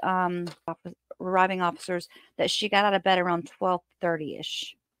the arriving officers that she got out of bed around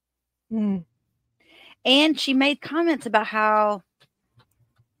 12:30-ish. Mm. And she made comments about how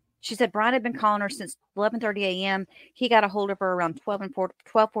she said Brian had been calling her since 11:30 a.m. He got a hold of her around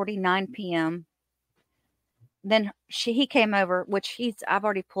 12:49 p.m. Then he came over, which I've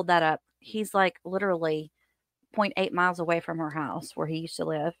already pulled that up. He's like literally 0.8 miles away from her house where he used to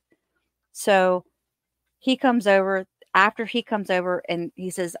live. So he comes over. After he comes over and he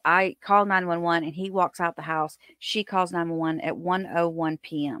says, I called 911, and he walks out the house. She calls 911 at 1:01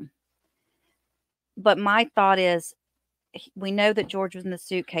 p.m. But my thought is, we know that George was in the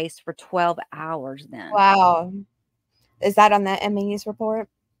suitcase for 12 hours then. Wow. Is that on the ME's report?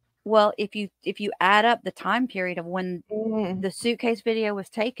 Well, if you add up the time period of when the suitcase video was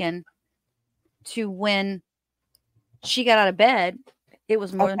taken to when she got out of bed, it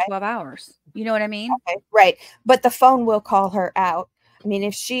was more than 12 hours. You know what I mean? Okay, right. But the phone will call her out. I mean,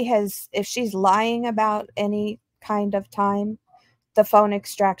 if she's lying about any kind of time, the phone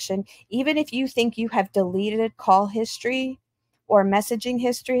extraction, even if you think you have deleted call history or messaging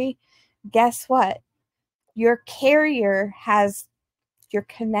history, guess what? Your carrier has your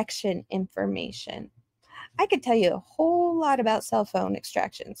connection information. I could tell you a whole lot about cell phone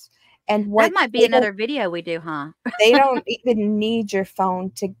extractions. And what that might be another video we do, huh? They don't even need your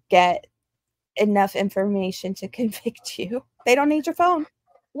phone to get enough information to convict you. They don't need your phone.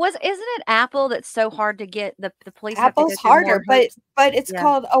 Isn't it Apple that's so hard to get? The police Apple's have to harder, but it's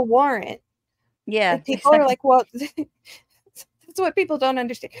called a warrant. Yeah. Like people are like, well, that's what people don't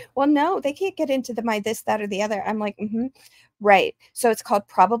understand. Well, no, they can't get into the my this, that, or the other. I'm like, right. So it's called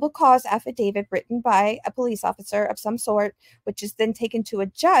probable cause affidavit written by a police officer of some sort, which is then taken to a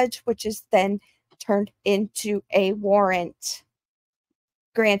judge, which is then turned into a warrant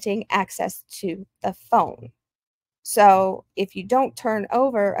granting access to the phone. So if you don't turn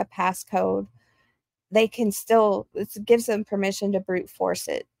over a passcode, they can still, it gives them permission to brute force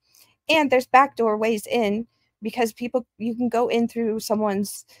it. And there's backdoor ways in, because you can go in through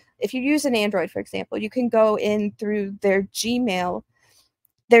someone's, if you use an Android, for example, you can go in through their Gmail.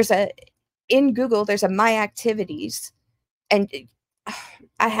 In Google, there's a My Activities, and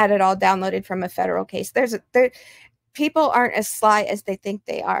I had it all downloaded from a federal case. People aren't as sly as they think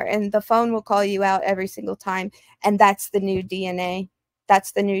they are, and the phone will call you out every single time, and that's the new DNA.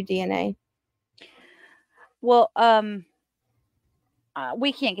 That's the new DNA. Well,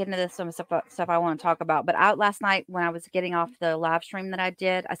 we can't get into this some stuff I want to talk about, but out last night when I was getting off the live stream that I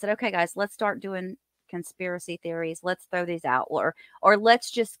did, I said, okay, guys, let's start doing conspiracy theories. Let's throw these out, or let's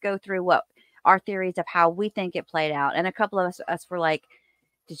just go through what our theories of how we think it played out. And a couple of us were like,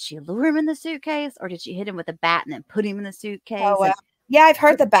 did she lure him in the suitcase, or did she hit him with a bat and then put him in the suitcase? Oh, well. Yeah, I've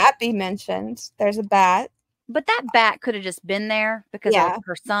heard the bat be mentioned. There's a bat. But that bat could have just been there because of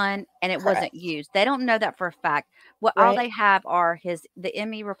her son, and it wasn't used. They don't know that for a fact. All they have are the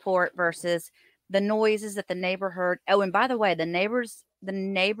ME report versus the noises that the neighbor heard. Oh, and by the way, the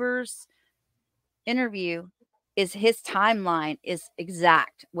neighbor's interview is his timeline is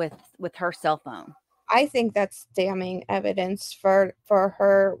exact with her cell phone. I think that's damning evidence for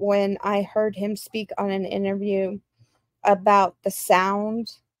her. When I heard him speak on an interview about the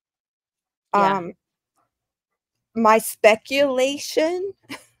sound, my speculation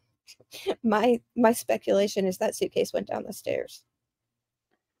is that suitcase went down the stairs.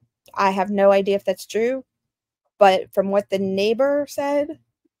 I have no idea if that's true, but from what the neighbor said,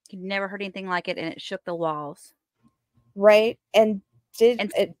 you never heard anything like it, and it shook the walls. Right. And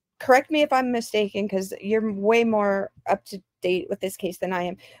correct me if I'm mistaken, because you're way more up to date with this case than I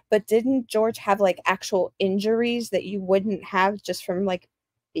am, but didn't George have like actual injuries that you wouldn't have just from like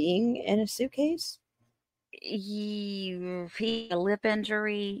being in a suitcase? He had a lip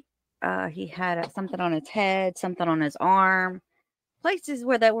injury. He had something on his head, something on his arm. Places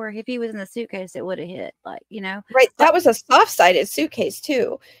where if he was in the suitcase, it would have hit. Like, you know, Right. but That was a soft-sided suitcase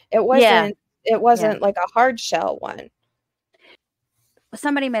too. It yeah, wasn't like a hard shell one.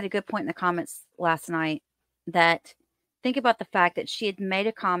 Somebody made a good point in the comments last night that think about the fact that she had made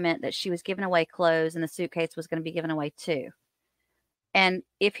a comment that she was giving away clothes and the suitcase was going to be given away too. And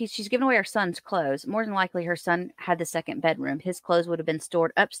if she's giving away her son's clothes, more than likely her son had the second bedroom. His clothes would have been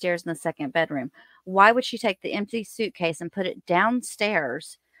stored upstairs in the second bedroom. Why would she take the empty suitcase and put it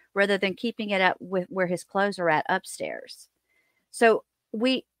downstairs rather than keeping it up with where his clothes are at upstairs? So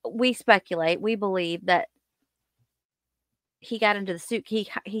we speculate, we believe that he got into the suit. He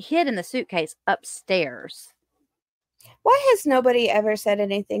hid in the suitcase upstairs. Why has nobody ever said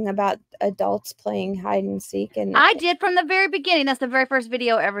anything about adults playing hide and seek? And I did from the very beginning. That's the very first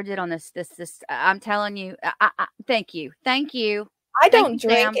video I ever did on this. I'm telling you. Thank you. I don't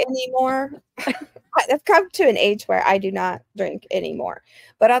drink anymore. I've come to an age where I do not drink anymore.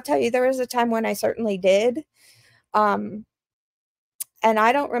 But I'll tell you, there was a time when I certainly did. And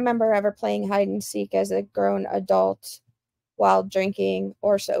I don't remember ever playing hide and seek as a grown adult while drinking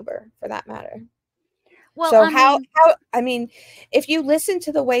or sober, for that matter. Well, so I mean, if you listen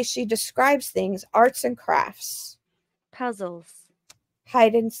to the way she describes things, arts and crafts, puzzles,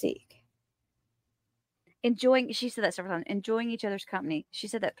 hide and seek, she said that several times, enjoying each other's company. She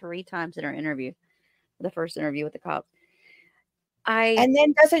said that 3 times in her interview, the first interview with the cops. And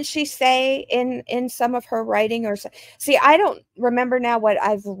then doesn't she say in some of her writing see, I don't remember now what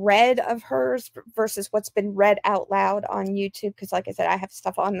I've read of hers versus what's been read out loud on YouTube. Cause like I said, I have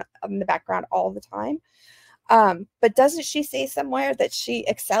stuff on the background all the time. But doesn't she say somewhere that she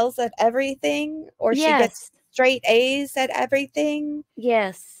excels at everything or she gets straight A's at everything?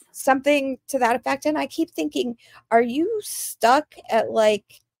 Yes. Something to that effect. And I keep thinking, are you stuck at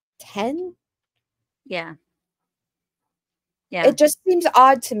like 10? Yeah. Yeah. It just seems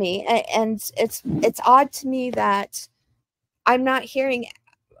odd to me. And it's odd to me that I'm not hearing,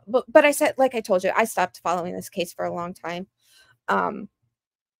 but I said, like I told you, I stopped following this case for a long time.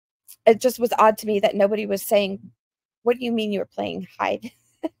 It just was odd to me that nobody was saying, what do you mean you were playing hide?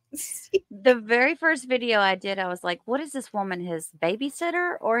 The very first video I did, I was like, what is this woman, his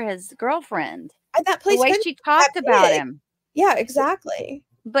babysitter or his girlfriend? And that place, the way she talked about him. Yeah, exactly.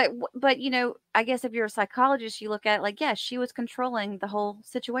 But you know, I guess if you're a psychologist, you look at it like, yes, she was controlling the whole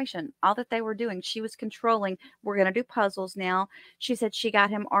situation. All that they were doing, she was controlling. We're going to do puzzles now. She said she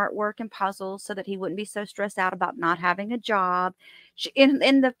got him artwork and puzzles so that he wouldn't be so stressed out about not having a job. In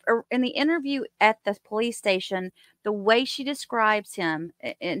the interview at the police station, the way she describes him,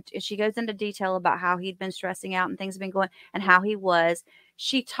 and she goes into detail about how he'd been stressing out and things have been going and how he was.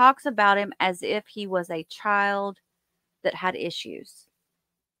 She talks about him as if he was a child that had issues.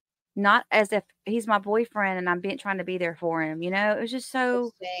 Not as if he's my boyfriend and I'm trying to be there for him. You know, it was just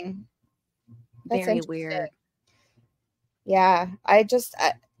so very weird. Yeah,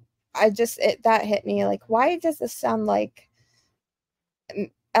 that hit me like, why does this sound like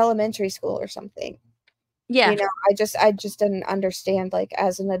elementary school or something? Yeah. You know, I just didn't understand, like,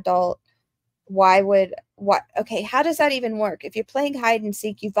 as an adult, okay, how does that even work? If you're playing hide and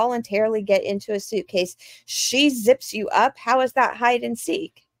seek, you voluntarily get into a suitcase, she zips you up. How is that hide and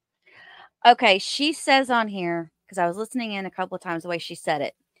seek? Okay, she says on here, because I was listening in a couple of times the way she said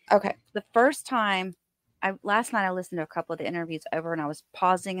it. Okay. The first time, last night I listened to a couple of the interviews over and I was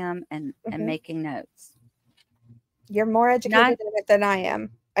pausing them and making notes. You're more educated in it than I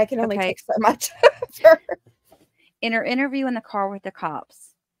am. I can only take so much. In her interview in the car with the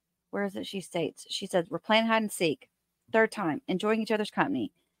cops, where is it? She states, she said, we're playing hide and seek. 3rd time, enjoying each other's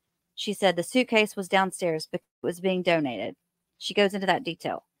company. She said the suitcase was downstairs because it was being donated. She goes into that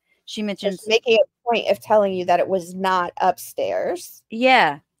detail. She mentions making a point of telling you that it was not upstairs.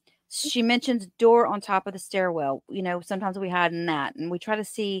 Yeah. She mentions door on top of the stairwell. You know, sometimes we hide in that and we try to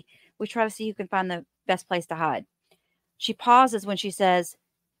see who can find the best place to hide. She pauses when she says,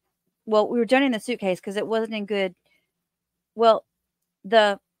 well, we were donating the suitcase because it wasn't in good. Well,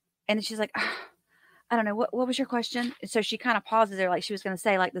 and then she's like, I don't know. What was your question? So she kind of pauses there like she was going to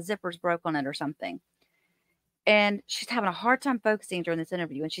say like the zipper's broke on it or something. And she's having a hard time focusing during this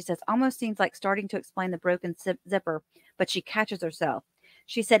interview. And she says, almost seems like starting to explain the broken zipper, but she catches herself.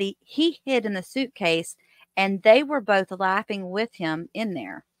 She said he hid in the suitcase and they were both laughing with him in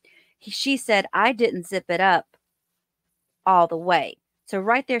there. She said, I didn't zip it up all the way. So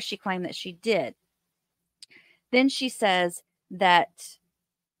right there, she claimed that she did. Then she says that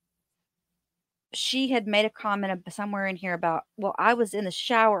she had made a comment somewhere in here about, well, I was in the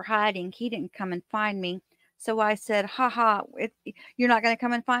shower hiding. He didn't come and find me. So I said, haha, you're not going to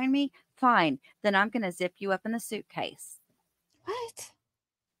come and find me? Fine. Then I'm going to zip you up in the suitcase. What?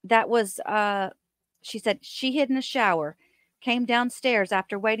 That was, she said she hid in the shower, came downstairs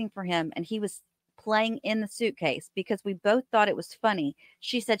after waiting for him, and he was playing in the suitcase because we both thought it was funny.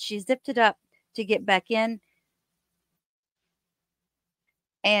 She said she zipped it up to get back in.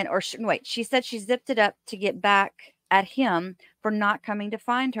 She said she zipped it up to get back at him for not coming to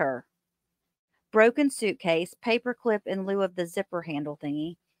find her. Broken suitcase, paperclip in lieu of the zipper handle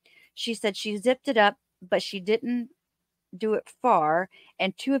thingy. She said she zipped it up, but she didn't do it far,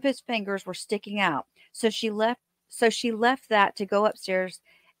 and 2 of his fingers were sticking out. So she left that to go upstairs,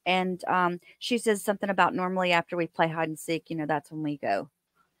 and she says something about normally after we play hide and seek, that's when we go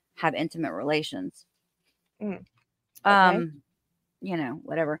have intimate relations. Okay.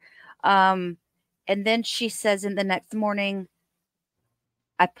 Whatever. And then she says in the next morning,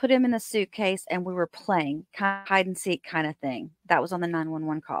 I put him in the suitcase and we were playing kind of hide and seek kind of thing. That was on the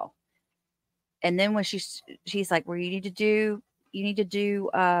 911 call. And then when she's like, well, you need to do,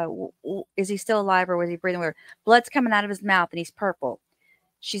 is he still alive or was he breathing weird? Blood's coming out of his mouth and he's purple.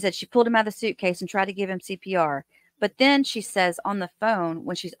 She said she pulled him out of the suitcase and tried to give him CPR. But then she says on the phone,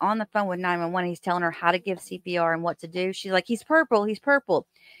 when she's on the phone with 911, he's telling her how to give CPR and what to do. She's like, he's purple. He's purple.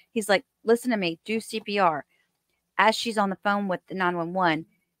 He's like, listen to me, do CPR. As she's on the phone with the 911,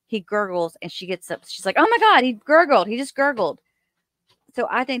 he gurgles and she gets up. She's like, oh my God, he gurgled. He just gurgled. So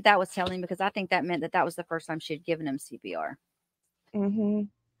I think that was telling because I think that meant that was the first time she had given him CPR. Mm-hmm.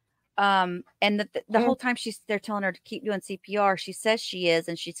 And the whole time they're telling her to keep doing CPR, she says she is,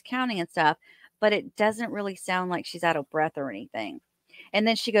 and she's counting and stuff, but it doesn't really sound like she's out of breath or anything. And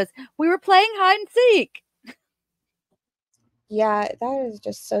then she goes, we were playing hide and seek. Yeah, that is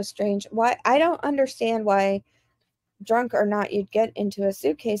just so strange. Why? I don't understand why, drunk or not, you'd get into a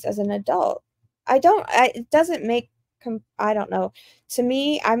suitcase as an adult. It doesn't make, I don't know. To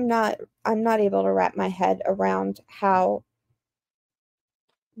me, I'm not able to wrap my head around how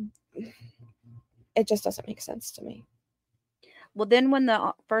it just doesn't make sense to me. Well, then when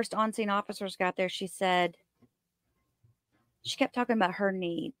the first on-scene officers got there, she said, she kept talking about her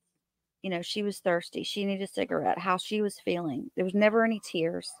needs. She was thirsty. She needed a cigarette, how she was feeling. There was never any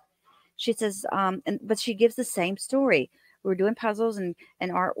tears. She says, but she gives the same story. We were doing puzzles and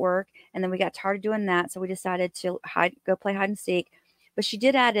artwork, and then we got tired of doing that, so we decided to go play hide and seek. But she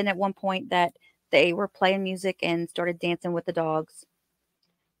did add in at one point that they were playing music and started dancing with the dogs.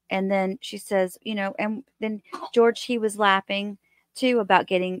 And then she says, and then George, he was laughing too about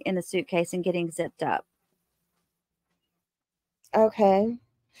getting in the suitcase and getting zipped up. Okay.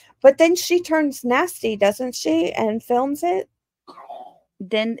 But then she turns nasty, doesn't she? And films it?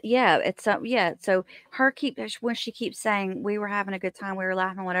 Then, yeah, it's so when she keeps saying we were having a good time, we were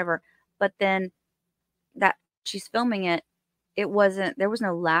laughing, whatever, but then that she's filming it, there was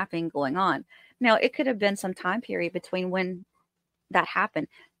no laughing going on. Now, it could have been some time period between when that happened.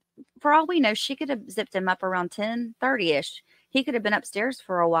 For all we know, she could have zipped him up around 10:30ish. He could have been upstairs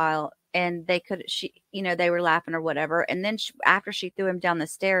for a while, and they were laughing or whatever. And then after she threw him down the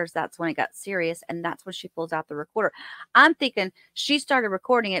stairs, that's when it got serious, and that's when she pulls out the recorder. I'm thinking she started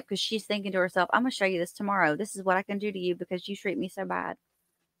recording it because she's thinking to herself, I'm going to show you this tomorrow. This is what I can do to you because you treat me so bad.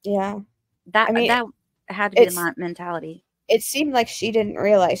 Yeah. That had to be the mentality. It seemed like she didn't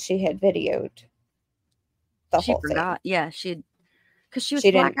realize she had videoed the whole thing. Yeah, because she was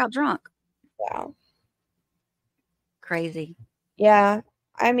blackout drunk. Wow. Crazy. Yeah.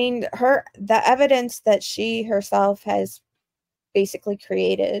 I mean, the evidence that she herself has basically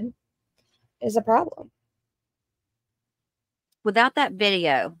created is a problem. Without that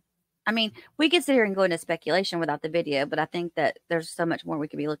video, I mean, we could sit here and go into speculation without the video, but I think that there's so much more we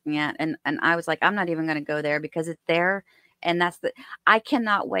could be looking at. And I was like, I'm not even going to go there because it's there. And I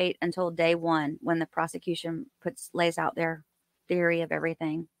cannot wait until day one when the prosecution lays out their theory of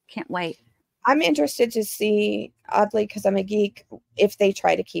everything. Can't wait. I'm interested to see, oddly, because I'm a geek, if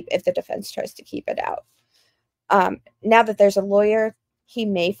the defense tries to keep it out. Now that there's a lawyer, he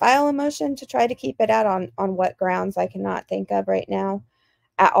may file a motion to try to keep it out on what grounds I cannot think of right now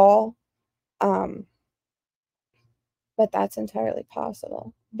at all. But that's entirely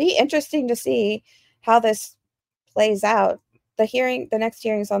possible. Be interesting to see how this plays out. The next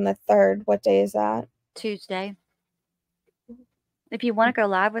hearing is on the 3rd. What day is that? Tuesday. If you want to go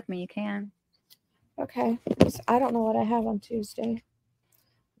live with me, you can. Okay. I don't know what I have on Tuesday.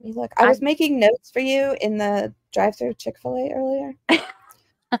 Let me look. I was making notes for you in the drive-thru Chick-fil-A earlier.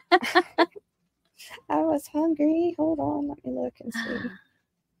 I was hungry. Hold on, let me look and see.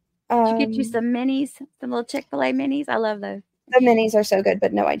 Did you get you some minis, some little Chick-fil-A minis? I love those. The minis are so good,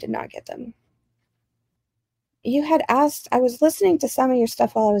 but no, I did not get them. You had asked, I was listening to some of your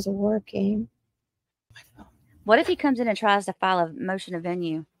stuff while I was working. What if he comes in and tries to file a motion of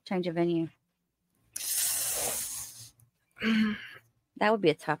venue, change of venue? That would be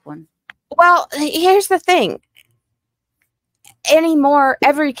a tough one. Well, here's the thing. Anymore,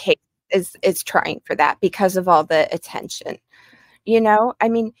 every case is trying for that because of all the attention. You know, I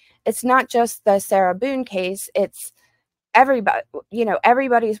mean, it's not just the Sarah Boone case. It's everybody, you know,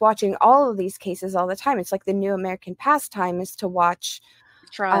 everybody's watching all of these cases all the time. It's like the new American pastime is to watch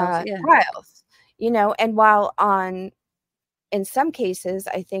trials, trials, you know, and while in some cases,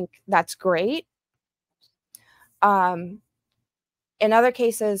 I think that's great. In other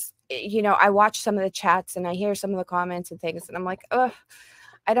cases, you know, I watch some of the chats and I hear some of the comments and things, and I'm like, ugh,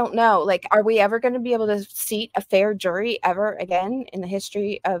 I don't know. Like, are we ever going to be able to seat a fair jury ever again in the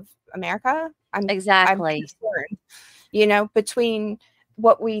history of America? I'm concerned, you know, between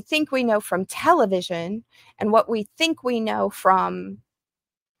what we think we know from television and what we think we know from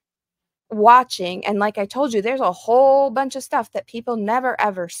watching. And like I told you, there's a whole bunch of stuff that people never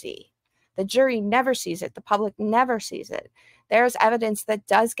ever see. The jury never sees it. The public never sees it. There's evidence that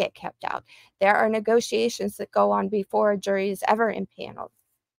does get kept out. There are negotiations that go on before a jury is ever impaneled.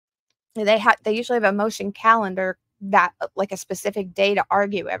 They usually have a motion calendar that like a specific day to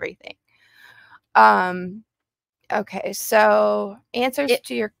argue everything. Okay, so answers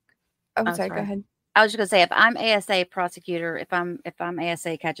to your sorry, go ahead. I was just gonna say, if I'm ASA prosecutor, if I'm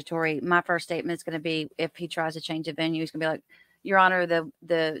ASA cacciatore, my first statement is gonna be, if he tries to change the venue, he's gonna be like, Your Honor,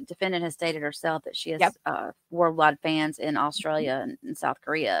 the defendant has stated herself that she has worldwide fans in Australia and South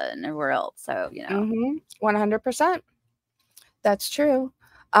Korea and everywhere else. So, you know. 100%. That's true.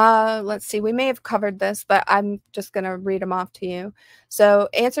 Let's see. We may have covered this, but I'm just going to read them off to you. So,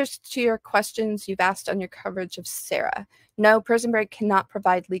 answers to your questions you've asked on your coverage of Sarah. No, Prison Break cannot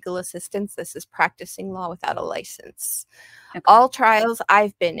provide legal assistance. This is practicing law without a license. Okay. All trials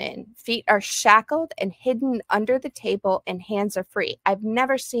I've been in, feet are shackled and hidden under the table and hands are free. I've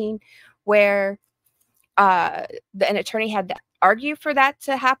never seen where an attorney had to argue for that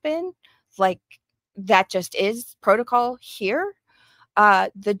to happen. Like, that just is protocol here.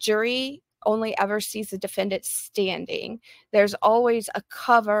 The jury only ever sees the defendant standing. There's always a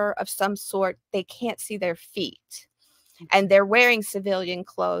cover of some sort. They can't see their feet. And they're wearing civilian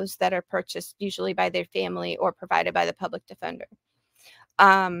clothes that are purchased usually by their family or provided by the public defender.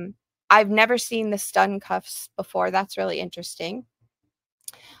 I've never seen the stun cuffs before. That's really interesting.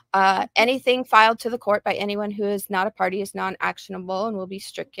 Anything filed to the court by anyone who is not a party is non-actionable and will be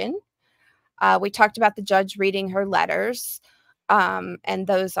stricken. We talked about the judge reading her letters. And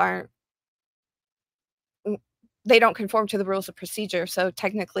those they don't conform to the rules of procedure. So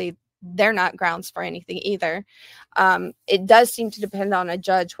technically they're not grounds for anything either. It does seem to depend on a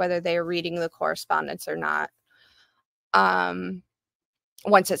judge whether they are reading the correspondence or not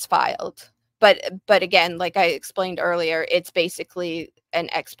once it's filed. But again, like I explained earlier, it's basically an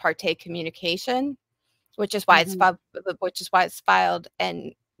ex parte communication, which is why it's filed,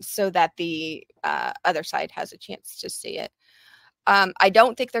 and so that the other side has a chance to see it. I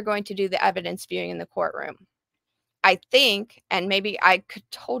don't think they're going to do the evidence viewing in the courtroom. I think, and maybe I could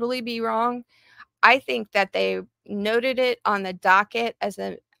totally be wrong, I think that they noted it on the docket as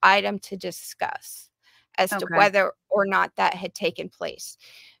an item to discuss as to whether or not that had taken place,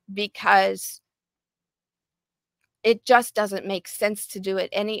 because it just doesn't make sense to do it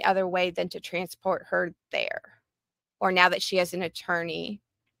any other way than to transport her there, or now that she has an attorney,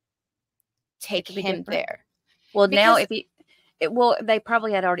 take him there. Well, because now they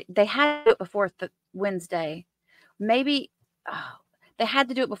probably had they had to do it before Wednesday. Maybe they had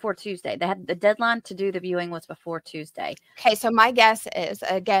to do it before Tuesday. They had the deadline to do the viewing was before Tuesday. Okay, so my guess is,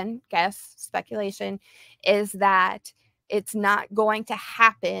 again, speculation, is that it's not going to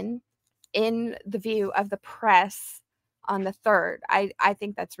happen in the view of the press on the 3rd. I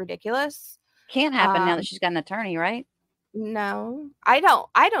think that's ridiculous. Can't happen now that she's got an attorney, right? No, I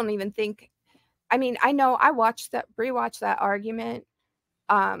don't even think. I mean, I know I rewatched that argument.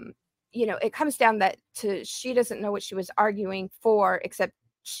 You know, it comes down to she doesn't know what she was arguing for, except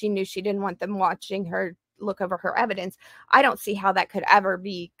she knew she didn't want them watching her look over her evidence. I don't see how that could ever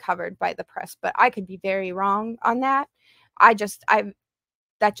be covered by the press, but I could be very wrong on that.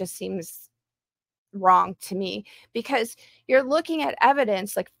 That just seems wrong to me, because you're looking at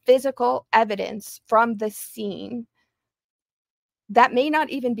evidence, like physical evidence from the scene that may not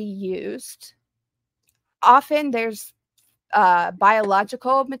even be used. Often there's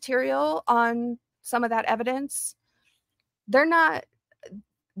biological material on some of that evidence, they're not,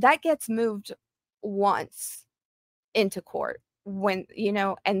 that gets moved once into court when, you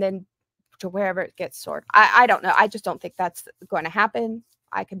know, and then to wherever it gets stored. I don't know. I just don't think that's going to happen.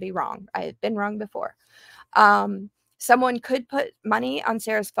 I could be wrong. I have been wrong before. Someone could put money on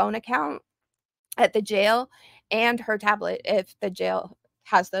Sarah's phone account at the jail and her tablet if the jail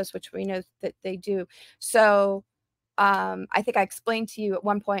has those, which we know that they do. So I think I explained to you at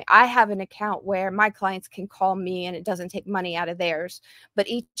one point, I have an account where my clients can call me and it doesn't take money out of theirs, but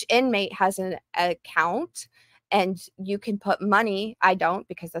each inmate has an account and you can put money. I don't,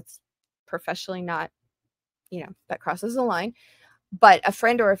 because that's professionally not, you know, that crosses the line. But a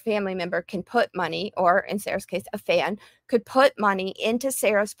friend or a family member can put money, or in Sarah's case, a fan could put money into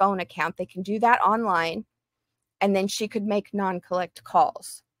Sarah's phone account. They can do that online, and then she could make non-collect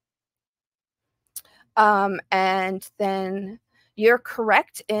calls. And then you're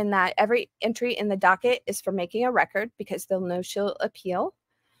correct in that every entry in the docket is for making a record, because they'll know she'll appeal.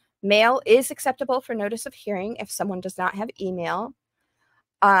 Mail is acceptable for notice of hearing if someone does not have email.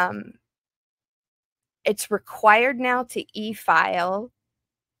 It's required now to e-file,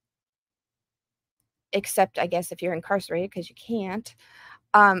 except I guess if you're incarcerated, because you can't.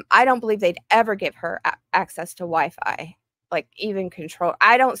 I don't believe they'd ever give her access to Wi-Fi, like even control.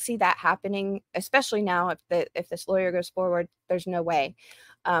 I don't see that happening, especially now if this lawyer goes forward. There's no way.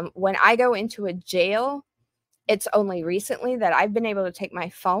 When I go into a jail, it's only recently that I've been able to take my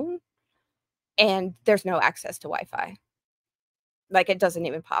phone and there's no access to Wi-Fi. Like, it doesn't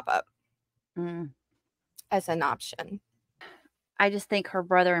even pop up as an option. I just think her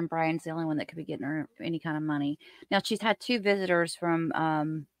brother and Brian's the only one that could be getting her any kind of money. Now, she's had 2 visitors from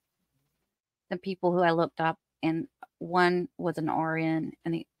the people who I looked up, and one was an RN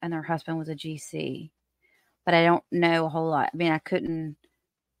and her husband was a GC. But I don't know a whole lot. I mean, I couldn't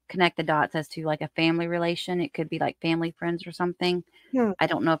connect the dots as to like a family relation. It could be like family friends or something. I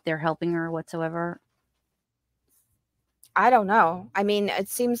don't know if they're helping her whatsoever. I don't know. I mean, it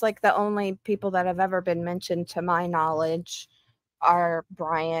seems like the only people that have ever been mentioned to my knowledge are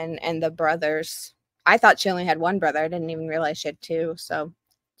Brian and the brothers. I thought she only had one brother. I didn't even realize she had 2. So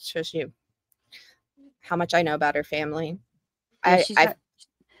it shows you how much I know about her family. Yeah,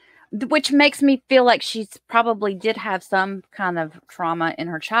 which makes me feel like she's probably did have some kind of trauma in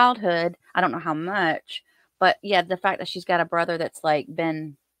her childhood. I don't know how much, but yeah, the fact that she's got a brother that's like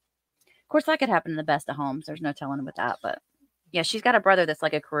been, of course, that could happen in the best of homes. There's no telling with that, but yeah, she's got a brother that's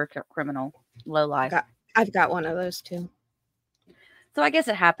like a career criminal, low life. I've got one of those too. So I guess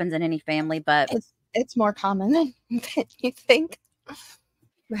it happens in any family, but it's more common than you think.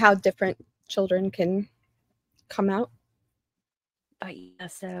 How different children can come out. Yeah,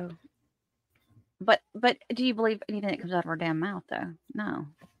 so. But do you believe anything that comes out of her damn mouth, though? No.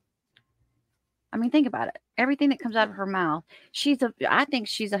 I mean, think about it. Everything that comes out of her mouth, I think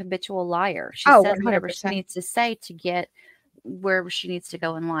she's a habitual liar. She says 100%. whatever she needs to say to get wherever she needs to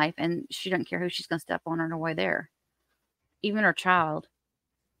go in life, and she doesn't care who she's going to step on her way there. Even her child.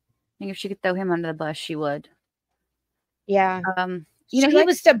 I think if she could throw him under the bus, she would. Yeah. You know, he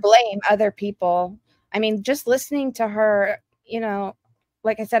likes to blame other people. I mean, just listening to her, you know,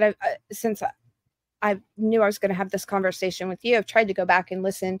 like I said, since I knew I was going to have this conversation with you, I've tried to go back and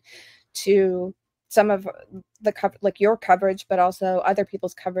listen to some of the like your coverage, but also other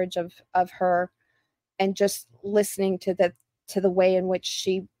people's coverage of her, and just listening to the way in which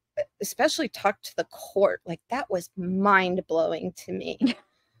she especially talked to the court. Like, that was mind blowing to me.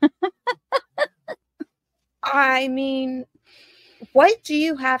 I mean, what do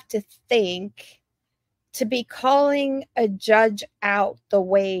you have to think to be calling a judge out the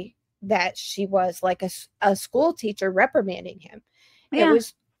way that she was, like a school teacher reprimanding him? Yeah.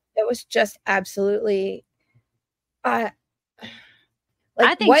 It was just absolutely like,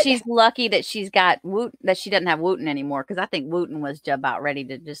 I think she's lucky that she's got Wooten, that she doesn't have Wooten anymore, because I think Wooten was about ready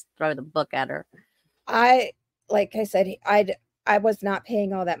to just throw the book at her. Like I said, I was not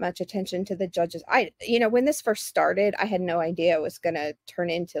paying all that much attention to the judges. You know, when this first started, I had no idea it was going to turn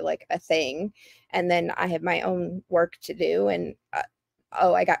into like a thing. And then I had my own work to do. And,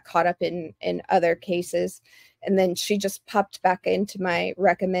 I got caught up in other cases. And then she just popped back into my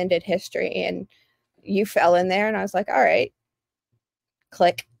recommended history, and you fell in there. And I was like, all right,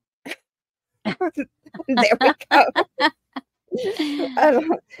 click. There we go.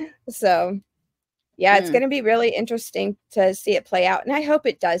 So yeah, it's going to be really interesting to see it play out. And I hope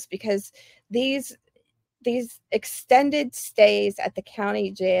it does, because these extended stays at the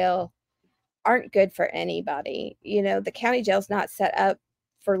county jail aren't good for anybody. You know, the county jail's not set up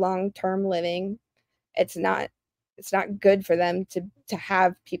for long-term living. It's not it's not good for them to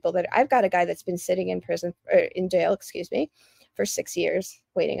have people that I've got a guy that's been sitting in prison or in jail, excuse me, for 6 years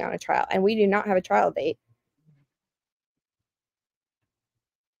waiting on a trial, and we do not have a trial date.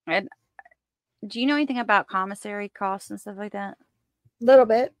 And do you know anything about commissary costs and stuff like that? A little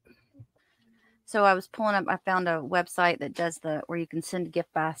bit. So I was pulling up, I found a website that does where you can send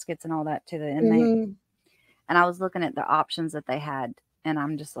gift baskets and all that to the inmate. Mm-hmm. And I was looking at the options that they had, and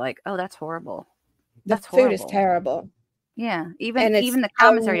I'm just like, oh, that's horrible. The food is terrible. Yeah. Even the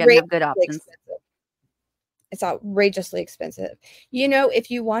commissary doesn't have good options. Expensive. It's outrageously expensive. You know, if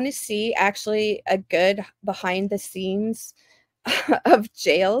you want to see actually a good behind the scenes of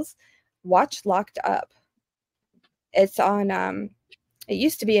jails, watch Locked Up. It's on it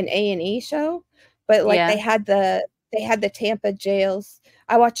used to be an A&E show, but like they had the Tampa jails.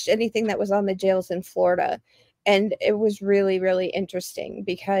 I watched anything that was on the jails in Florida, and it was really, really interesting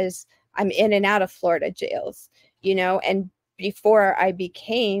because I'm in and out of Florida jails, you know, and before I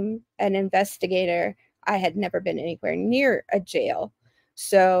became an investigator, I had never been anywhere near a jail.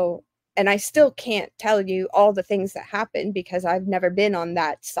 So, and I still can't tell you all the things that happen because I've never been on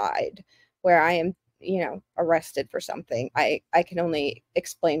that side where I am, you know, arrested for something. I can only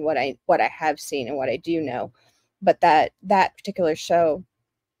explain what I have seen and what I do know. But that particular show,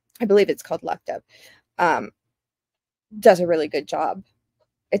 I believe it's called Locked Up, does a really good job.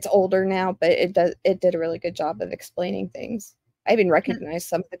 It's older now, but it did a really good job of explaining things. I even recognized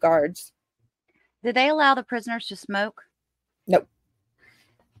some of the guards. Did they allow the prisoners to smoke? Nope.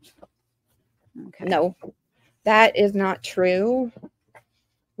 Okay. No, that is not true.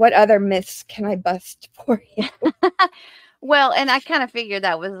 What other myths can I bust for you? Well, and I kind of figured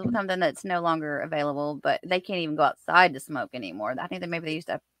that was something that's no longer available, but they can't even go outside to smoke anymore. I think that maybe they used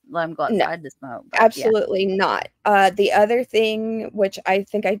to let them go outside to smoke. Absolutely not. The other thing, which I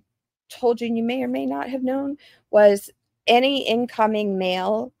think I told you, and you may or may not have known, was any incoming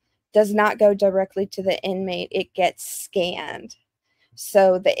mail does not go directly to the inmate. It gets scanned.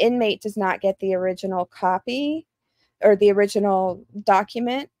 So the inmate does not get the original copy or the original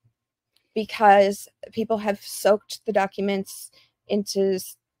document because people have soaked the documents into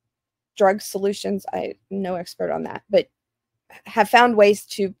drug solutions. I'm no expert on that, but have found ways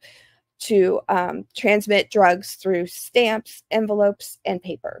to transmit drugs through stamps, envelopes, and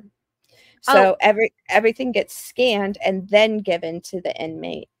paper. So everything gets scanned and then given to the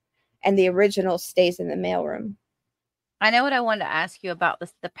inmate, and the original stays in the mailroom. I know what I wanted to ask you about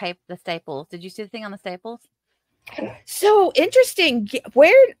the staples. Did you see the thing on the staples? So interesting.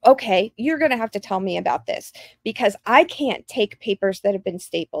 Okay, you're going to have to tell me about this because I can't take papers that have been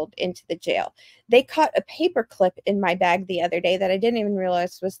stapled into the jail. They caught a paper clip in my bag the other day that I didn't even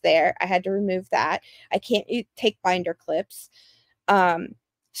realize was there. I had to remove that. I can't take binder clips.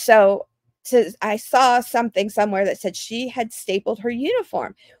 So I saw something somewhere that said she had stapled her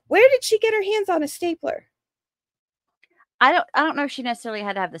uniform. Where did she get her hands on a stapler? I don't know if she necessarily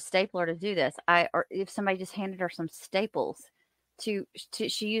had to have the stapler to do this. Or if somebody just handed her some staples to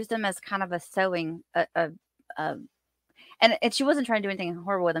she used them as kind of a sewing and she wasn't trying to do anything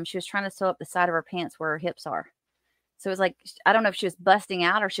horrible with them. She was trying to sew up the side of her pants where her hips are. So it was like, I don't know if she was busting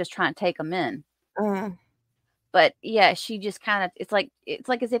out or she was trying to take them in. But yeah, she just kind of, it's like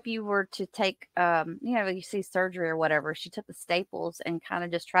as if you were to take, you know, you see surgery or whatever. She took the staples and kind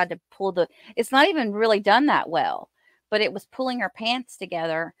of just tried to pull it's not even really done that well, but it was pulling her pants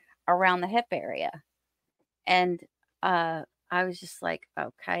together around the hip area. And I was just like,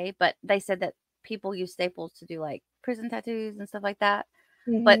 okay. But they said that people use staples to do like prison tattoos and stuff like that.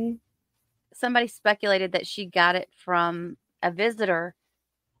 Mm-hmm. But somebody speculated that she got it from a visitor.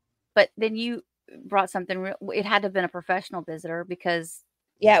 But then you brought something real. It had to have been a professional visitor because.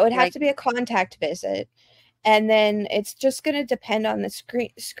 Yeah, it would have to be a contact visit. And then it's just going to depend on the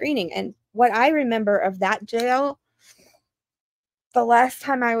screening. And what I remember of that jail, the last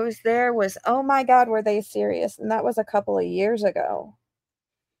time I was there was, oh my God, were they serious? And that was a couple of years ago.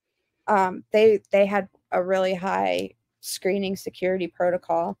 They had a really high screening security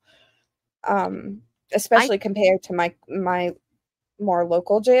protocol, especially compared to my more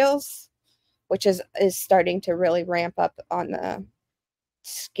local jails, which is starting to really ramp up on the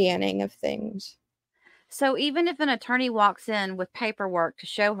scanning of things. So even if an attorney walks in with paperwork to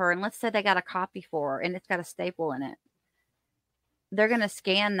show her, and let's say they got a copy for her and it's got a staple in it, they're going to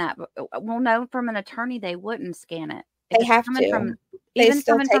scan that. Well, no, from an attorney, they wouldn't scan it. They have to. Even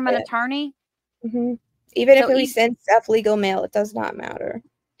coming from an attorney? Mm-hmm. Even if we send stuff legal mail, it does not matter.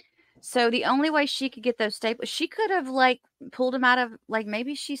 So the only way she could get those staples, she could have like pulled them out of, like,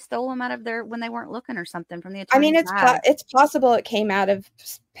 maybe she stole them out of there when they weren't looking or something from the attorney's bag. It's possible it came out of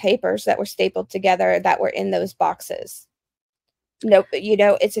papers that were stapled together that were in those boxes. Nope, you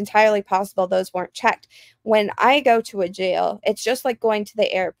know, it's entirely possible those weren't checked. When I go to a jail, it's just like going to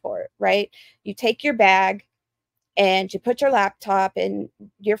the airport, right? You take your bag and you put your laptop and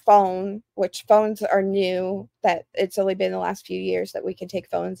your phone, which phones are new, that it's only been the last few years that we can take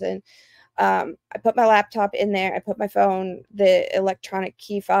phones in. I put my laptop in there, I put my phone, the electronic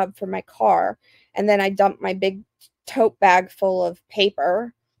key fob for my car, and then I dump my big tote bag full of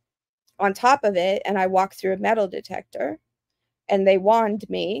paper on top of it, and I walk through a metal detector. And they wand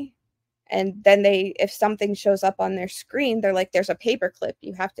me, and then if something shows up on their screen, they're like, there's a paper clip,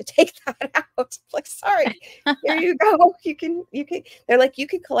 you have to take that out. I'm like, sorry, here you go. You can, they're like, you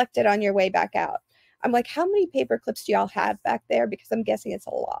can collect it on your way back out. I'm like, how many paper clips do y'all have back there? Because I'm guessing it's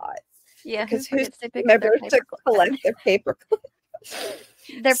a lot. Yeah. Because who's never to collect their paper clips?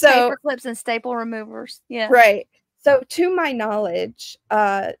 Their paper clips and staple removers. Yeah. Right. So to my knowledge,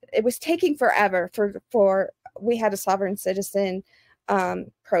 it was taking forever for we had a sovereign citizen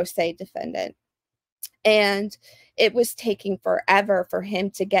pro se defendant, and it was taking forever for him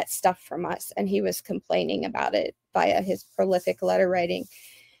to get stuff from us, and he was complaining about it via his prolific letter writing.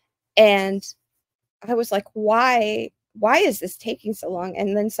 And I was like, why is this taking so long?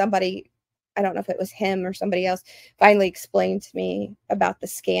 And then somebody, I don't know if it was him or somebody else, finally explained to me about the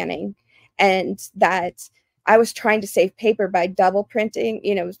scanning, and that I was trying to save paper by double printing,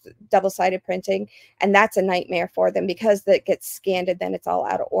 you know, double-sided printing. And that's a nightmare for them because that gets scanned and then it's all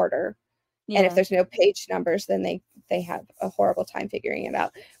out of order. Yeah. And if there's no page numbers, then they have a horrible time figuring it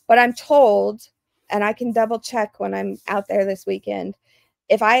out. But I'm told, and I can double check when I'm out there this weekend,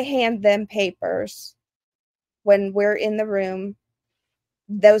 if I hand them papers when we're in the room,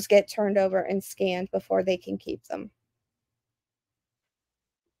 those get turned over and scanned before they can keep them.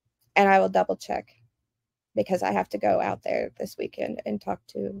 And I will double check, because I have to go out there this weekend and talk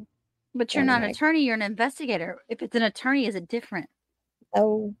to. But you're not an attorney, you're an investigator. If it's an attorney, is it different?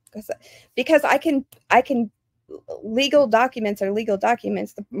 Oh, because I can legal documents are legal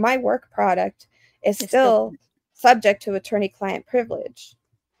documents. My work product is still subject to attorney-client privilege.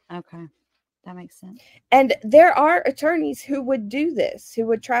 Okay, that makes sense. And there are attorneys who would do this, who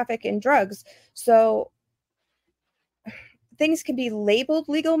would traffic in drugs. So things can be labeled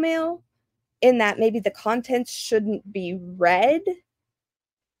legal mail, in that maybe the contents shouldn't be read.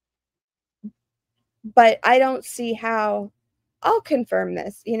 But I don't see how. I'll confirm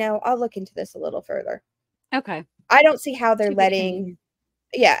this. You know, I'll look into this a little further. Okay. I don't see how they're letting.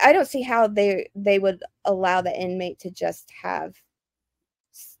 Yeah, I don't see how they would allow the inmate to just have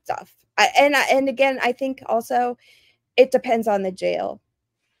stuff. And again, I think also it depends on the jail.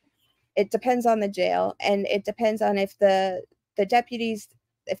 It depends on the jail, and it depends on if the deputies,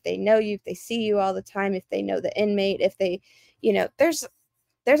 if they know you, if they see you all the time, if they know the inmate, if they, you know, there's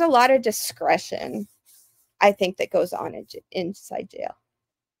a lot of discretion, I think, that goes on inside jail.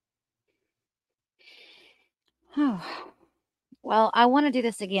 Oh, well, I want to do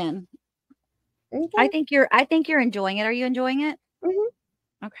this again. Okay. I think you're enjoying it. Are you enjoying it?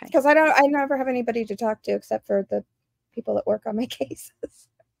 Mm-hmm. Okay. Because I never have anybody to talk to except for the people that work on my cases.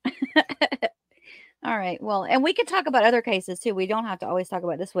 All right. Well, and we could talk about other cases too. We don't have to always talk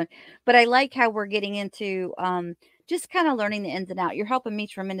about this one, but I like how we're getting into just kind of learning the ins and outs. You're helping me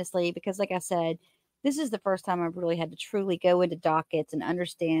tremendously because, like I said, this is the first time I've really had to truly go into dockets and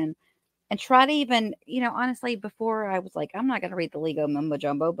understand and try to even, you know, honestly, before I was like, I'm not going to read the legal mumbo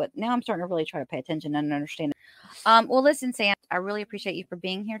jumbo, but now I'm starting to really try to pay attention and understand it. Well, listen, Sam, I really appreciate you for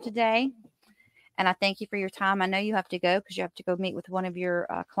being here today. And I thank you for your time. I know you have to go because you have to go meet with one of your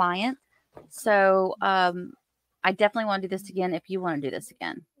clients. So I definitely want to do this again if you want to do this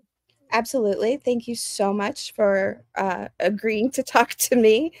again. Absolutely. Thank you so much for agreeing to talk to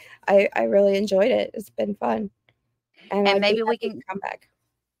me. I really enjoyed it. It's been fun. And maybe we can come back.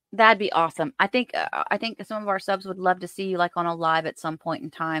 That'd be awesome. I think some of our subs would love to see you like on a live at some point in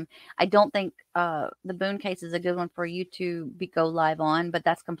time. I don't think the Boone case is a good one for you to go live on, but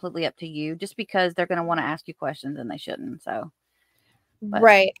that's completely up to you. Just because they're going to want to ask you questions and they shouldn't. So,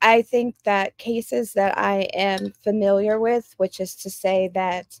 right. I think that cases that I am familiar with, which is to say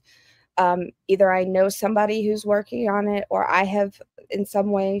that either I know somebody who's working on it or I have in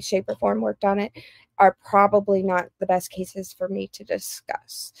some way, shape, or form worked on it, are probably not the best cases for me to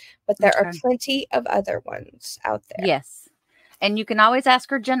discuss. But there are plenty of other ones out there. Yes. And you can always ask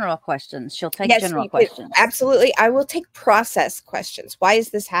her general questions. She'll take general questions. Absolutely. I will take process questions. Why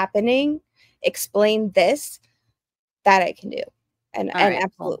is this happening? Explain this. That I can do. and right, well,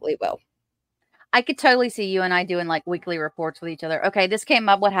 absolutely will. I could totally see you and I doing like weekly reports with each other. Okay, this came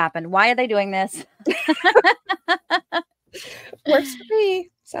up. What happened? Why are they doing this? Works for me.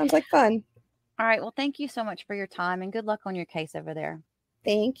 Sounds like fun. All right. Well, thank you so much for your time and good luck on your case over there.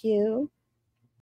 Thank you.